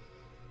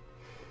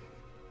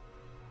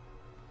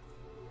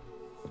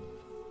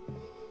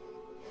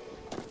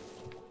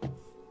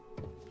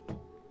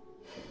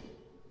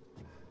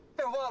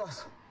 Here,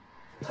 Wallace.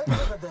 Take a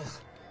look at this.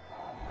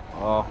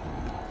 Oh.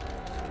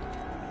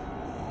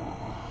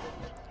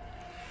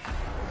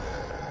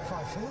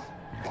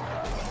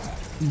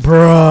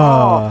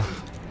 Bruh.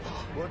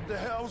 What the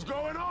hell's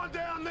going on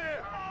down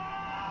there?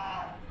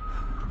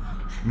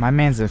 My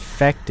man's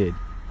infected.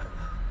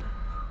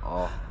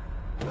 Oh.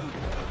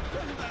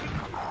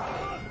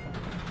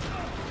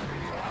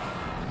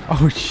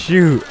 Oh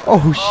shoot.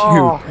 Oh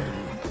shoot.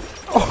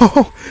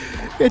 Oh,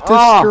 it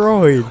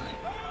destroyed.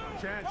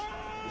 Chance,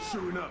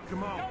 shooting up.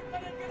 Come on.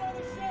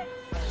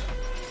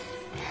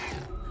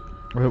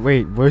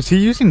 Wait, was he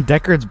using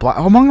Deckard's block?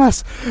 Among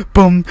Us!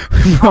 Boom!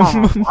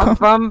 Bum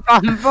bum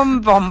bum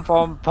bum bum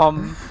bum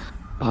bum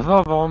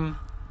bum bum.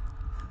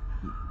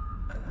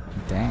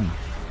 Dang.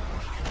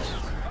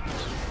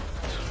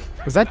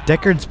 Was that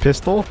Deckard's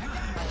pistol?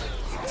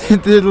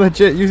 They're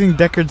legit using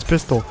Deckard's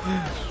pistol.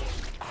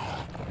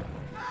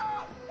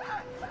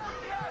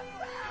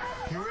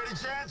 You ready,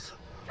 Chance?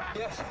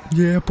 Yes.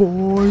 Yeah,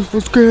 boys,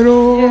 let's get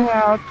on!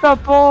 Yeah, the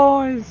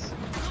boys!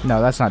 No,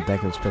 that's not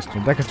Deckard's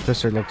pistol. Deckard's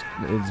pistol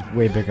is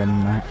way bigger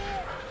than that.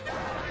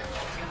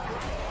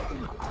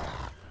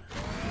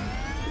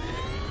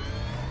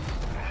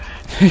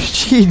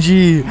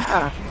 GG!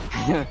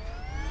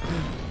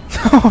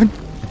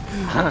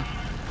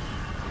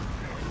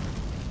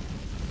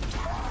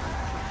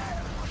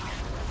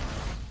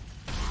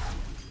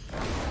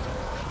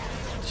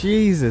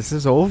 Jesus, this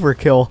is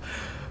overkill.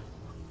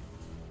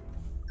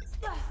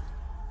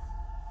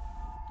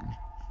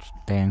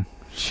 Dang,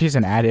 she's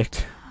an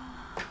addict.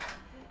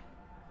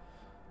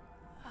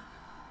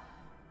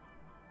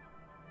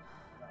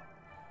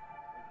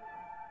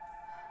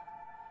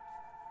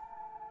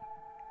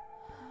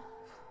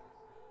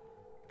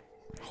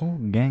 Whole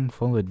gang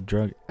full of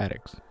drug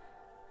addicts.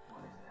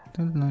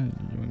 Go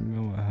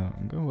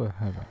with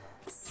heaven.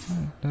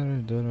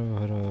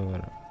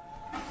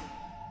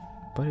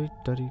 Buddy,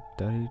 duddy,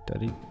 duddy,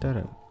 duddy,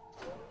 duddy.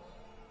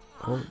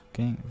 Whole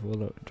gang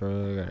full of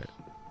drug addicts.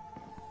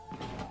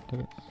 Go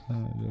with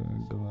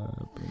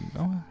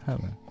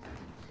heaven.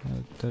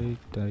 Duddy,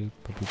 duddy,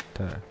 puppy,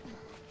 duddy.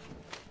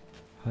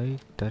 Hi,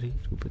 duddy,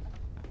 stupid.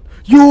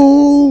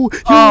 Yo!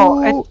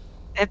 Oh,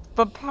 it's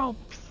the Palps.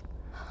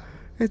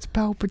 It's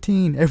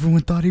Palpatine. Everyone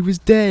thought he was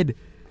dead.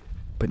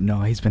 But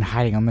no, he's been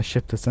hiding on the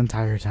ship this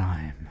entire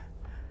time.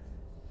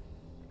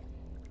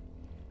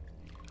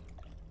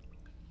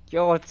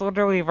 Yo, it's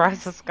literally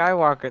Rise of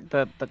Skywalker.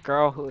 The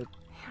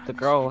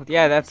girl,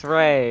 yeah, that's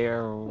Rey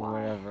or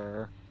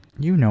whatever.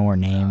 You know her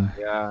name.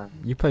 Yeah.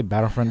 You play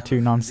Battlefront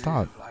 2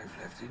 non-stop.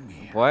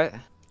 What?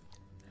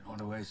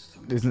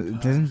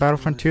 Isn't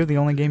Battlefront 2 the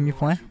only game you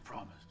play?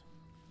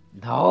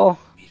 No.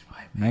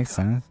 Makes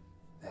sense.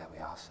 There we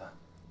are, sir.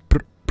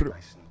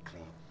 Nice and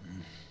clean.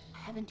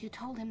 Haven't you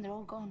told him they're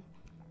all gone?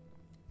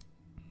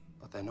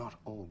 But they're not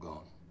all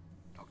gone,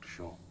 Dr.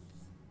 Shaw.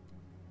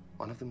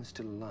 One of them is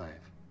still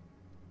alive.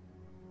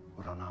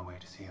 We're on our way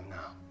to see him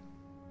now.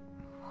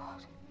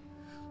 What?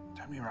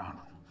 Turn me around.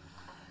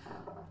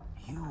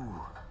 You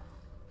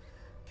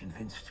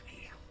convinced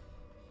me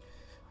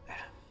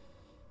that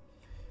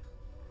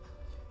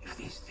if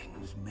these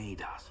things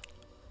made us,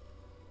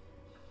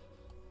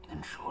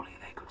 then surely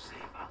they could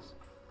save us.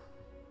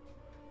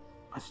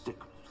 I stick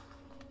with it.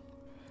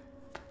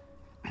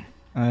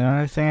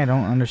 Another thing I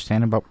don't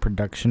understand about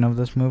production of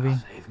this movie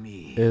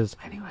is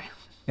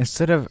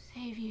instead of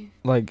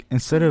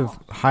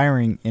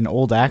hiring an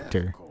old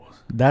actor,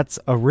 that's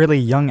a really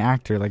young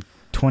actor, like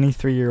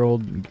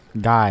 23-year-old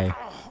guy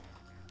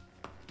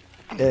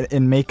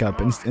in makeup,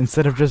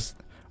 instead of just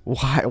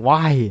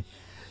why?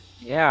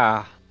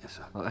 Yeah.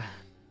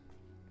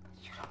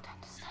 You don't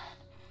understand.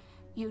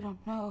 You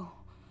don't know.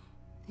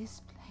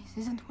 This place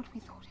isn't what we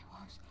thought it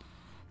was.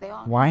 They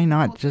aren't Why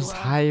not what just they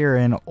were. hire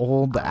an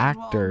old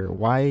actor?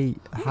 Why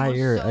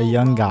hire a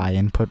young guy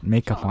and put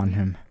makeup on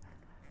him?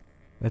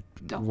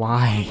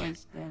 Why?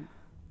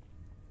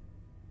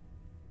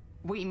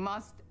 We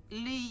must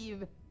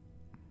leave.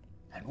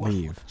 And what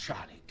Leave. would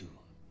Charlie do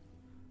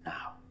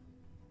now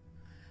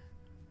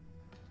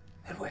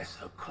that we're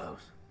so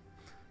close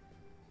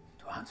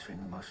to answering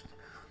the most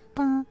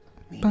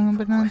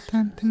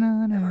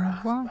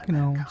Walking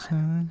on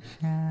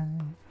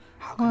sunshine.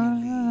 How can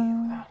you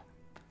leave without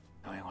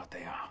knowing what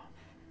they are?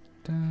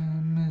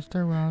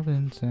 Mr.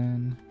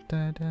 Robinson.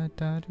 Da da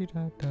da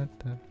da da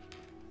da.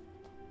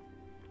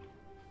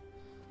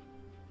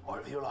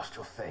 have you lost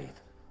your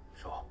faith?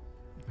 Sure.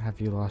 Have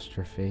you lost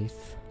your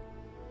faith?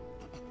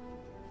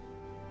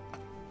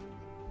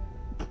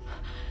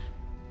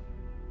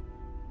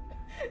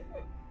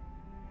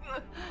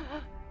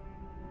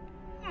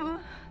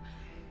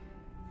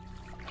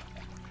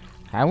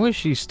 How is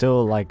she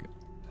still like,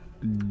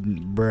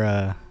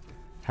 bruh?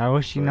 How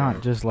is she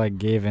not just like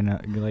give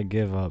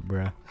up,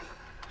 bruh?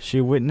 She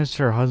witnessed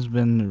her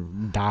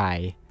husband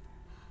die.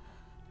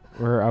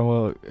 Or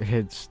well,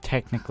 it's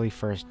technically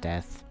first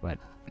death, but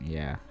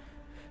yeah.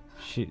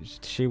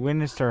 She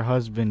witnessed her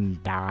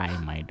husband die,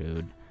 my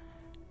dude,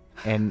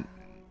 and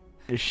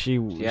she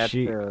had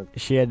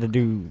to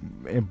do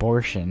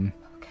abortion.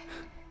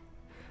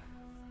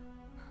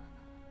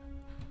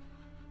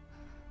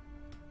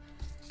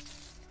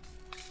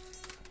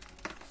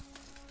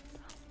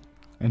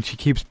 And she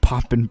keeps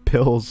popping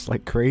pills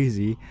like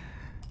crazy.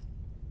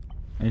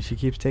 And she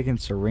keeps taking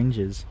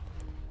syringes.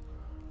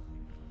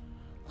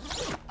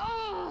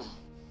 Oh.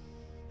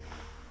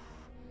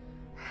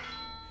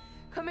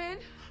 Come in.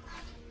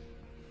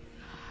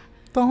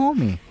 The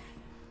homie.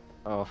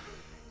 Oh.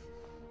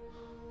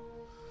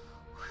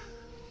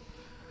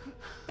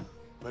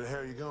 Where the hell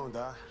are you going,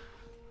 Doc?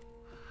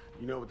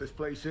 You know what this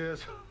place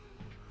is?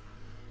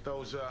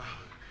 Those,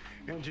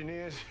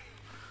 engineers,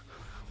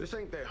 this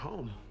ain't their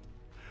home.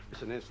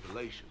 It's an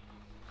installation.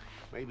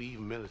 Maybe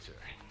even military.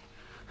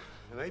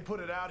 And they put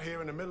it out here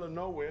in the middle of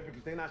nowhere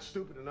because they're not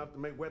stupid enough to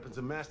make weapons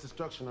of mass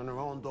destruction on their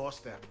own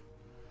doorstep.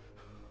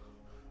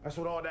 That's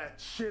what all that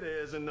shit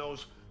is in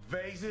those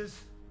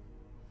vases.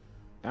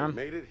 They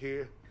made it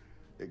here.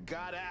 It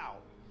got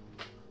out.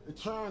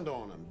 It turned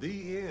on them.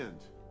 The end.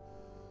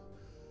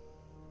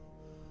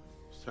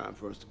 It's time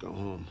for us to go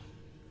home.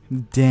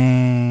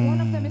 Dang.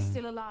 One of them is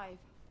still alive.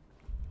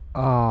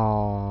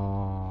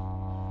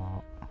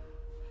 Oh.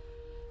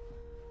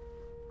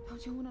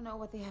 Don't you want to know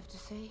what they have to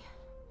say?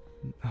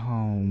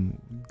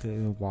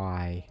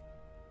 Why?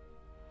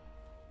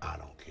 I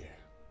don't care.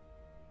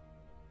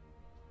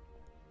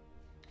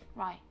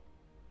 Right.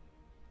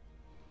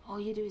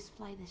 All you do is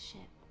fly this ship.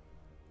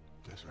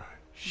 That's right.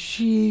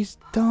 She's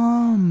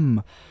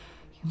dumb.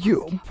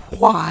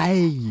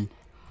 Why?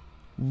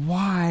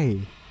 Why?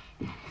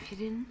 If you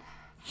didn't,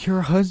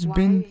 your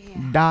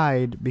husband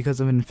died because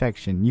of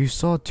infection. You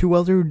saw 2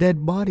 other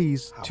dead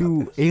bodies,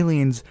 2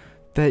 aliens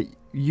that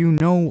you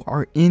know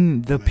are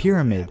in the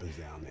pyramid.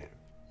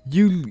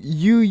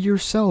 You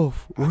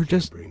yourself were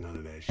just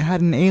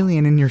had an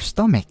alien in your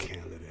stomach.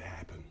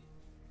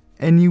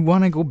 And you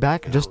want to go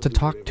back just to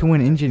talk to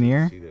an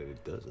engineer?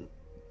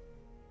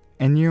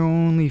 And you're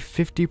only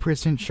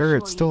 50% sure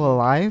it's still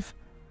alive?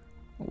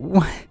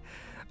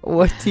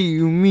 What do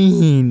you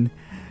mean?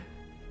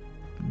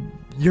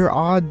 The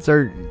odds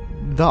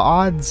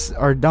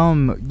are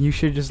dumb. You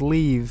should just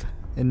leave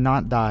and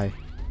not die.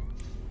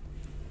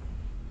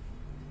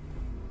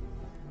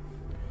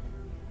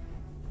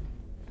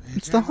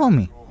 It's the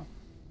homie.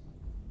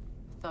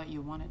 Thought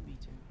you wanted me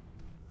to.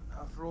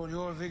 After all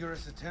your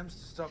vigorous attempts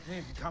to stop me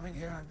from coming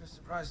here, I'm just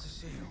surprised to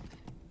see you.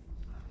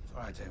 It's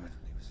all right, David.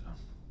 Leave us alone.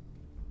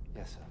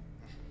 Yes, sir.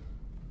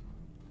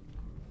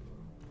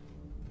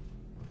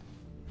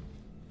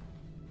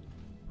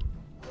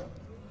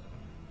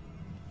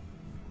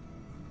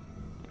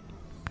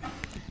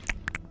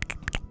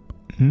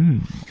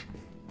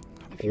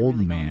 Old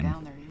man.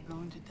 Down there, you're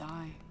going to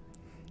die.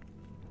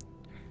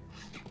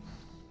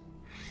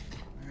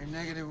 Very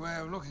negative way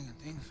of looking at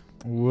things.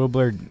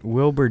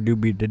 Wilbur do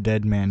be the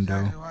dead man, though.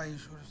 Exactly why you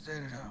should have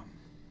stayed at home.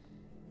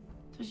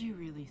 Did you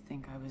really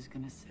think I was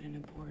gonna sit in a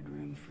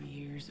boardroom for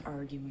years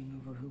arguing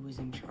over who was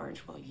in charge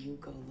while you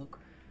go look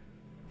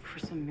for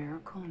some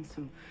miracle in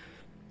some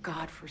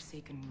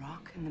godforsaken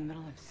rock in the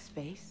middle of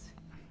space?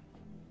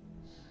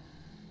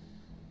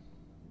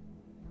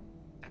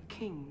 A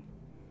king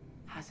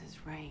has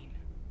his reign,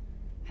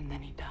 and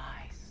then he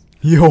dies.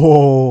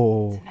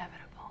 Yo. It's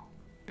inevitable.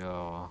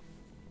 Yo.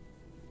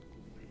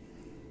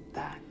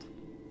 That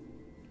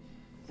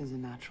is a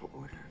natural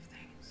order of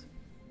things.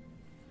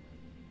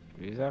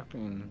 He's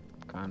acting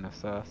kind of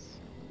sus.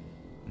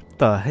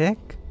 The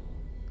heck?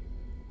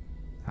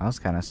 That was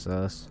kind of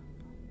sus.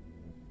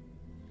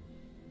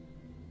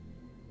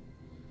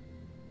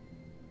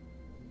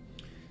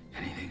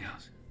 Anything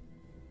else?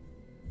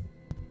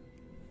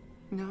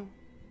 No.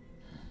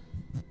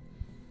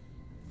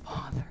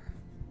 Father.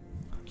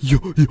 Yo.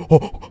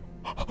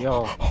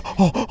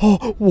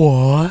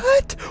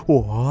 What?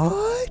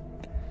 What?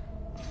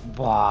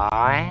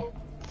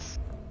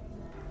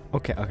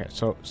 Okay.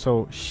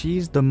 So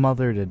she's the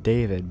mother to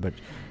David, but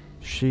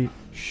she's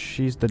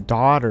the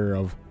daughter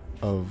of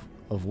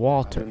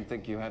Walter. I didn't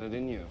think you had it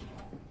in you.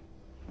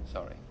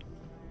 Sorry.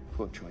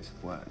 Poor choice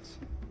of words.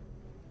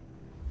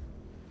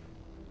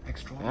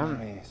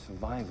 Extraordinary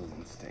survival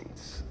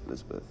instincts,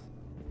 Elizabeth.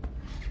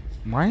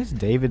 Why is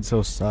David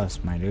so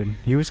sus, my dude?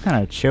 He was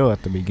kind of chill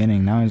at the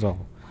beginning. Now he's all.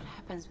 What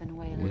happens when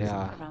Wayland isn't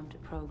around to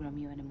program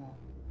you anymore?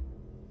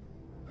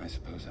 I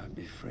suppose I'd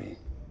be free.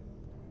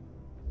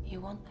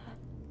 You want that?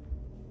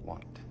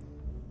 Want?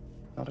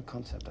 Not a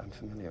concept I'm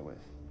familiar with.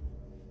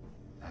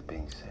 That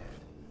being said,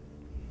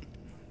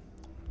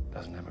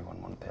 Doesn't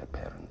everyone want their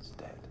parents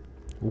dead?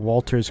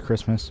 Walter's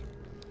Christmas.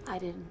 I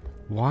didn't.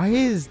 Why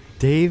is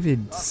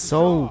David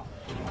so...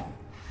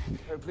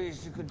 We're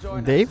pleased you could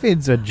join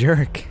David's a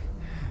jerk.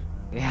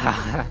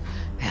 Yeah.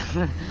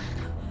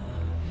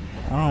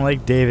 I don't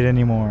like David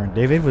anymore.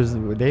 David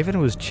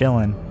was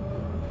chilling.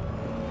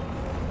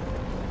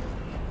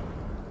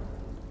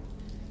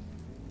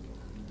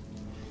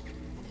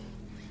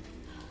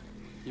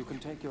 You can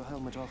take your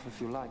helmet off if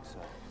you like, sir.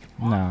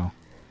 No.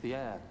 The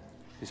air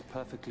is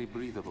perfectly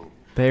breathable.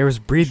 The air is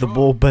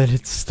breathable, but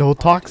it's still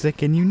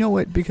toxic, and you know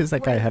it because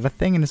that guy had a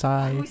thing in his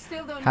eye.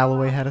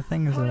 Holloway had a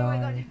thing in his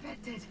eye.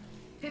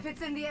 If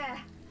it's in the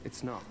air.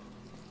 It's not.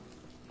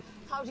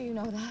 How do you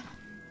know that?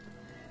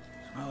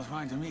 Smells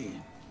fine to me.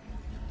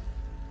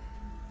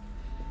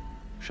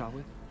 Shall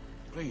we?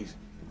 Please.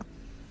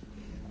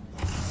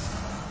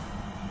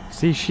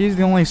 See, she's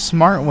the only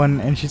smart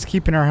one, and she's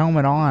keeping her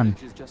helmet on.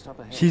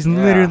 She's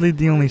literally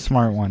the only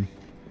smart one.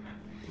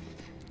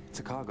 It's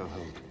a cargo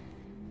hold.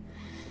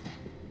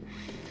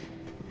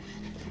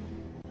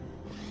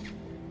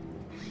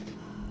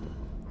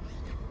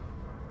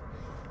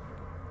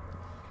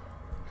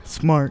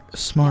 Smart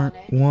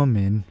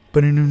woman.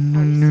 Smart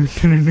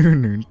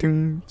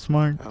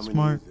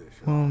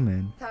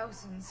woman.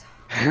 Thousands.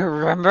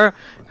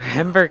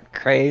 Remember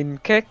Crane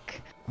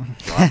Kick?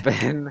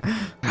 Robin.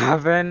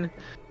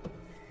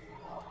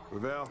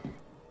 Ravel,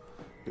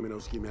 give me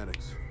those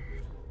schematics.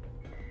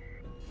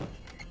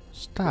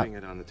 Stop. Putting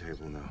it on the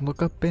table now.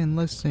 Look up and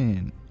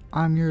listen.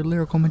 I'm your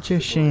lyrical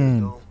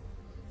magician.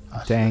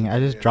 Dang, I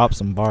just dropped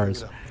some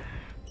bars.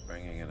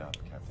 Bringing it up,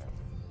 Captain.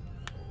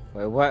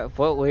 Wait,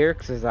 what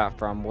lyrics is that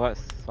from? What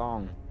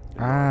song?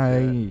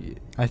 I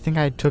think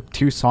I took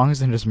 2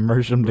 songs and just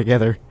merged them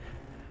together.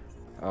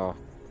 Oh.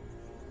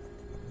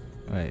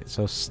 Wait,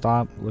 so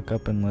Stop, Look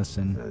Up and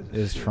Listen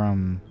is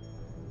from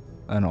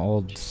an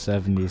old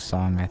 70s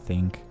song, I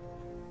think.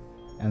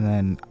 And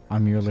then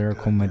I'm Your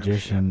Lyrical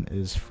Magician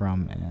is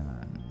from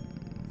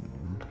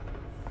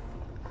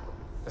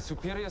A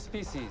superior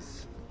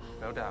species,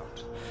 no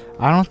doubt.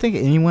 I don't think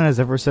anyone has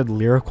ever said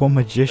lyrical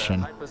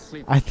magician.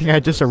 I think I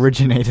just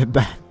originated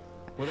that.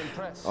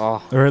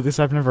 Oh. Or at least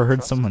I've never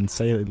heard someone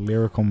say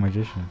lyrical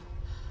magician.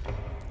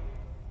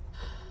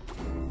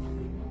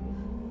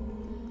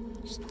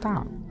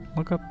 Stop.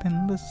 Look up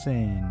and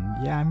listen.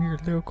 Yeah, I'm your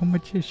lyrical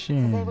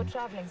magician. They were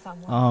traveling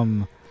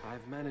somewhere.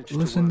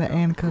 Listen to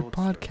Anka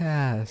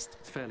podcast.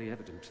 It's fairly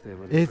evident they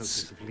were in the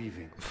It's process of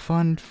leaving.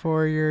 fun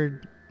for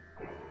your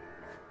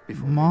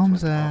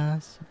mom's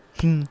ass.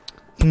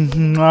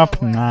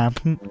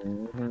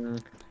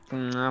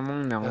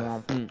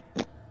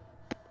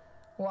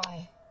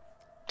 Why?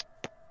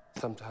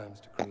 Sometimes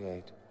to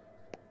create,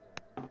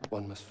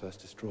 one must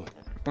first destroy.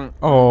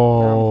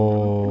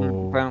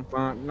 Oh.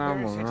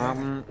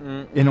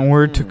 In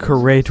order to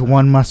create,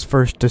 one must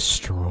first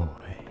destroy.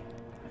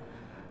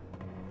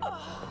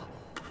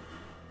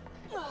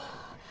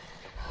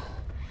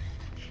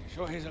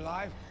 Sure he's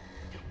alive?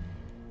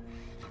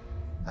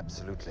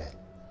 Absolutely.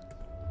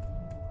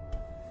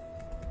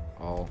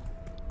 Oh.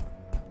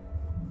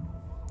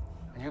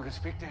 And you can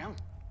speak to him?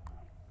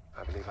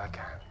 I believe I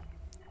can.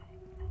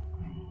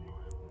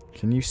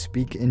 Can you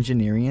speak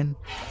Enginnerian?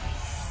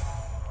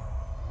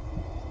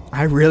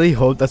 I really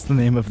hope that's the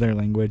name of their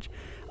language.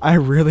 I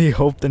really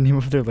hope the name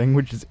of their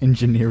language is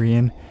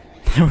Enginnerian.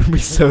 That would be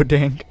so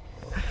dank.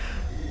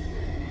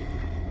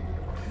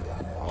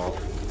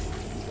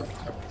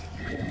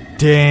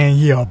 Dang,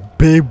 he a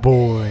big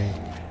boy.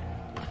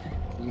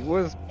 He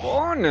was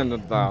born in the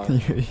dark.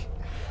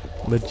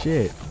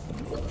 Legit.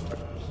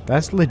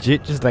 That's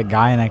legit just that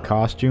guy in a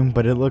costume,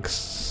 but it looks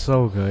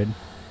so good.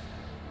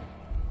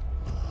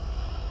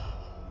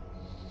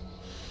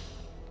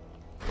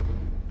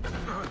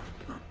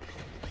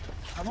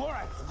 I'm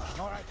alright.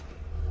 I'm alright.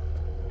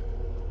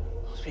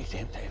 I'll speak to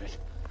him, David.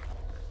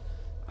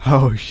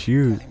 Oh,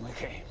 shoot. Tell him we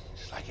came,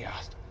 just like he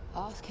asked.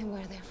 Ask him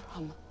where they're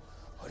from.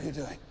 What are you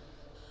doing?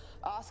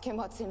 Ask him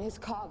what's in his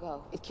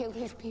cargo. It killed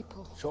his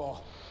people. Sure.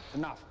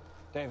 Enough.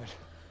 David.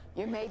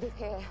 You made it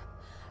here,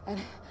 and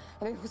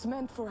it was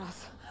meant for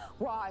us.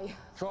 Why?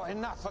 Sure,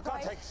 enough. For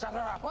God's sake, shut her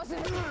up. Was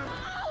it?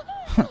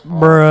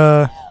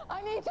 Bruh.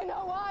 I need to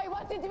know why.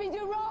 What did we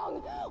do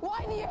wrong?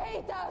 Why do you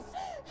hate us?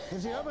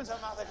 If she opens her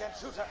mouth again,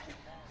 shoot her.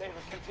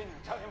 David, continue.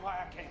 Tell him why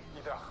I came.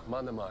 Idach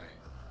manamai.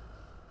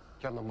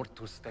 Kiana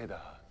murtu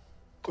steda.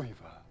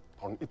 Uiva.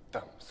 Hon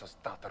itam sa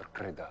stater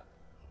kreda.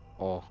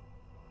 Oh.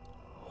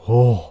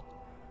 Oh.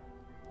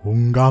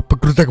 Hunga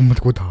pakruta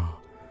kumutkuta.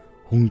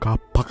 Hunga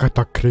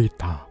pakata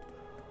kreta.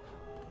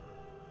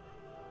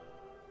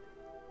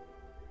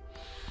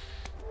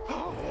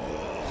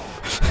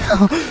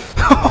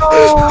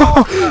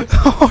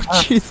 Oh,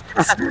 Jesus.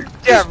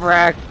 Get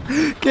wrecked.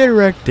 Get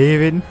wrecked,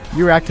 David.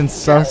 You're acting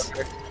sus.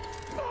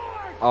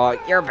 Oh,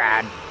 you're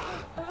bad.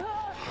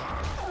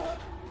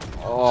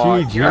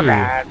 Oh, GG. you're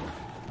bad.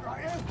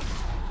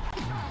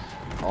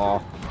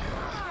 Oh.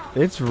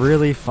 It's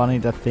really funny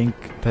to think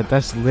that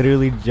that's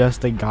literally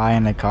just a guy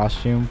in a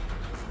costume.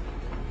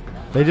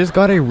 They just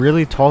got a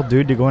really tall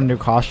dude to go into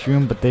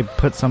costume, but they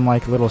put some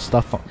like little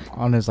stuff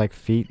on his like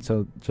feet,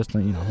 so just to,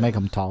 you know, make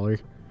him taller.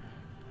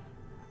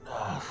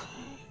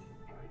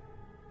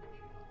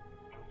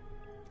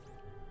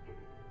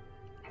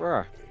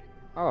 Bruh.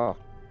 Oh.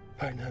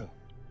 I know.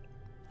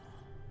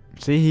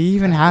 See, he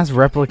even has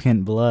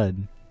replicant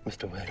blood.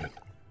 Mr. Whalen.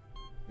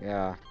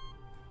 Yeah.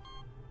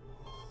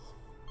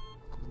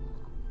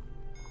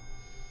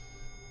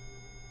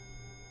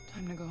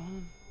 Time to go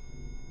home.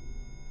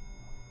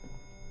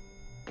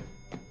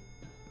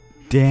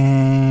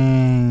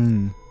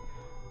 Dang.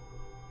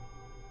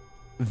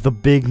 The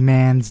big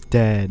man's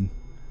dead.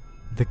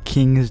 The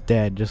king is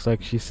dead, just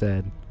like she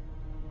said.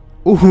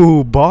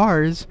 Ooh,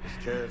 bars.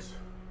 Cheers.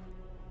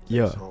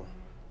 Yeah.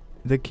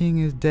 The king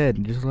is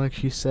dead, just like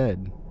she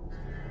said.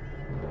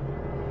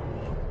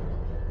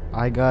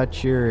 I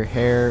got your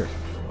hair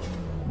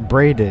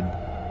braided.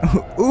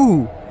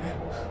 Ooh.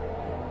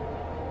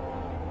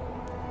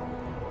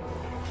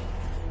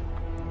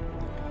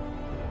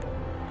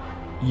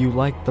 You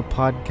like the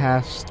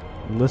podcast?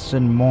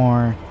 Listen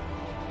more.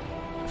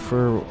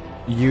 For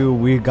you,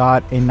 we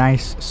got a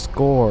nice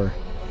score.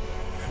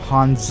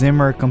 Hans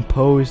Zimmer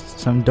composed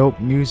some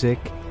dope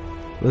music.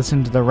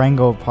 Listen to the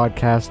Rango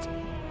podcast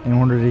in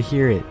order to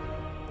hear it.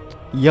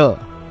 Yeah.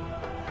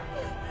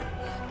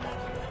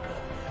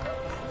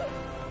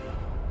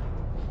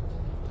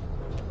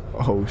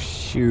 Oh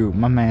shoot,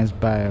 my man's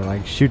bad.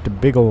 Like, shoot the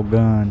big old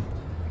gun.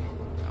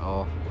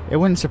 Oh. It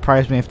wouldn't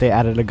surprise me if they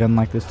added a gun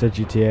like this to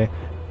GTA.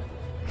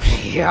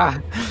 Yeah.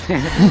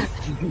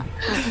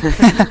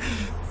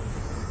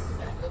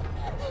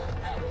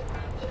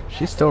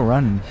 She's still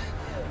running.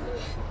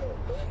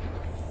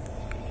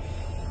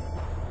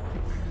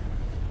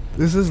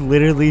 This is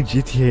literally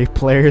GTA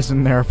players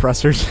and their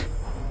oppressors.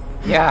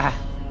 Yeah.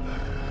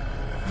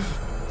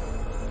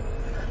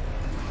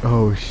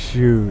 Oh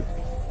shoot.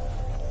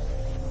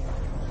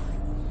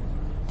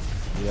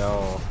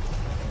 Yo.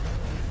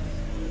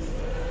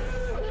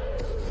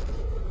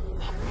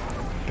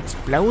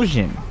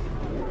 Explosion.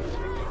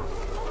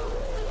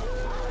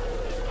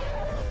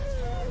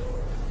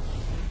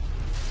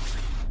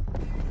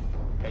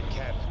 Hey,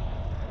 Cap.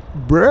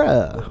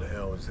 Bruh. What the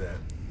hell is that?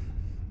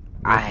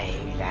 Aye,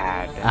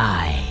 lad.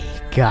 Aye,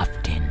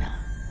 Captain.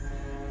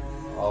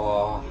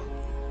 Oh.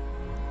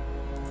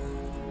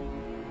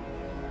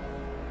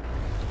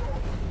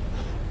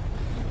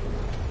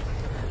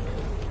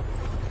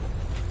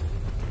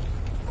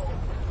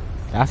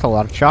 That's a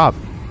lot of chop.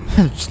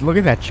 Just look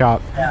at that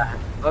chop. Yeah.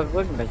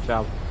 Look at that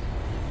chop.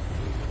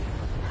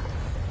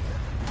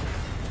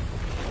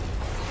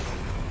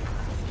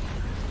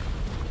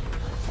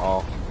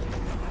 Oh.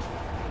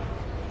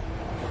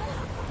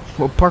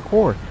 Well,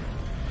 parkour.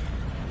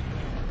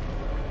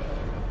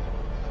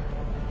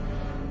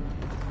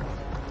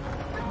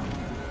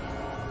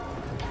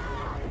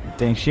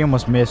 Dang, she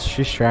almost missed.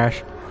 She's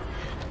trash.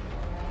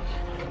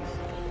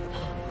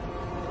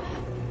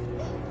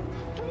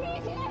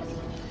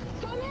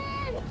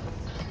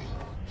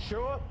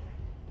 Sure?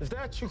 Is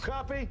that you,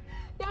 copy?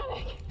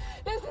 Yannick,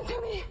 listen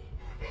to me.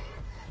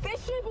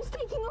 This ship is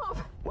taking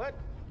off. What?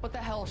 What the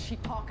hell is she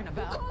talking You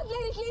about? can't let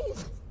it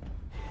leave.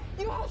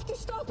 You have to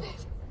stop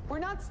it. We're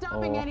not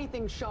stopping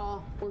anything,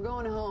 Shaw. We're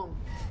going home.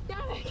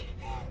 Yannick,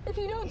 if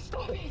you don't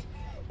stop it,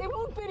 it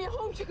won't be your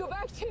home to go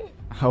back to.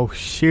 Oh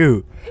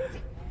shoot.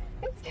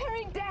 It's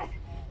carrying death,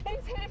 and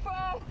it's headed for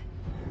Earth.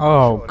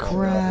 Oh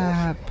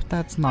crap.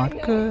 That's not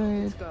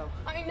good. Let's go.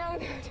 I know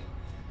that.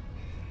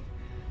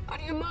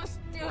 And you must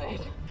do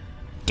it.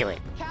 Do it.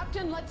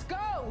 Captain, let's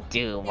go!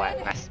 Do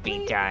what must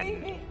be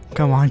done.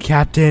 Come on,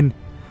 Captain.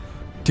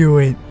 Do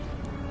it.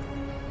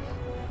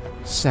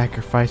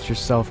 Sacrifice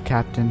yourself,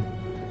 Captain.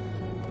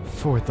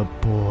 For the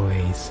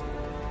boys.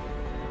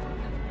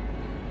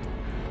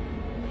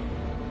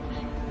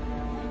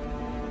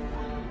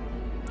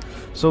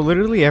 So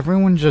literally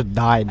everyone just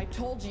died. I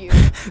told you.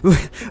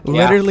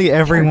 Literally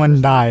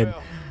everyone died.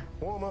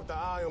 Warm up the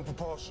ion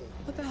propulsion.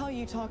 What the hell are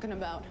you talking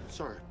about?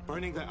 Sir,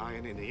 burning the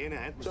iron in the inner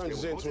atmosphere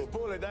turns into a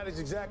bullet. That is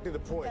exactly the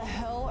point. What the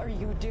hell are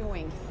you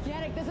doing?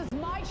 Yannick, this is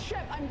my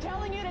ship. I'm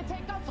telling you to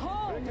take us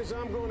home. Because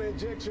I'm going to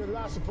inject your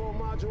life support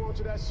module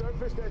onto that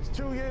surface. That's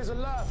 2 years of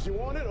life. You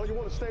want it, or you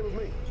want to stay with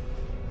me?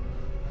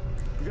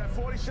 You got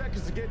 40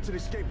 seconds to get to the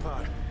escape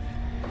pod.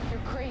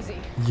 You're crazy.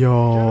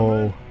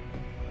 Yo.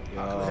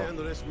 I can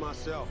handle this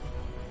myself.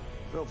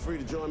 Feel free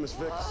to join Miss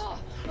Vicks.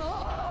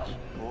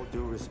 All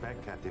due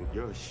respect, Captain,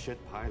 you're a shit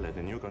pilot,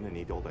 and you're gonna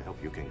need all the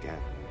help you can get.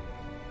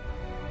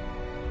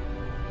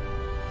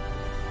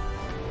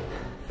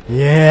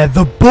 Yeah,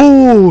 the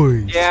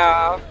boys.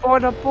 Yeah, for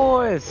the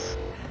boys.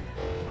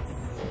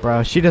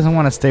 Bro, she doesn't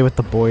want to stay with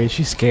the boys.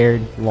 She's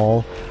scared.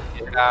 Lol.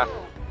 Yeah.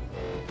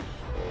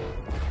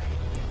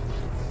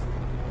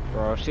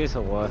 Bro, she's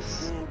a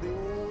wuss.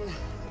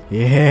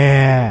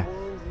 Yeah.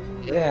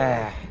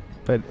 Yeah.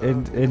 But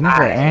it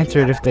never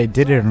answered if they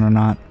did it or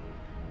not.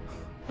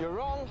 You're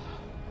wrong.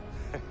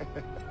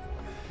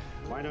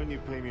 Why don't you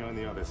play me on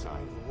the other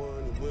side?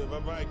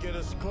 Everybody get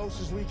as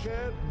close as we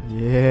can.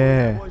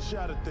 Yeah. One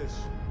shot at this.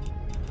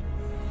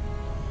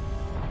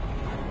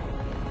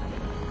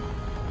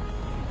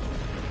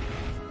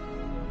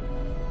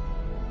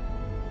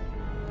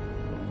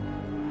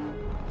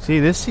 See,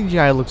 this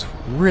CGI looks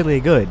really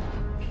good.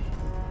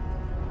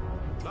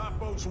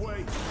 Lifeboat's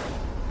way.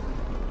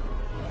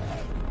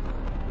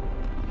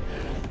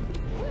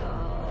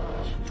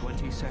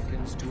 20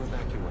 seconds to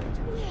evacuate.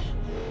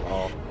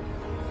 Oh.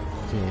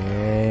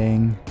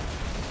 Dang.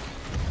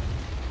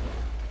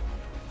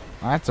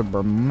 That's a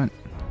burn moment.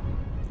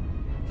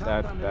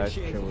 That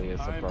truly is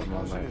a burn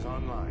moment.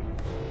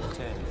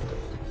 10.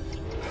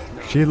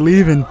 She's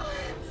leaving.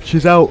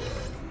 She's out.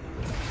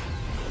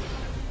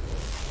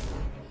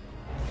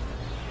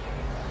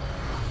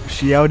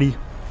 She outie.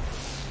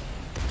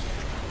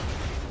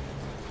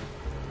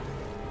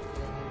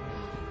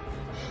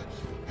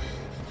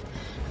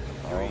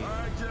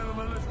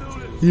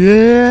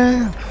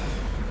 Yeah!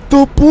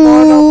 The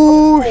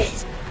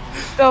boys!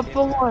 The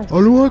boys!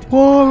 Allahu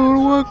Akbar!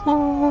 Allahu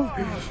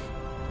Akbar!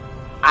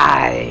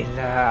 I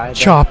love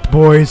Chop,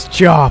 boys,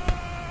 chop!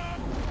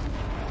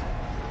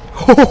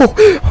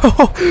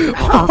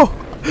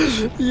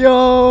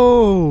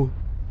 Yo!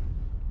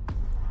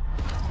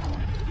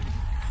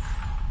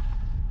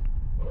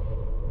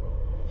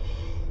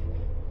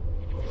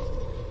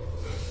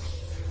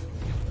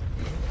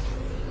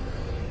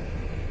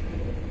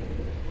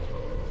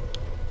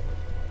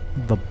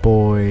 The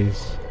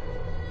boys.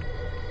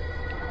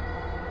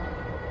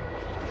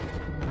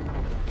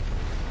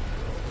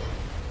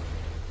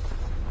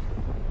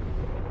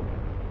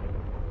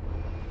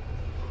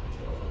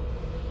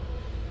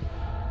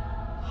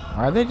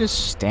 Are they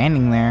just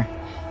standing there?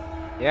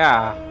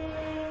 Yeah.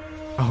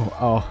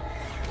 Oh.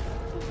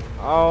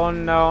 Oh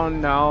no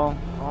no.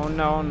 Oh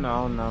no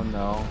no no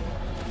no.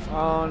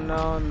 Oh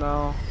no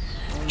no.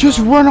 Just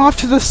run off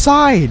to the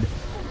side.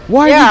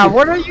 Why? Yeah,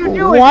 what are you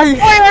doing? Why?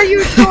 What are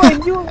you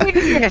doing? You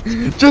idiot!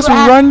 Just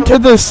run to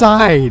the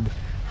side.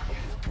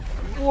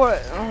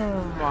 What?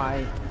 Oh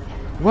my.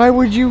 Why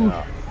would you?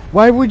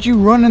 Why would you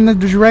run in the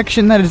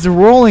direction that is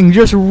rolling?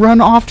 Just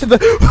run off to the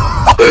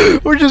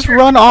or just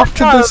run off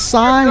to the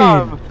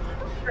side.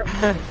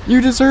 You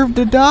deserve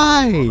to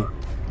die.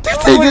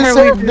 They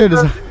deserve to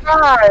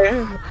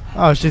die.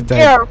 Oh, she's dead.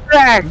 Get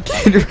wrecked.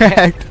 Get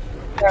wrecked.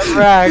 Get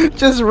wrecked.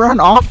 Just run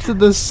off to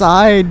the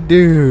side,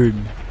 dude.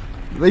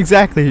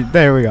 Exactly.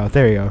 There we go.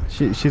 There you go.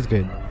 She's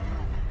good.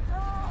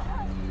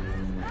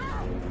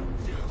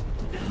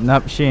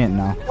 Nope, she ain't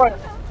no. What?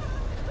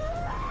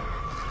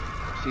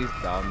 She's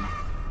dumb.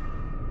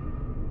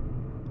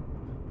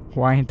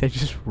 Why ain't they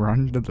just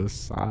run to the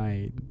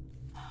side?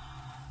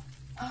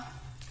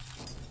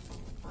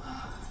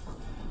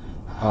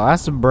 Oh,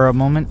 that's a Burrow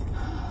moment.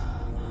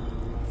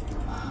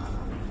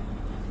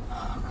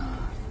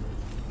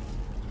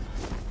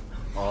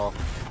 Oh.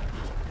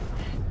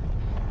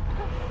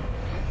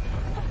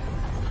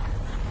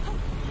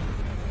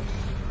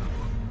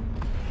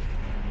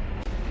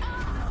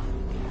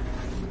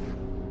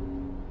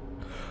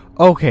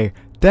 Okay,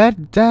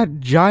 that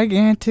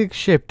gigantic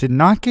ship did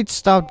not get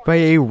stopped by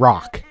a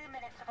rock.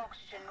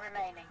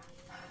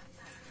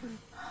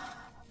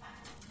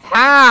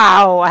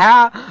 How?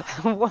 How?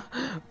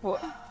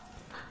 What?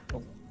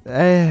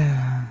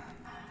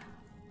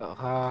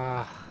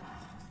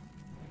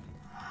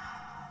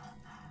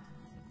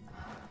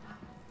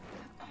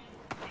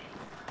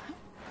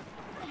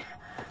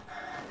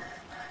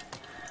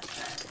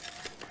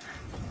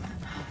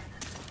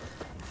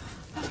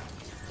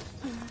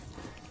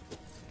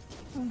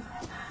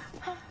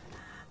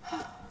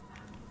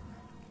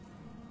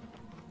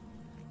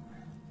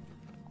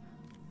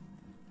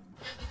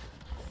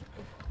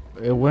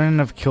 It wouldn't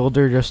have killed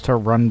her just to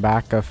run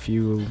back a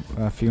few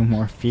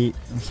more feet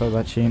so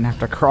that she didn't have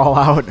to crawl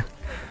out.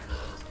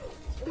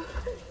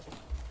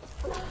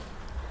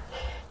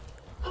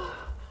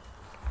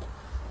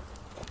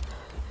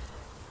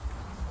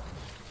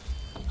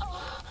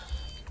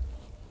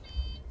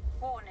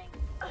 Warning.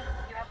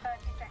 You have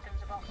 30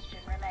 seconds of oxygen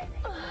remaining.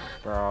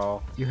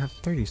 Bro. You have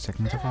 30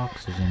 seconds of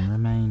oxygen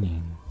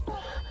remaining.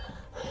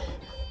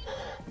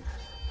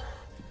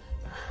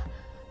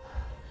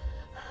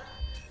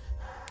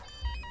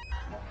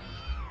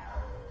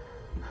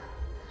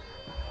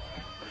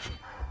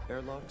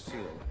 Airlock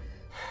sealed.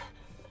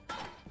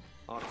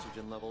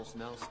 Oxygen levels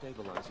now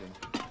stabilizing.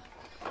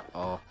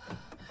 Oh.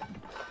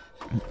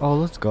 Oh,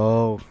 let's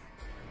go.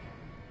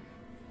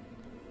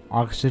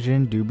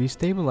 Oxygen do be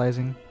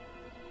stabilizing.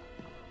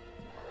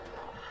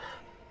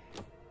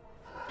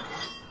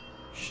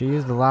 She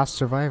is the last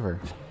survivor.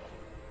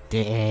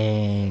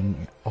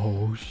 Dang.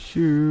 Oh,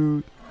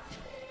 shoot.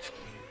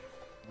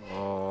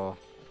 Oh.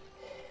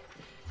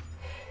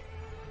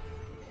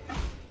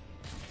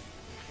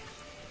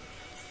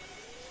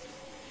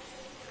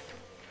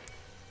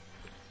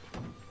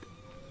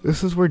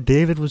 This is where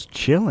David was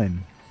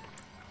chilling.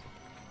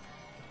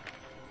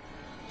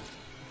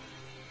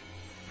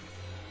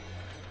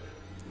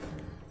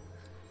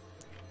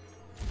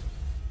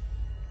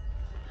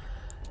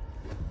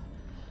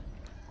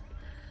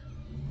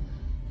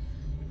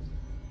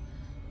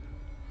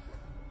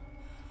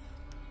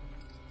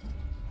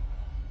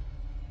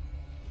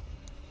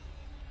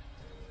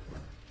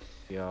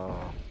 Yo.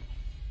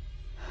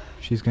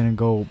 She's gonna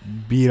go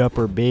beat up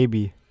her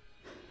baby.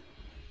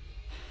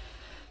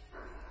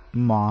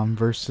 mom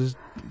versus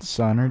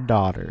son or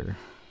daughter.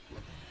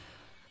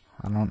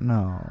 I don't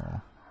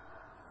know.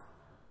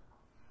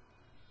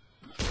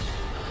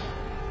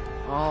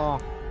 Oh.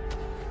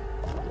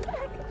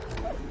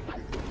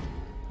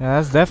 Yeah,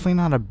 that's definitely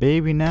not a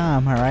baby now,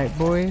 am I right,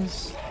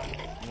 boys?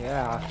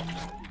 Yeah.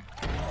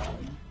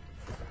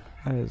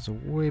 That is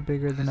way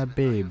bigger than a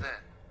babe.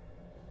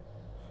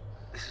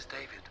 This is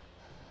David.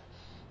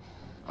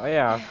 Oh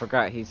yeah, I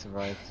forgot he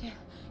survived. Yeah,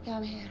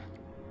 I'm here.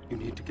 You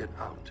need to get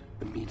out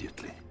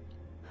immediately.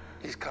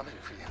 He's coming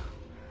for you.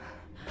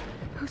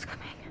 Who's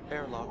coming?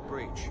 Airlock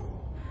breach.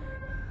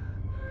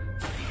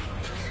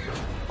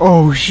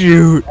 Oh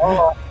shoot!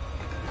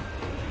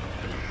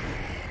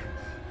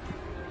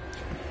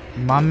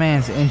 My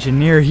man's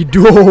engineer, he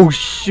do. Oh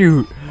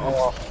shoot!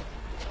 Oh,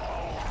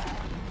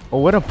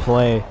 what a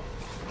play!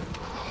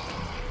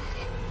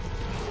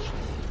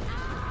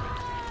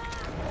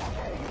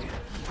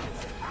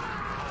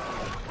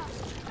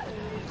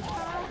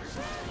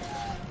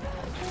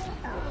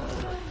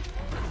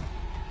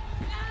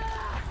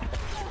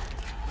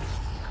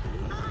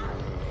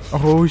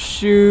 Oh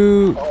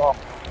shoot!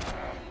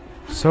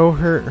 So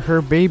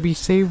her baby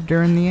saved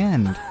her in the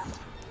end.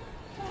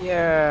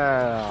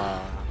 Yeah.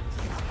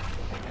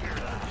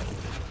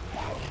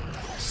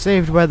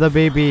 Saved by the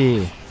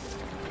baby.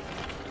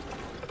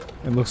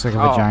 It looks like a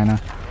vagina.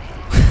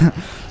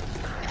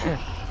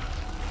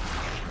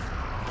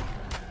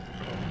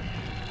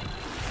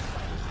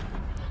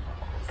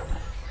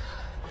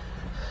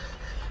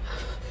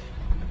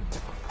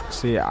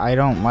 See, I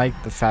don't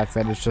like the fact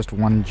that it's just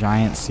one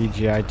giant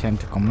CGI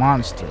tentacle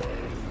monster.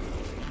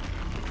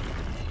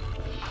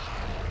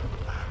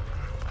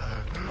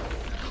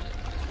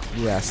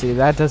 Yeah, see,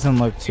 that doesn't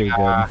look too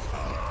good.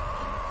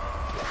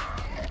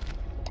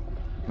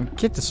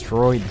 Get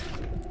destroyed.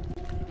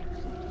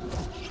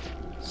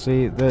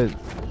 See,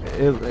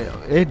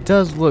 it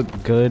does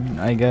look good,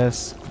 I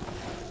guess.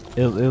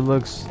 It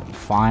looks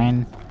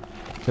fine.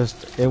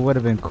 Just, it would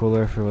have been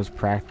cooler if it was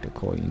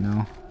practical, you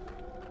know?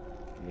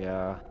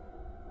 Yeah.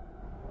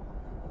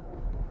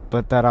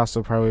 But that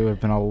also probably would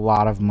have been a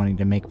lot of money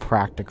to make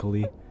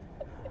practically.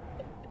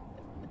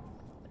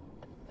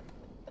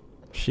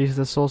 She's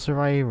the sole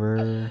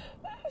survivor.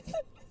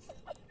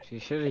 She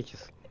should have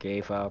just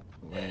gave up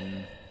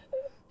when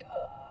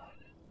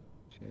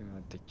she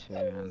had the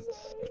chance.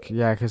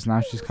 Yeah, because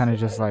now she's kind of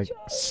just like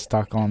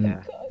stuck on.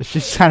 Yeah.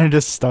 She's kind of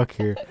just stuck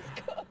here.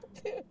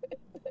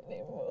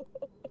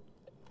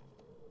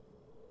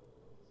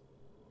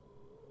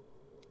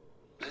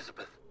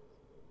 Elizabeth,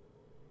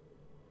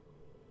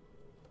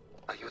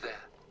 are you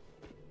there?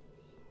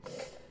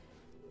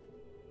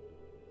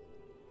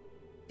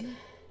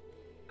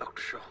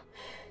 Dr. Shaw,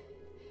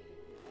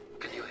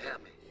 can you hear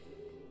me?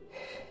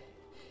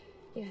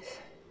 Yes.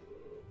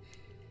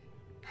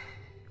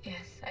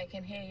 Yes, I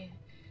can hear you.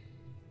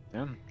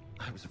 Yeah.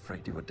 I was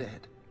afraid you were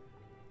dead.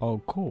 Oh,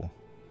 cool.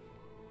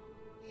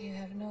 You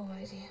have no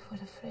idea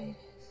what afraid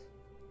is.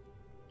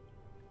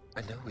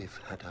 I know we've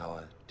had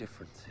our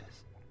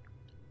differences.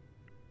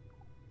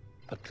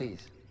 But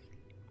please,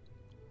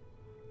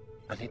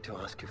 I need to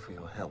ask you for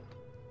your help.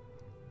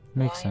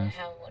 Makes Why sense. the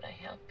hell would I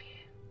help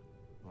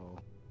you? Oh.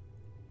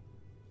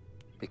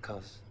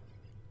 Because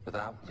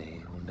without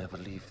me, you'll never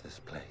leave this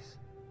place.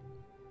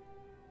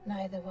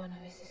 Neither one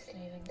of us is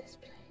leaving this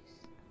place.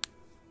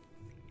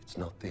 It's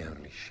not the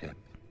only ship.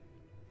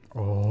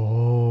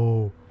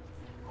 Oh.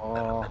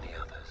 There are many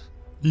others.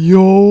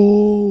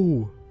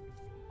 Yo.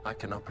 I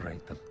can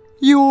operate them.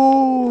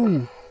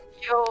 Yo.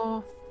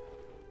 Yo.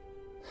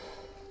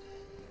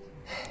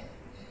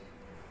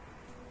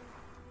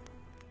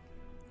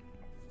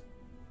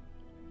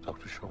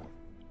 Dr. Shaw.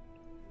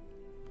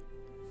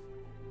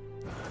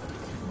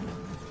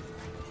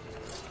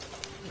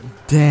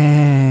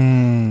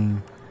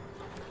 Dang.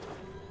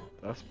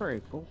 That's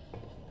pretty cool.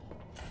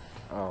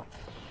 Oh.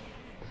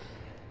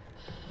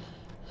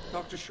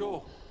 Dr.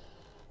 Shaw.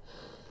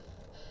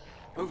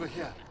 Over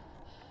here.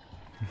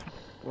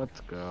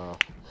 Let's go.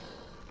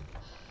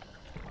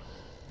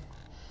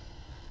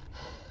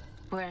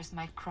 Where's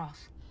my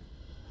cross?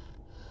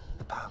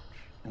 The pouch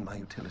in my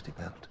utility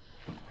belt.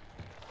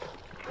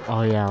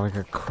 Oh yeah, like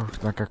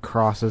a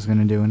cross is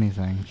gonna do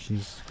anything.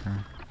 She's.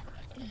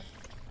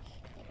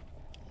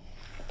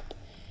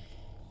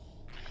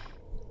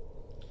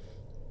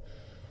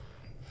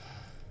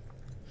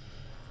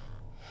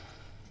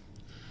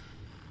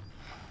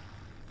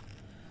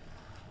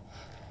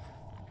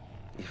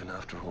 Even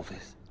after all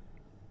this,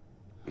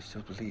 you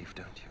still believe,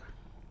 don't you?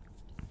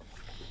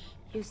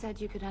 You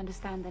said you could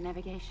understand the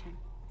navigation.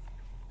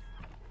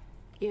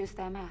 Use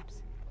their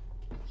maps.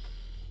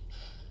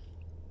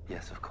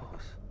 Yes, of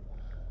course.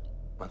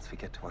 Once we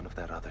get to one of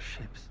their other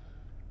ships,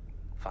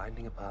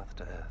 finding a path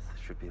to Earth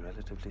should be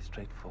relatively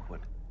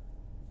straightforward.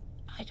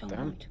 I don't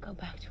want to go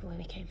back to where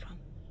we came from.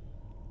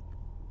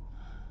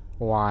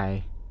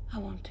 Why? I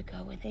want to go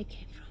where they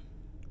came from.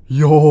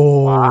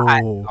 Yo. Why?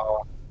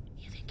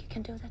 You think you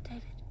can do that,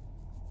 David?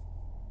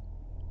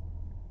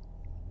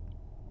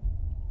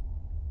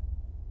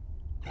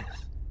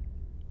 Yes.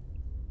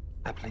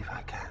 I believe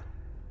I can.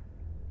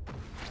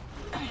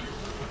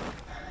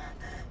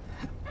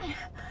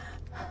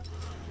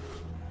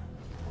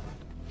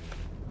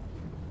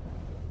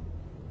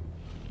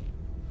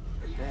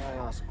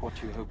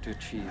 what you hope to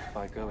achieve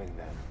by going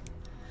there?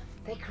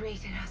 They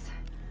created us.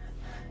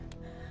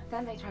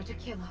 Then they tried to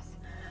kill us.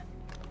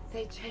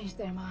 They changed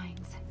their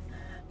minds.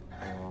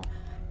 Oh.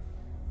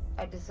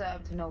 I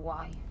deserve to know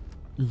why.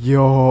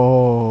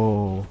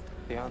 Yo.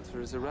 The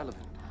answer is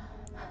irrelevant.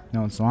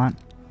 No, it's not.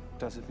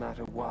 Does it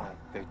matter why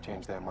they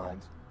changed their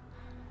minds?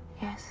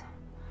 Yes.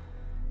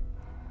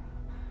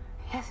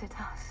 Yes, it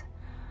does.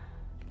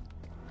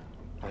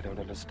 I don't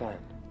understand.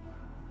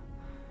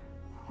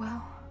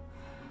 Well,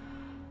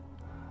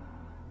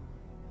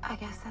 I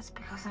guess that's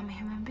because I'm a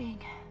human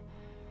being.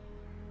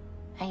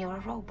 And you're a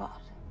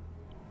robot.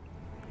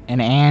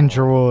 An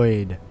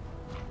android.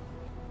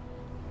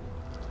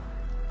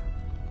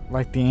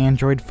 Like the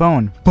Android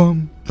phone.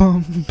 Bum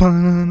bum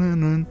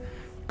ba-na-na-na.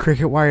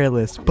 Cricket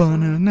wireless.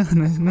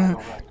 Ba-na-na-na-na.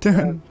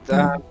 Dun,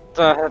 dun.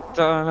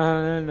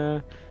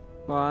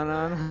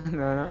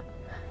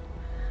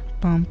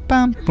 Bum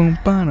bum boom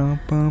ba-na,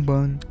 bum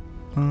bum.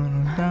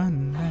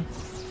 Ba-na-na-na.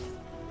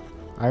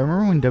 I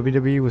remember when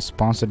WWE was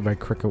sponsored by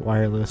Cricket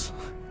Wireless.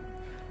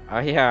 Oh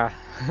yeah.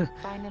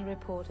 Final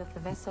report of the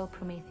vessel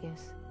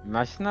Prometheus.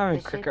 Imagine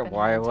having Cricket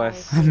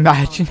Wireless.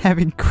 Imagine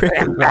having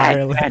Cricket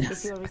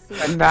Wireless.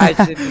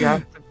 Imagine you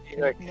have to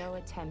be like No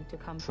attempt to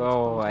come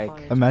so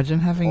like. Imagine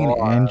having an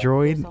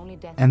Android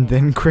and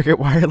then Cricket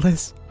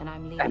Wireless.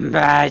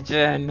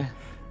 Imagine.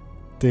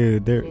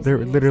 Dude, there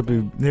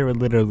would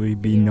literally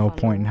be no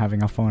point in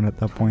having a phone at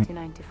that point.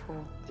 1994.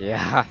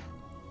 Yeah.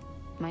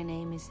 My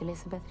name is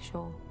Elizabeth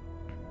Shaw,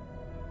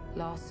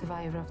 last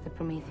survivor of the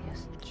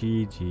Prometheus,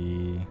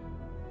 GG.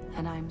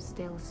 and I'm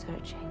still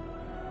searching.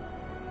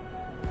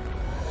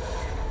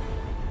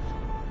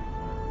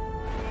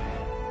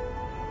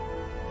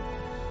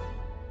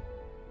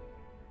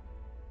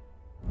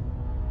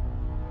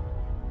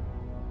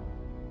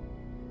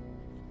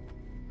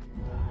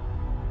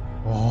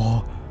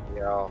 Oh.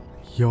 Yo.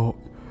 Yo.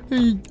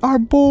 Hey, our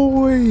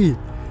boy!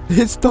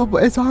 It's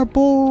our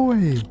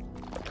boy!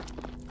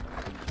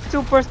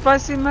 Super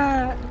spicy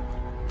Matt.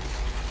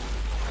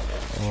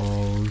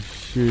 Oh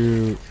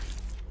shoot.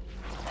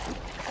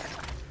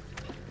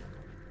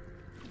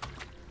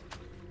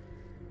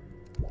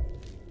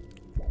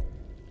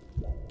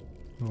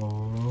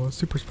 Oh,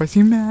 super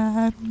spicy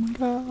Matt! Oh my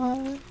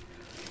god!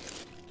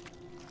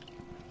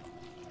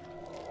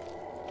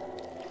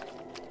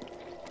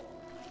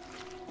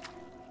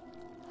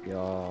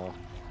 Yo.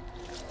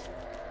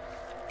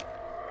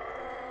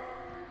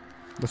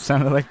 That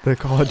sounded like the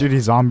Call of Duty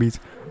zombies.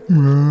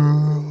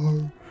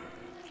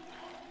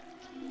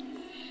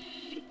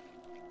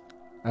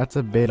 That's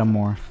a beta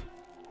morph.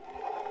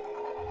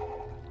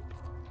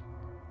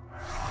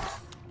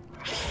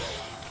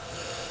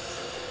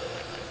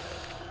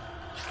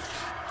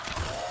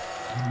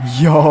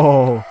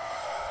 Yo!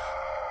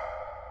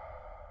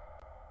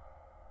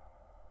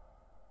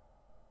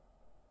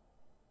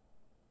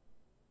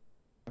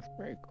 That's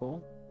pretty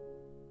cool.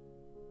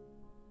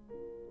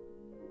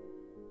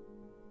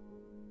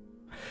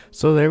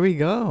 So there we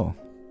go.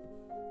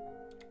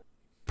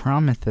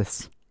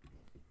 Prometheus.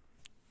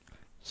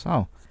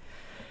 So,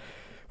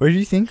 what do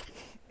you think?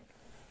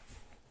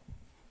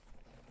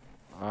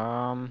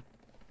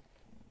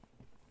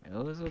 It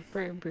was a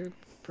pretty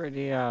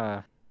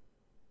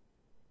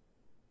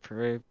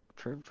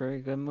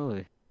good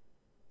movie.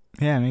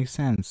 Yeah, it makes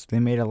sense. They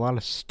made a lot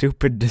of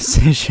stupid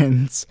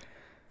decisions.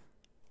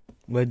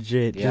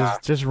 Legit. Yeah.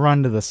 Just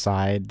run to the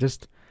side.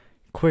 Just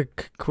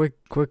quick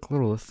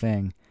little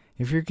thing.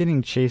 If you're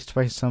getting chased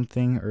by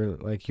something or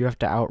like you have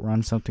to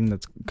outrun something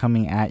that's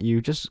coming at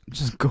you, just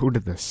go to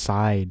the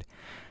side.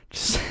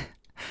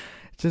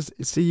 Just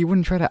see, you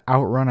wouldn't try to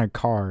outrun a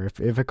car.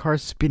 If a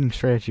car's speeding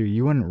straight at you,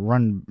 you wouldn't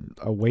run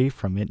away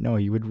from it. No,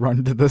 you would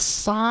run to the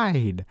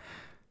side.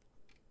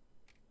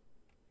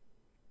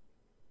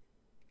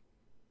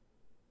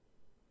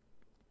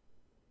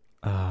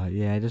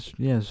 Yeah, just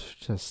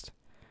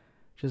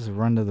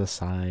run to the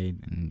side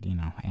and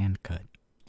and cut.